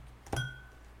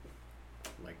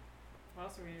What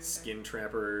else are we gonna do? skin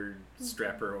trap her,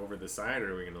 strap her over the side,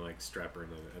 or are we gonna like strap her in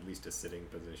at least a sitting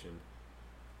position?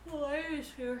 Well, I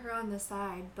just hear her on the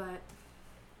side, but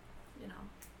you know.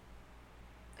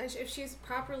 And if she's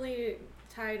properly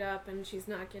tied up and she's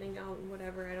not getting out and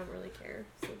whatever, I don't really care.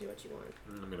 So do what you want.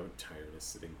 I'm gonna tie her in a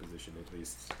sitting position at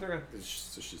least. Okay.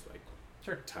 So she's like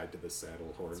Sure. tied to the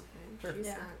saddle horn. It's fine. Sure. She's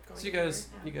Yeah. not going So you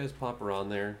anywhere. guys plop her on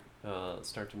there,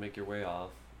 start to make your way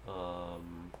off.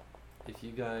 If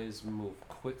you guys move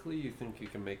quickly, you think you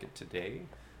can make it today,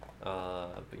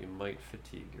 but you might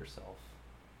fatigue yourself.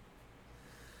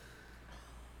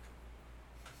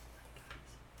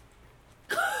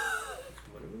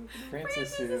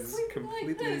 Francis is sleeping like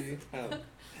completely out.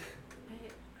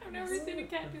 I've never seen a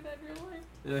cat do that in real life.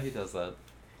 Yeah, he does that.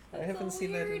 I That's haven't so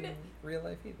seen that weird. in real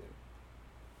life either.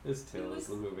 His tail is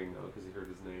moving now because he heard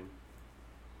his name.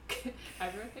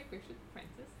 Everyone take pictures of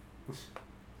Francis.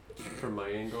 From my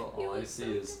angle, He all I looks see so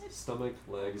is good. stomach,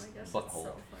 legs, oh my gosh, butthole.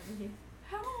 That's so funny.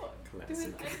 How?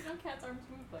 Classic. I didn't know cats' arms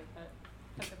move like that.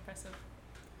 That's impressive.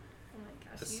 Oh my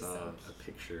I gosh, he's saw so a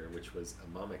picture which was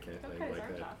a mama cat Okay, laying like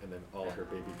arms that, off. and then all her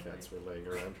baby cats were laying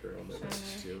around her on the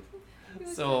Shiny. shield.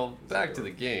 So back to the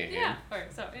game. Yeah.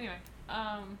 Alright, so anyway,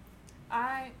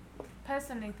 I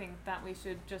personally think that we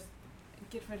should just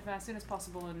get rid of her as soon as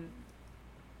possible and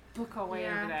book our way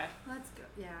Yeah. over there. Let's go.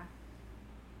 Yeah.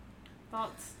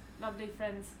 Thoughts, lovely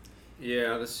friends.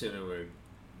 Yeah, the sooner we're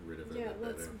rid of her, Yeah, the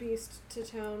let's better. beast to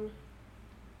town.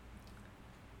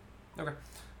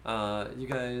 You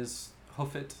guys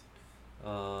hoof it,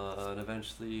 and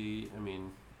eventually, I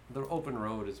mean, the open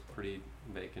road is pretty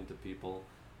vacant to people.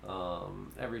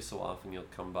 Every so often you'll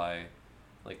come by,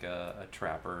 like a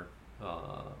trapper,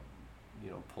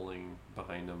 pulling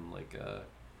behind him like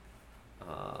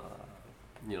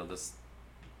this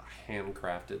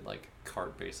handcrafted like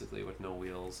cart basically with no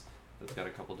wheels. That's got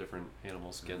a couple different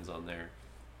animal skins on there.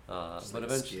 Just But like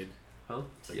a eventually, skid. huh?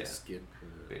 It's like Yeah, a skid.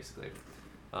 basically.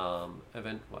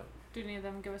 What? Do any of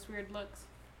them give us weird looks?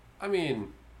 I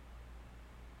mean,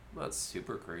 not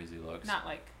super crazy looks. Not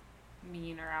like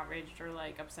mean or outraged or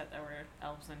like upset that we're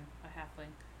elves and a halfling.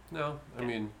 No, I Okay.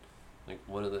 mean, like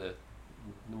one of the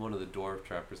dwarf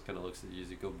trappers kind of looks at you as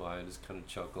you go by and just kind of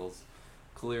chuckles.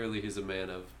 Clearly, he's a man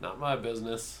of not my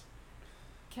business.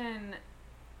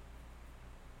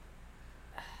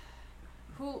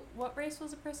 What race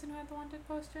was the person who had the wanted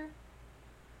poster?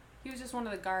 He was just one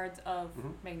of the guards of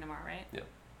Mhm. Magnamar, right?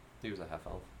 He was a half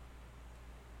elf.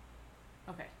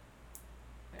 Okay.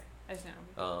 Okay. I just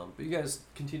know. But you guys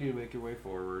continue to make your way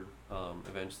forward.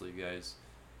 Eventually, you guys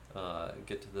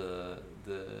get to the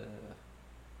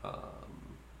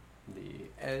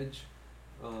edge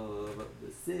of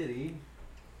the city.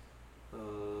 I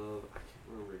can't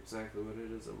remember exactly what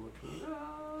it is I'm looking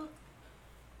at.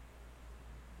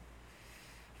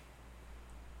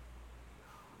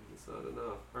 It's not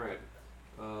enough. Alright.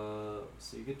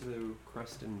 So you get to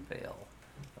Creston Vale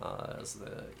as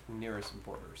the nearest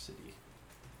border city.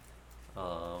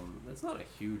 It's not a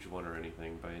huge one or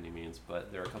anything by any means,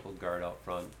 but there are a couple guard out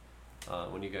front.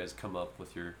 When you guys come up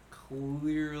with your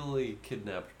clearly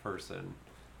kidnapped person.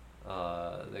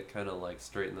 They kind of like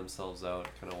straighten themselves out,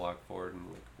 kind of walk forward and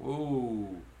like, whoa.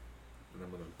 And I'm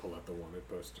gonna pull out the wanted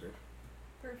poster.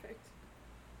 Perfect.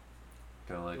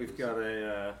 Kind of like We've got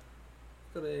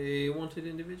a wanted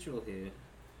individual here.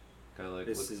 kind of like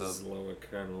This looks is up. Lower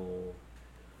Colonel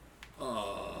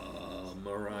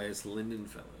Marias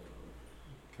Lindenfellow.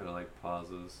 Kind of like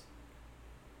pauses.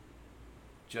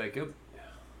 Jacob,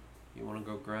 you want to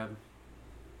go grab?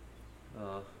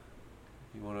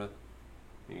 You want to?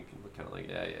 You can kind of like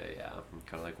yeah, and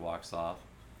kind of like walks off.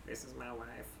 This is my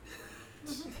wife.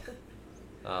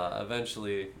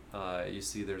 Eventually, you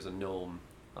see there's a gnome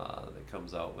that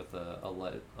comes out with a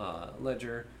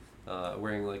ledger,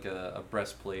 wearing like a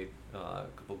breastplate, a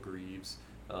couple greaves,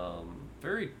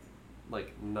 very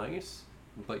like nice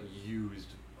but used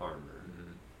armor.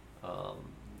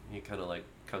 He kind of like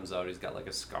comes out. He's got like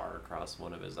a scar across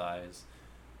one of his eyes.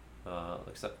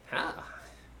 Looks up. I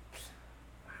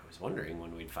was wondering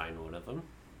when we'd find one of them.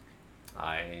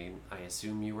 I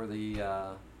assume you were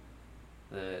the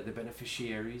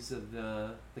beneficiaries of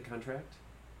the contract.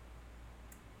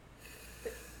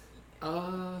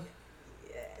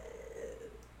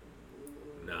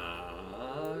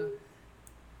 Nah.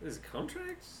 This is a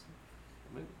contract?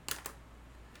 I mean,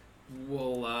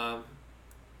 Well,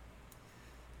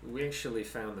 we actually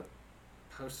found the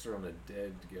poster on a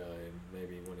dead guy,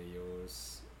 maybe one of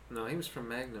yours. No, he was from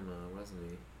Magnamar, wasn't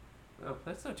he? oh,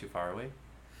 that's not too far away.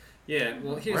 Yeah,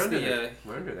 well, here's we're under the,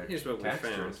 we're under their here's what we tax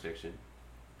found. jurisdiction.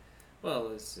 well,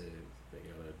 it's, they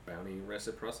got a bounty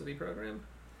reciprocity program.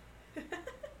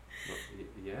 Well,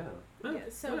 yeah. Oh, Yeah,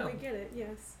 so well. we get it,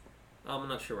 yes. I'm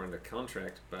not sure we're under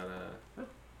contract, but,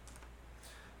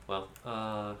 Well,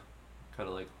 kind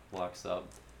of like walks up,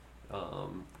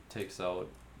 takes out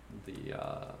the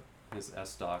his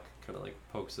S-Doc, kind of like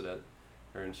pokes it at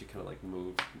her, and she kind of like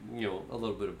moves. You know, a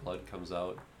little bit of blood comes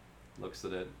out. Looks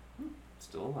at it,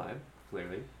 still alive,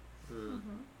 clearly.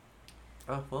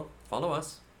 Oh well, follow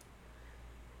us.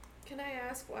 Can I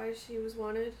ask why she was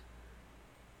wanted?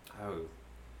 Oh,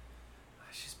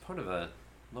 she's part of a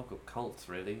local cult,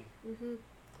 really. Mm-hmm.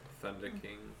 Thunder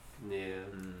King. Yeah.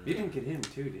 Mm. You didn't get him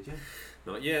too, did you?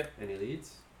 Not yet. Any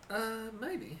leads?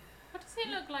 Maybe. What does he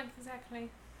look like exactly?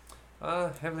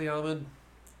 Heavily armored,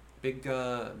 big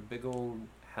old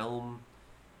helm.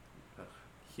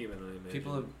 Human, I imagine.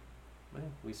 People have, well,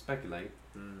 we speculate.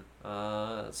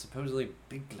 Mm. Supposedly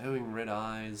big glowing red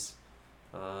eyes,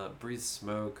 breathes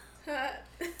smoke.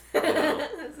 This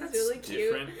is really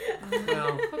cute. Different.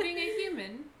 Well, For being a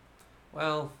human?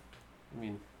 well, I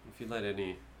mean, if you let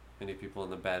any people on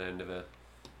the bad end of a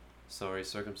sorry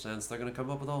circumstance, they're gonna come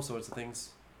up with all sorts of things.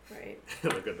 Right.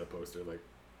 Look at the poster, like.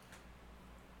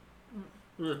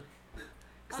 Because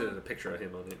there's a picture of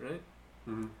him on it, right?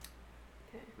 Mm-hmm.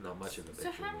 Okay. Not much of a So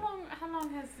picture. how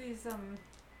long has these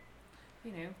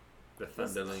you know, The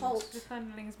This Thunderlings. cult. the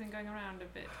Thunderlings been going around a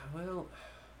bit? Well,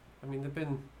 I mean, they've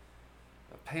been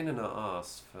a pain in our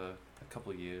ass for a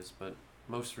couple of years, but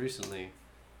most recently,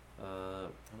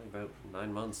 probably about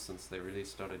 9 months since they really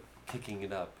started kicking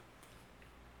it up.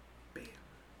 Bam.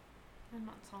 I'm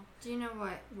not so. Do you know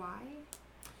why?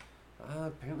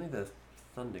 Apparently the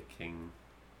Thunder King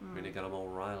really got them all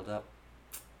riled up.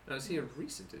 Now, is he a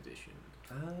recent addition?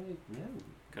 Yeah.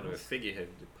 Kind of a figurehead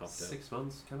that popped up. 6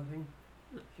 months kind of thing.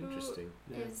 Who Interesting.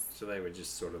 Yeah. Is So they were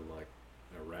just sort of like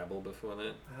a rabble before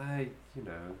that? You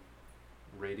know,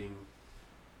 raiding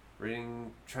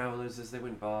travelers as they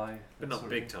went by. But that not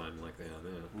sort of big thing. time like they are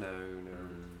now. No.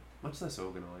 Much less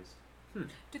organised. Do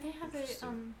they have a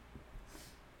Interesting.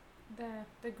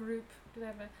 the group? Do they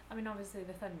have a? I mean, obviously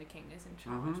the Thunder King is in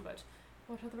charge, Mhm. but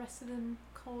what are the rest of them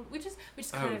called? We just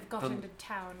kind Oh, of got into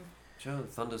town. Joe,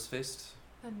 Thunder's Fist.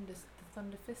 The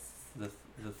Thunder Fists.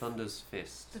 The Thunder's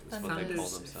Fist The is what they call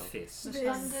Thunder's themselves. Fist. The This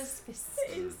Thunder's Fists.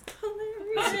 It's It's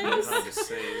hilarious. hard to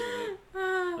say, isn't it?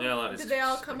 Yeah, I'll have to Did they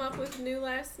all just- come up with new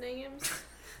last names?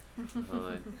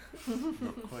 I'm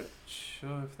not quite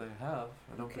sure if they have.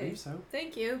 I don't Okay. believe so.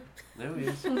 Thank you. No,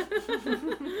 yes.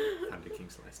 Thunder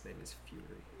King's last name is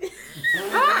Fury.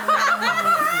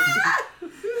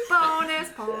 bonus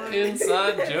point.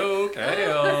 Inside joke.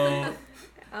 Ayo.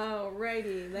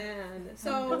 Alrighty then.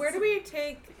 So where do we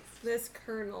take this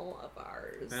colonel of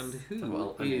ours? And who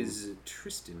Well, I mean- is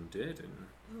Tristan Durden?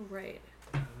 Oh right.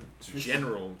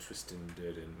 General Tristan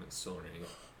Durden, sorry.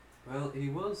 Well, he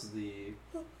was the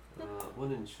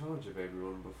one in charge of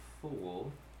everyone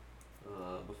before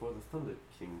the Thunder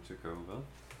King took over.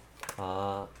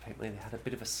 Apparently they had a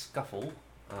bit of a scuffle,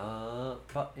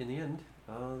 but in the end,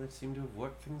 they seem to have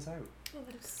worked things out. Oh,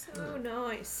 that is so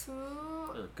nice. Who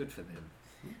Oh, good for them.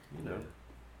 You know.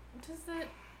 Does the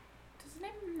Does the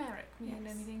name Merrick mean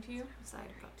Yes. anything to you? Side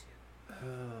cut. I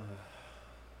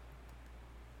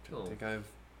don't think I've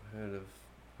heard of.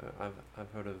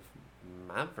 I've heard of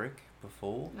Maverick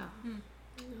before. No. No.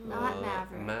 Not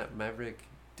Maverick. Maverick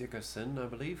Dickerson, I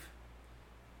believe.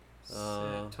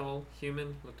 Tall,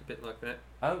 human, looked a bit like that.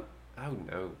 Oh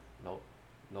no,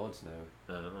 Lords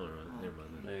no. Alright, never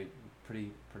mind. They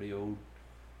pretty old.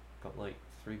 Got like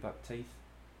 3 buck teeth.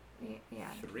 Yeah.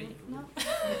 3? No.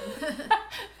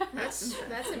 That's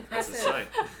That's a impressive. sight.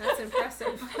 That's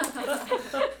impressive.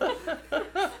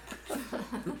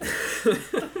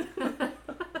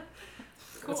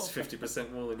 Cool. That's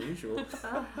 50% more than usual.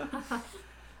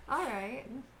 All right.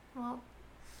 Well,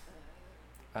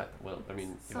 Well, I mean,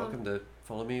 you're So- welcome to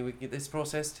follow me. We can get this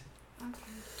processed. okay.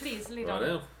 Please lead on.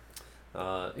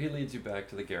 Righto. He leads you back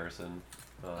to the garrison.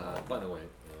 By the way,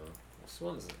 this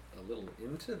one's a little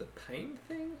into the pain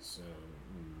thing, so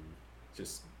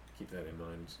just keep that in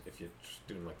mind if you're just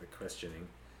doing like the questioning.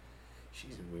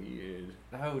 She's weird.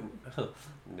 Oh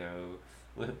no,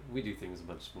 we do things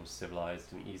much more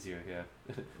civilized and easier here.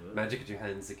 Magic at your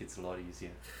hands, it gets a lot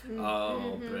easier.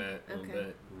 I'll Mhm. bet. I'll Okay.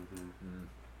 bet. Mm-hmm.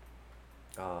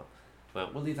 Well,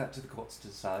 we'll leave that to the courts to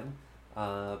decide.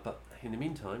 But in the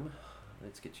meantime,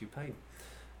 let's get you paid.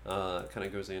 Kind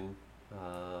of goes in.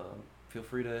 Feel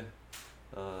free to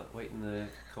wait in the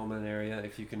common area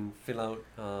if you can fill out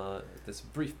this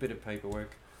brief bit of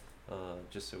paperwork,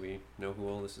 just so we know who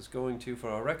all this is going to for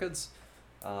our records,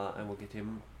 and we'll get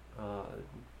him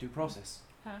due process.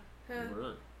 Huh.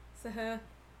 Alright. So,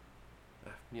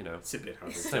 You know, It's a bit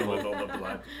hard to Same tell with all the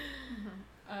blood.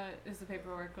 Does the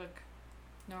paperwork look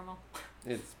normal?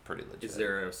 it's pretty legit. Is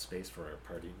there a space for our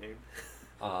party name?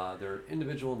 Their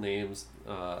individual names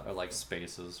are like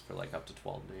spaces for like up to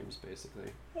 12 names,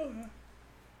 basically.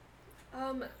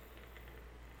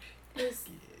 is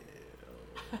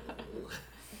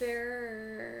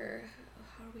there?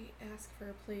 How do we ask for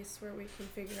a place where we can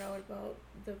figure out about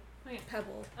the Oh, yeah.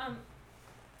 pebble?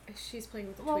 She's playing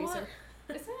with the Well, tweezer.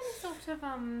 Is there any sort of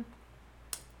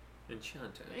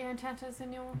Enchanter. enchanters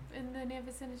in the near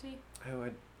vicinity? Oh,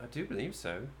 I do believe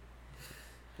so.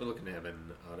 We're looking to have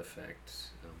an artifact.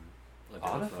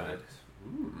 Identified. Artifact?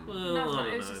 Mm. Well, No, it's not, I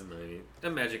don't it's know, just- maybe. A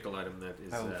magical item that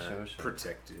is Sure.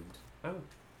 protected. Oh,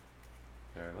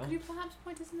 very well. Could you perhaps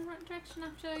point us in the right direction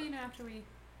after we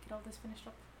get all this finished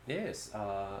up? Yes,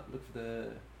 look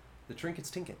for the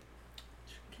trinkets tinket.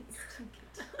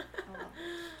 Oh,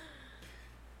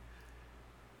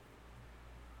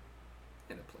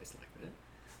 In a place like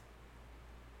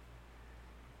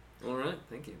that. Alright,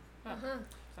 thank you.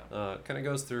 Uh-huh. Kind of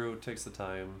goes through, takes the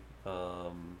time.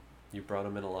 You brought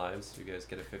them in alive, so you guys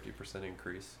get a 50%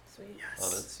 increase Sweet.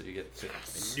 on it. So you get I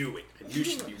knew it. I knew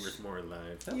she'd be worth more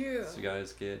alive. Yeah. So you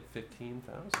guys get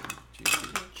 15,000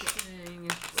 GP.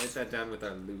 Write that down with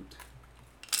our loot.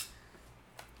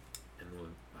 And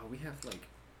we have like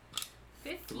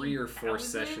 3 or 4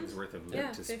 sessions worth of loot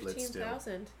Yeah, to split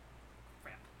 15,000.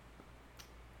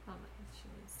 Oh, she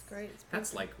was Great. It's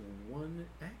That's perfect. like 1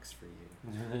 axe for you.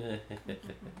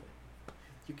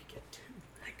 You could get 2.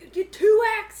 I could get 2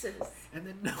 axes. And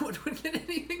then no one would get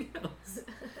anything else.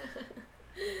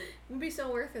 It'd be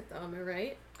so worth it, though. Am I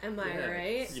right? Am I Yeah.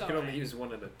 right? You can only use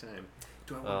 1 at a time.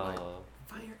 Do I want my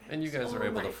fire axe? And you guys are Oh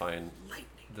able my to find lightning.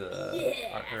 the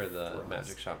Frost.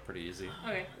 magic shop pretty easy.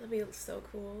 Okay. That'd be so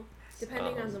cool.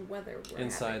 Depending on the weather. We're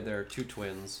Inside having. there are 2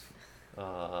 twins.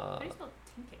 How do you spell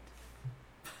tinket?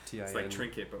 T-I-N. It's like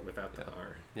trinket, but without the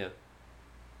Yeah. R.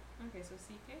 Okay, so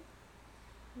CK?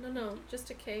 No, just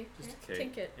a K. Just a K.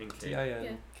 Tinket. And K.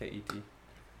 T-I-N-K-E-T.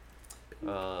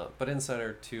 But inside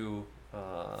are 2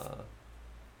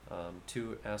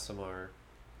 Asimar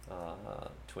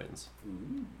twins.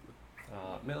 Ooh.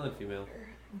 Male and female.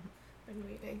 I'm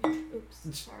waiting.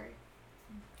 Oops. Sorry.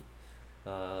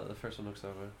 The first one looks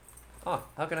over. Ah,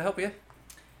 how can I help you?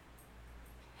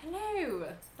 Hello!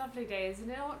 Lovely day, is it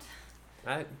not?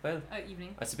 Well,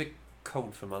 Evening. it's a bit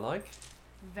cold for my like.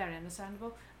 Very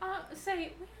understandable.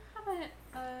 Say, we have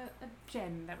a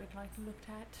gem that we'd like looked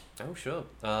at. Oh, sure.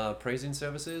 Praising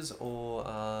services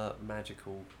or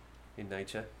magical in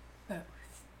nature? Both.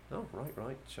 Oh,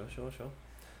 right. Sure. Do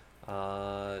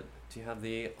you have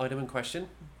the item in question?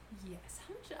 Yes.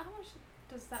 How much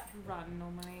does that run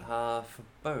normally? For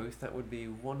both, that would be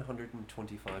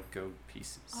 125 gold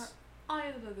pieces.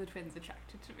 Either of the twins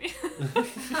attracted to me.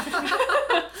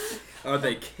 Are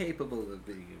they capable of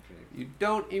being attracted? You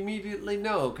don't immediately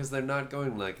know because they're not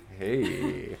going like,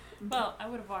 hey. Well, I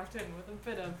would have walked in with a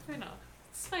bit of,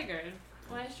 swagger and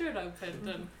my shirt opened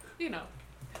and,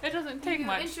 it doesn't take You're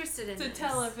much interested in to this.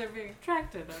 tell if they're being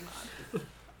attracted or not.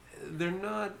 They're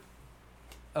not.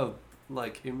 Oh,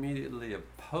 like immediately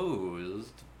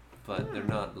opposed, but they're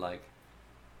not like.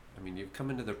 I mean, you've come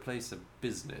into their place of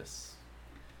business.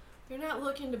 They're not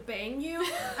looking to bang you.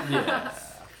 Yeah.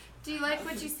 Do you like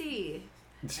what you see?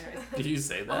 Do you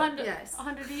say that? 100, Yes.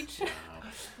 100 each. Do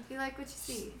you like what you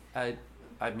see?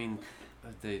 I mean,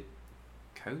 the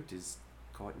coat is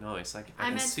quite nice. I I can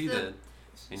meant see the-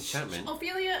 the enchantment.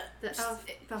 Ophelia. The elf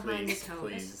behind Please, the coat.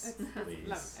 please, please.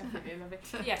 Love it.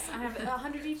 Yes, I have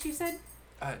 100 each, you said?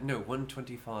 No,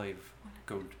 125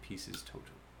 gold pieces total.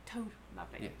 Total.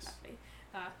 Lovely. Yes. Lovely.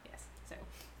 Yes, so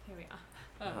here we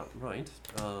are. Right.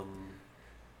 I'm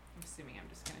assuming I'm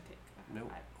just going to pick. No,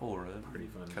 five. aura. Pretty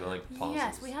fun. Kind of like pauses.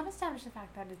 Yes, we have established the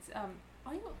fact that it's.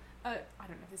 Are you? I don't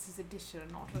know if this is a dish or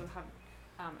not, or have.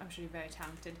 I'm sure you're very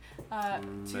talented.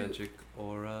 Magic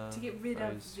aura. To get rid I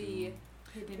of the assume.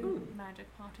 hidden magic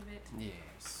part of it.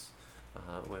 Yes.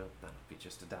 Well, that'll be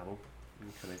just a dabble.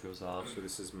 And kind of goes off. So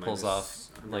this is Pulls minus off,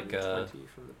 like, 120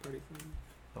 from the party thing.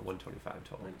 125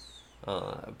 total. Nice.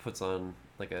 Puts on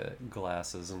like a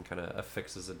glasses and kind of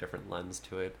affixes a different lens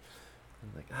to it.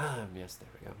 And like, yes, there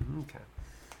we go. Okay.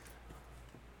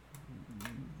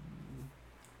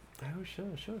 Oh, sure.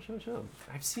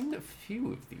 I've seen a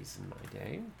few of these in my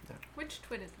day. Which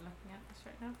twin is looking at this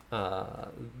right now?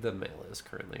 The male is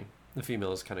currently. The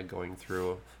female is kind of going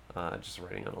through, just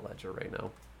writing on a ledger right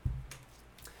now.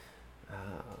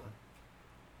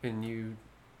 And you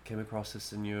came across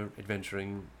this in your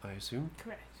adventuring, I assume?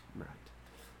 Correct. Right.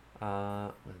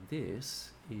 Well,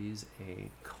 this is a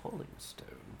calling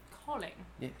stone. Calling.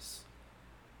 Yes.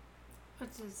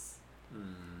 Which is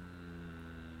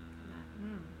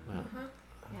Well, Uh-huh.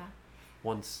 yeah.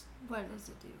 once. What does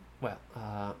it do? Well,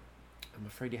 I'm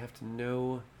afraid you have to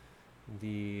know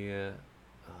the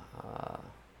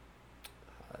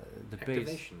base.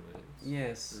 Activation words.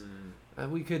 Yes.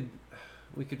 Mm.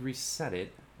 We could reset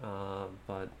it,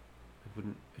 but it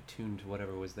wouldn't attune to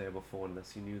whatever was there before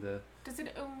unless you knew the. Does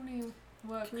it only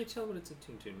work? Can you tell what it's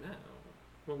attuned to now?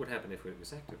 What would happen if it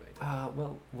was activated?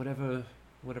 Well, whatever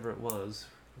it was,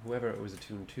 whoever it was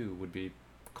attuned to would be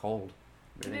called.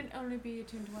 Can Really. it only be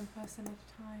attuned to one person at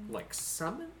a time? Like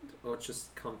summoned or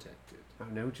just contacted? Oh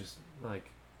no, just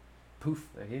like poof,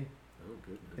 they're here. Oh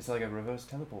goodness. It's like a reverse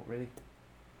teleport, really.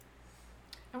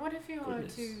 And what if you were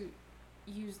Goodness. to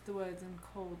use the words and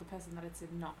call the person that it's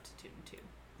not attuned to?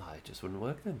 It just wouldn't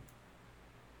work then.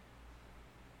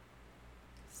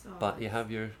 So But you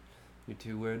have your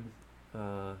two word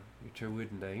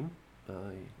name.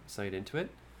 You say it into it,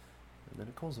 and then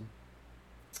it calls them.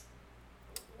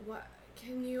 What?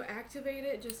 Can you activate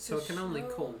it just So to it can only show-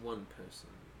 call one person.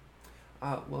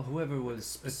 Well, whoever was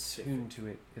Specific. attuned to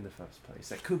it in the first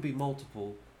place. It could be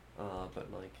multiple,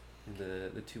 but like in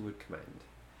the two word command.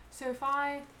 So if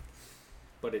I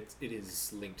But it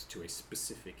is linked to a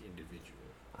specific individual.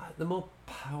 The more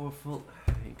powerful,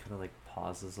 he kind of like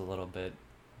pauses a little bit,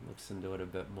 looks into it a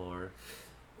bit more.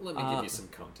 Let me give you some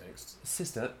context.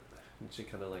 Sister, and she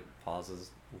kind of like pauses,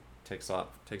 takes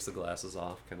the glasses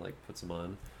off, kind of like puts them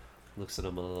on, looks at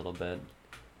them a little bit.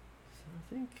 So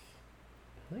I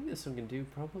think this one can do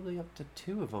probably up to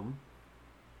 2 of them.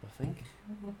 I think.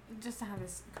 just to have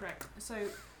this correct, so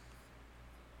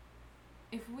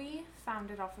if we found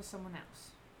it off of someone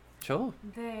else, Sure.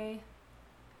 they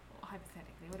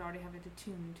hypothetically would already have it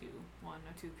attuned to 1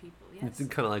 or 2 people. Yes. It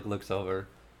kind of like looks over.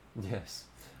 Yes.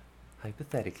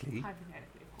 Hypothetically.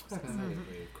 Hypothetically, of course. yes.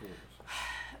 Hypothetically, of course.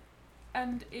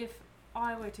 And if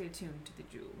I were to attune to the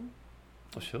jewel,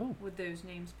 Oh, sure. would those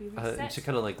names be reset? And she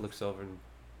kind of like looks over and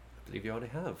I believe you already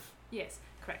have. Yes,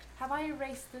 correct. Have I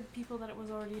erased the people that it was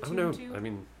already Oh attuned no, to? I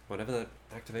mean, whatever that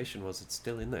activation was, it's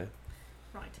still in there.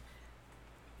 Right.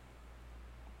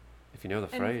 If you know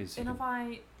the And phrase. And you if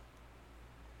can-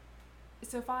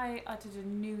 if I uttered a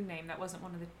new name that wasn't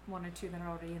one of the 1 or 2 that are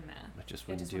already in there, it just it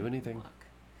wouldn't just do wouldn't anything. work.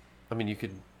 I mean, you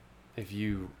could, if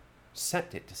you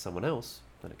set it to someone else,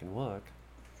 then it can work.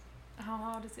 How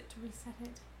hard is it to reset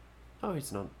it? Oh,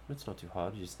 it's not too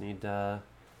hard. You just need, I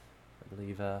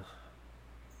believe,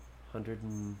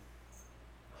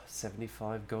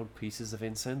 175 gold pieces of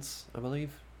incense, I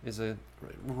believe, is a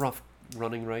rough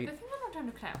running rate. The thing that I'm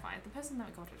trying to clarify, the person that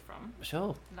we got it from,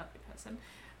 Sure. lovely person,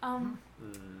 Mm.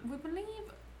 we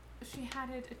believe she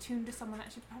had it attuned to someone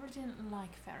that she probably didn't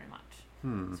like very much.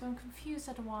 So I'm confused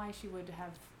as to why she would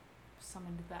have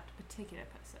summoned that particular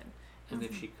person. And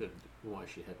if she could, why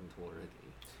she hadn't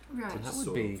already. Right. And that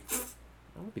Sort would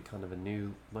of. be kind of a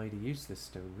new way to use this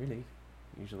stone, really.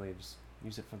 Usually, I just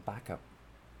use it for backup.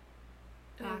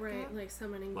 Oh, right, Backup? like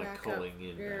summoning Like back calling up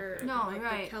in your backup. No, like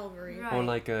right, the cavalry. right. Or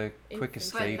like a quick Infantry.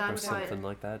 escape But or that's what- something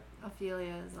like that.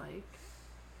 Ophelia is like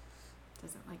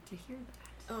doesn't like to hear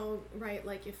that. Oh, right.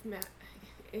 Like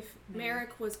if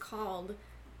Merrick was called,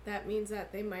 that means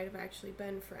that they might have actually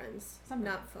been friends,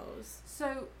 Somebody. not foes.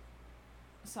 So,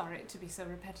 sorry to be so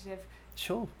repetitive.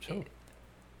 Sure.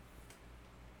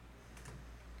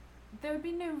 There would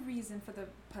be no reason for the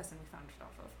person we found it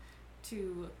off of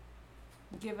to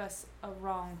give us a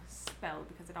wrong spell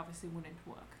because it obviously wouldn't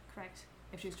work, correct?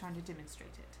 If she was trying to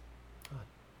demonstrate it.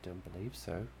 Don't believe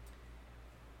so.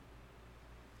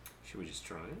 Should we just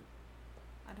try it?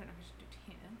 I don't know if we should do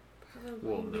it here.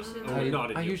 Well, We no. should- Oh,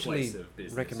 not in I your usually place of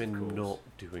business, of recommend course.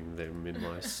 not doing them in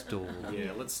my stall.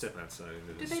 Yeah, let's step outside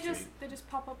into the Did they street. just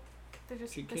pop up? They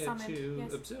just Do you they care summoned. to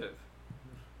Yes. observe?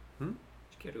 Hmm? Do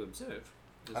you care to observe?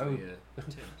 As Oh. we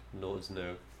attend. Lords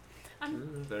no.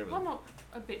 Very well. One more,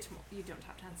 a bit more. You don't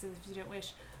have to answer this if you don't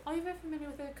wish. Are you very familiar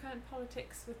with the current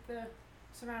politics with the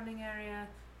surrounding area,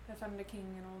 the Thunder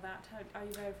King and all that? Are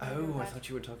you very familiar with Oh, I that? thought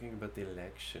you were talking about the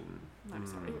election. I'm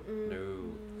sorry. Mm-mm. No.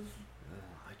 Mm.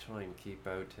 I try and keep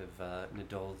out of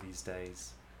Nadal these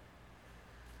days.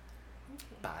 Okay.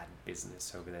 Bad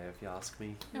business over there, if you ask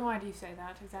me. And why do you say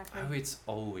that exactly? Oh, it's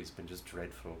always been just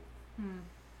dreadful. Hmm.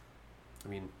 I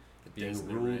mean, The being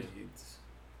Desna ruled. raids.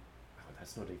 Oh,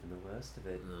 that's not even the worst of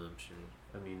it. No, I'm sure.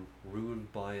 I mean,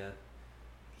 ruled by a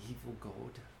evil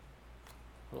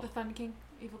god. The Thunder King,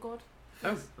 evil god.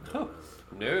 Oh,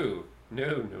 no.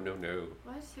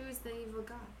 What? Who is the evil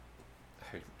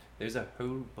god? There's a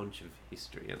whole bunch of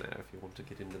history in there if you want to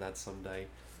get into that someday.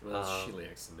 Well,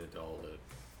 Shiliax and Nadal,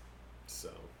 so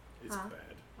it's Huh?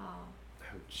 bad. Oh.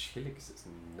 Oh, Chilix is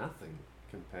nothing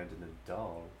compared to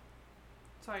Nadal.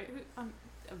 Sorry,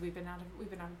 we've been out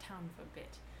of town for a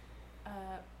bit.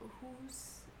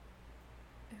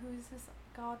 Who's this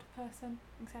god person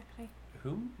exactly?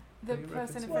 Whom? The Are you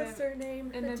person in What's the their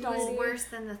name? in The the He was doll. worse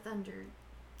than the Thunder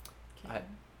King. I- God.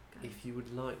 If you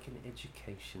would like an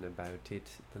education about it,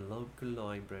 the local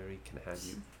library can have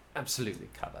you absolutely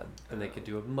covered, and they could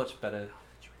do a much better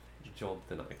job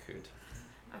than I could.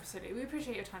 Absolutely, we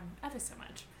appreciate your time ever so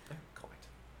much. Oh, quite.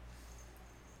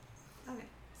 Okay.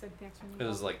 So thanks for It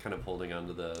was like kind of holding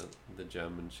onto the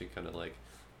gem, and she kind of like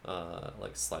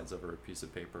slides over a piece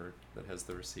of paper that has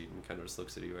the receipt and kind of just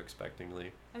looks at you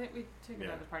expectingly. I think we took it Yeah.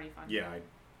 out of the party fund. Yeah,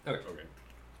 Okay. okay.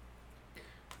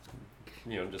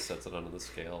 You know, and just sets it onto the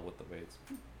scale with the weights.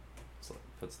 So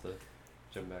puts the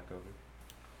gem back over.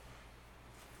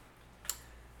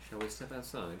 Shall we step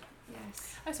outside?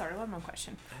 Yes. Oh, sorry. One more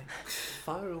question.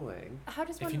 Far away. How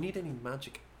does If one? you need any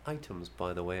magic items,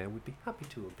 by the way, I would be happy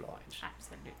to oblige.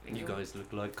 Absolutely. You guys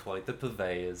look like quite the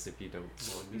purveyors, if you don't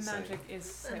mind me Magic saying. is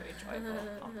so enjoyable,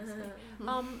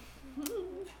 honestly.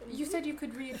 You said you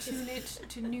could reattune it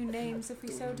to new names if we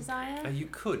so desire. You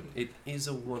could. It is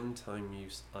a one-time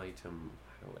use item,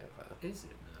 however. Is it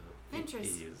now?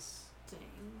 Interesting. It is.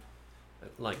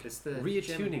 Dang. Like, Is the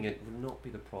reattuning gem- it would not be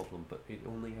the problem, but it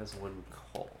only has one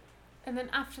call. And then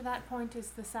after that point,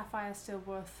 is the sapphire still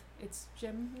worth its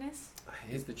gemness?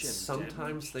 Is the gem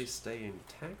Sometimes they damaged? stay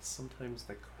intact, sometimes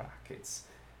they crack. It's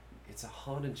a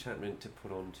hard enchantment to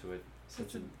put onto such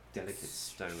It's a an delicate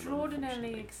stone. Extraordinarily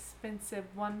unfortunately. expensive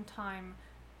one-time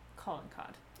calling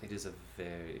card, It is a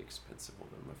very expensive one,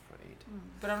 I'm afraid.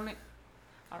 but only.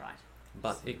 All right.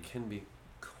 But it can be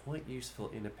quite useful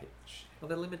in a pinch. Are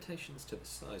there limitations to the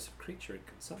size of creature it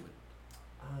can summon?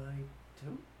 I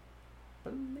don't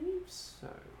believe so.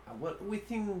 Well,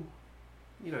 within,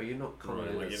 you're not calling Right,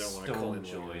 it like a you don't wanna call stone in like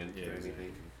a- giant yeah, or exactly.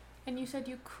 anything. And you said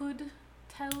you could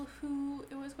tell who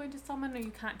it was going to summon, or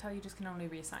you can't tell. You just can only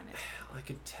reassign it. I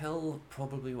could tell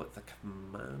probably what the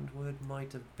command word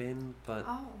might have been, but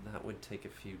Oh. that would take a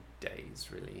few days,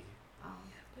 really.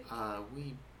 Oh.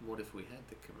 What if we had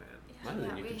the command? Well,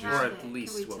 then you we could have Or it. at Can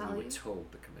least we what tell we were you?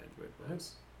 told the command word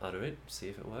was. I'll do it, see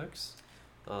if it works.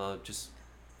 Just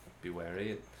be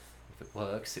wary. If it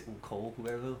works, it will call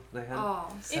whoever they have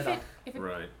Oh. set up. If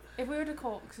Right. if we were to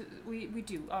call, cause we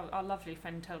do. Our lovely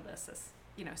friend told us this.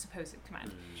 Supposed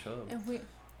command. Sure. If we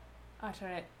utter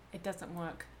it, it doesn't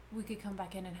work. We could come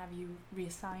back in and have you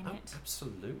reassign Oh, it.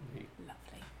 absolutely.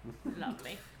 Lovely,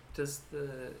 lovely. Does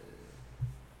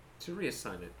to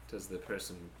reassign it, does the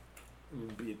person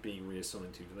being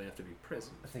reassigned to, do they have to be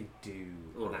present? They do.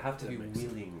 All And they right, have to that be makes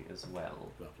sense. willing as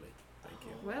well. Lovely. Thank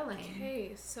you. Willing.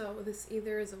 Okay, so this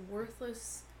either is a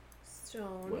worthless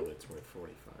stone. Well, it's worth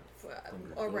 45.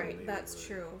 Oh, right, Only that's over-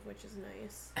 true, which is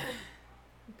nice. And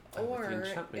with the Or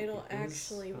enchantment, it'll it is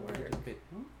actually a work. little bit.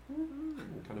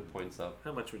 Kind of points up.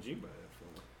 How much would you buy it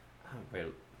for?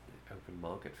 Well, open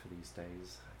market for these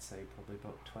days, I'd say probably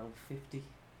about $12.50.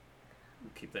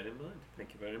 Keep that in mind.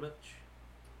 Thank you very much.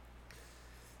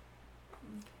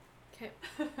 Okay.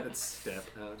 Let's step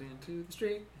out into the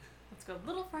street. Let's go a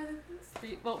little farther than the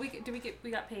street. Well, we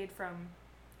got paid from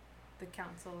the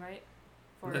council, right?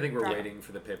 I think we're driving. waiting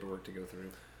for the paperwork to go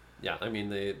through. Yeah, I mean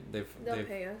They'll they've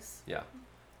pay us. yeah,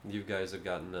 you guys have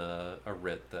gotten a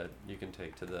writ that you can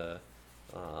take to the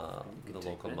can take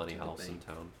local that money to the house in bank.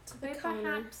 town. Could they The counter.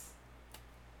 perhaps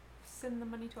send the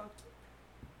money to our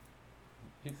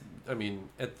I mean,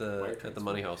 at Wire the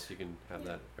money transfer. house, you can have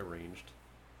Yeah. that arranged.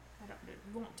 I don't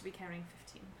want to be carrying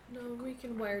 15. No, we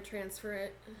can wire transfer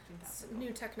it. It's 15,000.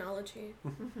 new technology.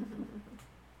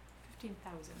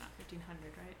 15,000, not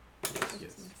 1,500, right?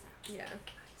 Yes. Yeah.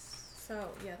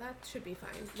 So yeah, that should be fine.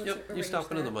 Let's Yep, you arrange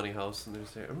stop into the that. money house and they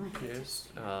say, yes,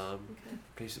 Okay.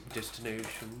 place of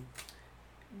destination.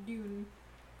 Dune.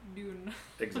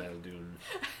 Exile Dune.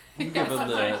 You give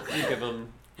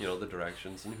them the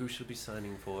directions and who shall be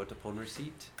signing for it upon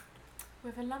receipt. We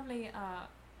have a lovely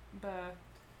burr.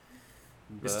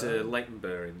 Mr.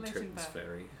 Lightenberg in Lightenberg. Turton's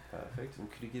Ferry. Perfect. And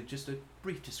could you give just a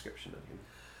brief description of him?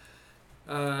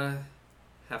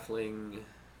 Halfling,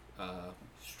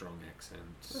 strong accent.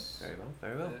 Very well,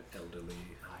 very well. Elderly.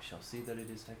 I shall see that it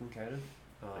is taken care of.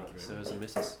 Thank you very Sirs and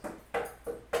missus.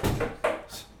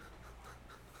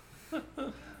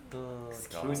 Oh,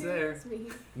 God. Who's there? It's me.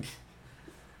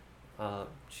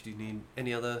 Should you need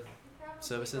any other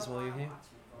services while you're here?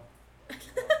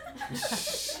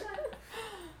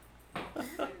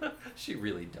 She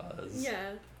really does.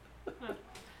 Yeah. Oh,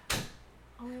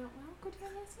 well, good to hear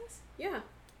this. Yeah.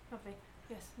 Lovely.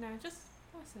 Yes, no, just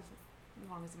as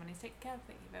long as the money's taken care of,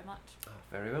 thank you very much.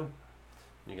 Very well.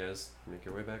 You guys make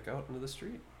your way back out into the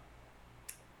street.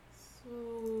 So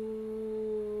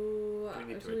Do we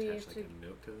need to do we attach have like a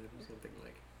note to it or something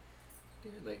like,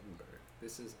 Dear Lightenberg,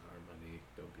 this is our money.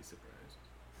 Don't be surprised.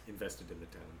 Invested in the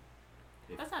town.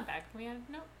 If- That's not bad. Can we add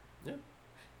a note? Yeah.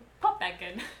 Pop back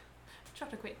in.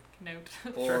 Jot a quick note.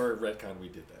 Or retcon, we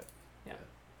did that. Yeah.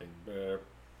 And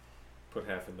put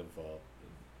half in the vault.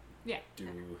 And Yeah. Do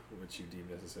what you deem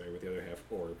necessary with the other half,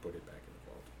 or put it back in the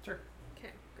vault. Sure.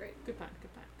 Okay, great. Good plan,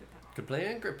 good plan, good plan. Good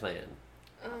plan, good plan.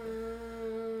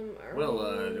 Are Well,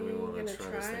 do we want gonna to try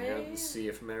this thing out and see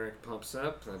if Merrick pops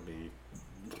up? That'd be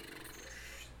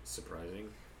surprising.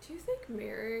 Do you think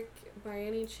Merrick, by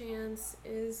any chance,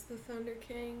 is the Thunder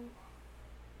King?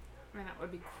 I mean, that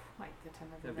would be quite the turn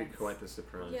of That'd be events. quite the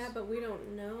surprise. Yeah, but we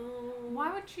don't know.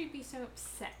 Why would she be so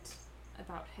upset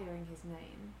about hearing his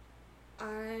name?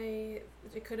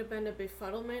 It could have been a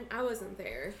befuddlement. I wasn't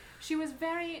there. She was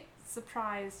very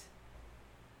surprised.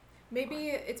 Maybe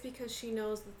it's because she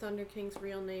knows the Thunder King's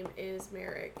real name is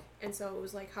Merrick, and so it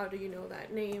was like, how do you know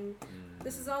that name?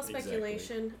 This is all Exactly.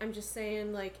 speculation. I'm just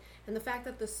saying, like, and the fact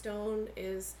that the stone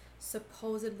is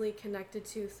supposedly connected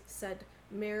to said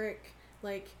Merrick,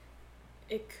 like,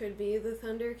 it could be the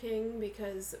Thunder King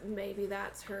because maybe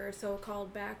that's her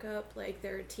so-called backup, like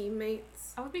they're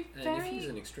teammates. I would be And very. if he's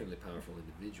an extremely powerful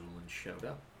individual and showed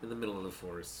up in the middle of the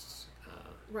forest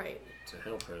Right. to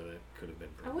help her, that could have been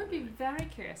I would be problematic. very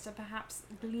curious to perhaps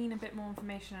glean a bit more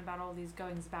information about all these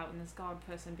goings about in this guard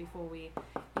person before we,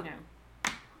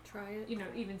 Try it.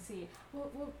 even see.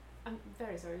 Well, I'm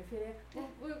very sorry, Ophelia.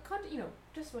 We're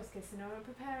just worst case scenario,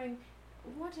 preparing.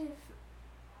 What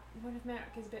if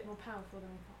Merrick is a bit more powerful than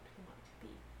we thought he might be?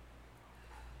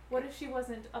 What if she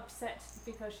wasn't upset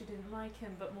because she didn't like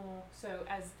him, but more so,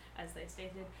 as they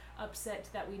stated, upset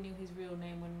that we knew his real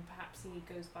name when perhaps he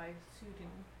goes by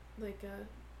pseudonym? Like a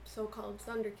so-called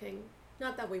Thunder King.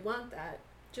 Not that we want that.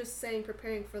 Just saying,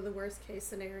 preparing for the worst case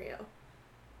scenario.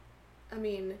 I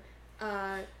mean,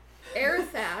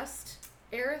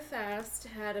 Arathast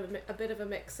had a bit of a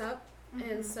mix-up,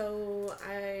 and so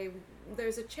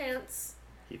there's a chance.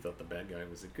 He thought the bad guy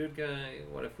was a good guy.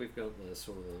 What if we've got the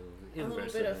sort of A little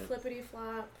inverse bit of that? flippity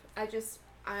flop.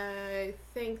 I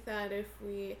think that if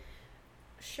we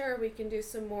can do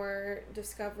some more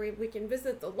discovery. We can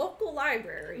visit the local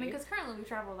library. I mean, because currently we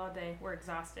traveled all day, we're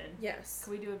exhausted. Yes.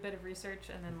 Can we do a bit of research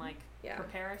and then Yeah.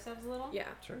 prepare ourselves a little? Yeah.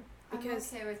 Sure.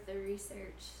 Because I'm okay with the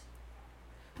research.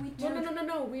 We no, don't.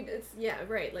 no.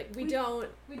 Right. Like we We- don't.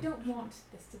 We don't want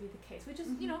this to be the case. We just,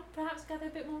 perhaps gather a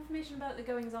bit more information about the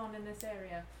goings on in this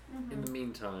area. In the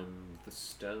meantime, the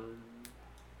stone.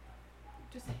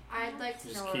 Just. I'd like to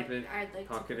Just know. keep it, I'd like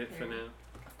pocket to it for now.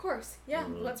 Of course. Yeah.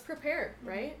 Mhm. Let's prepare.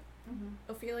 Right. Mm-hmm.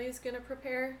 Ophelia's gonna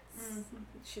prepare.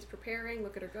 She's preparing.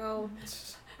 Look at her go.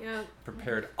 Yeah.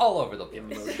 Prepared all over the place.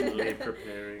 Emotionally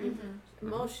preparing.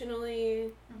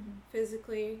 Emotionally,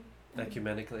 physically.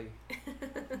 Ecumenically.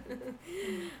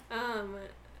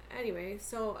 Anyway,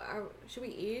 so should we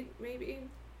eat? Maybe.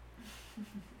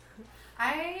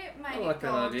 I might I like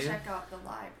go that and idea. check out the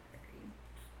library.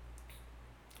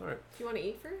 Alright. Do you want to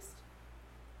eat first?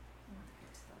 I want to go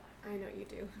to the library. I know you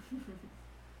do.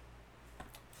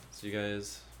 So you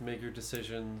guys make your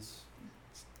decisions,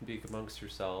 speak amongst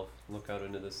yourself, look out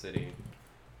into the city,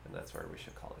 and that's where we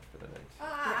should call it for the night.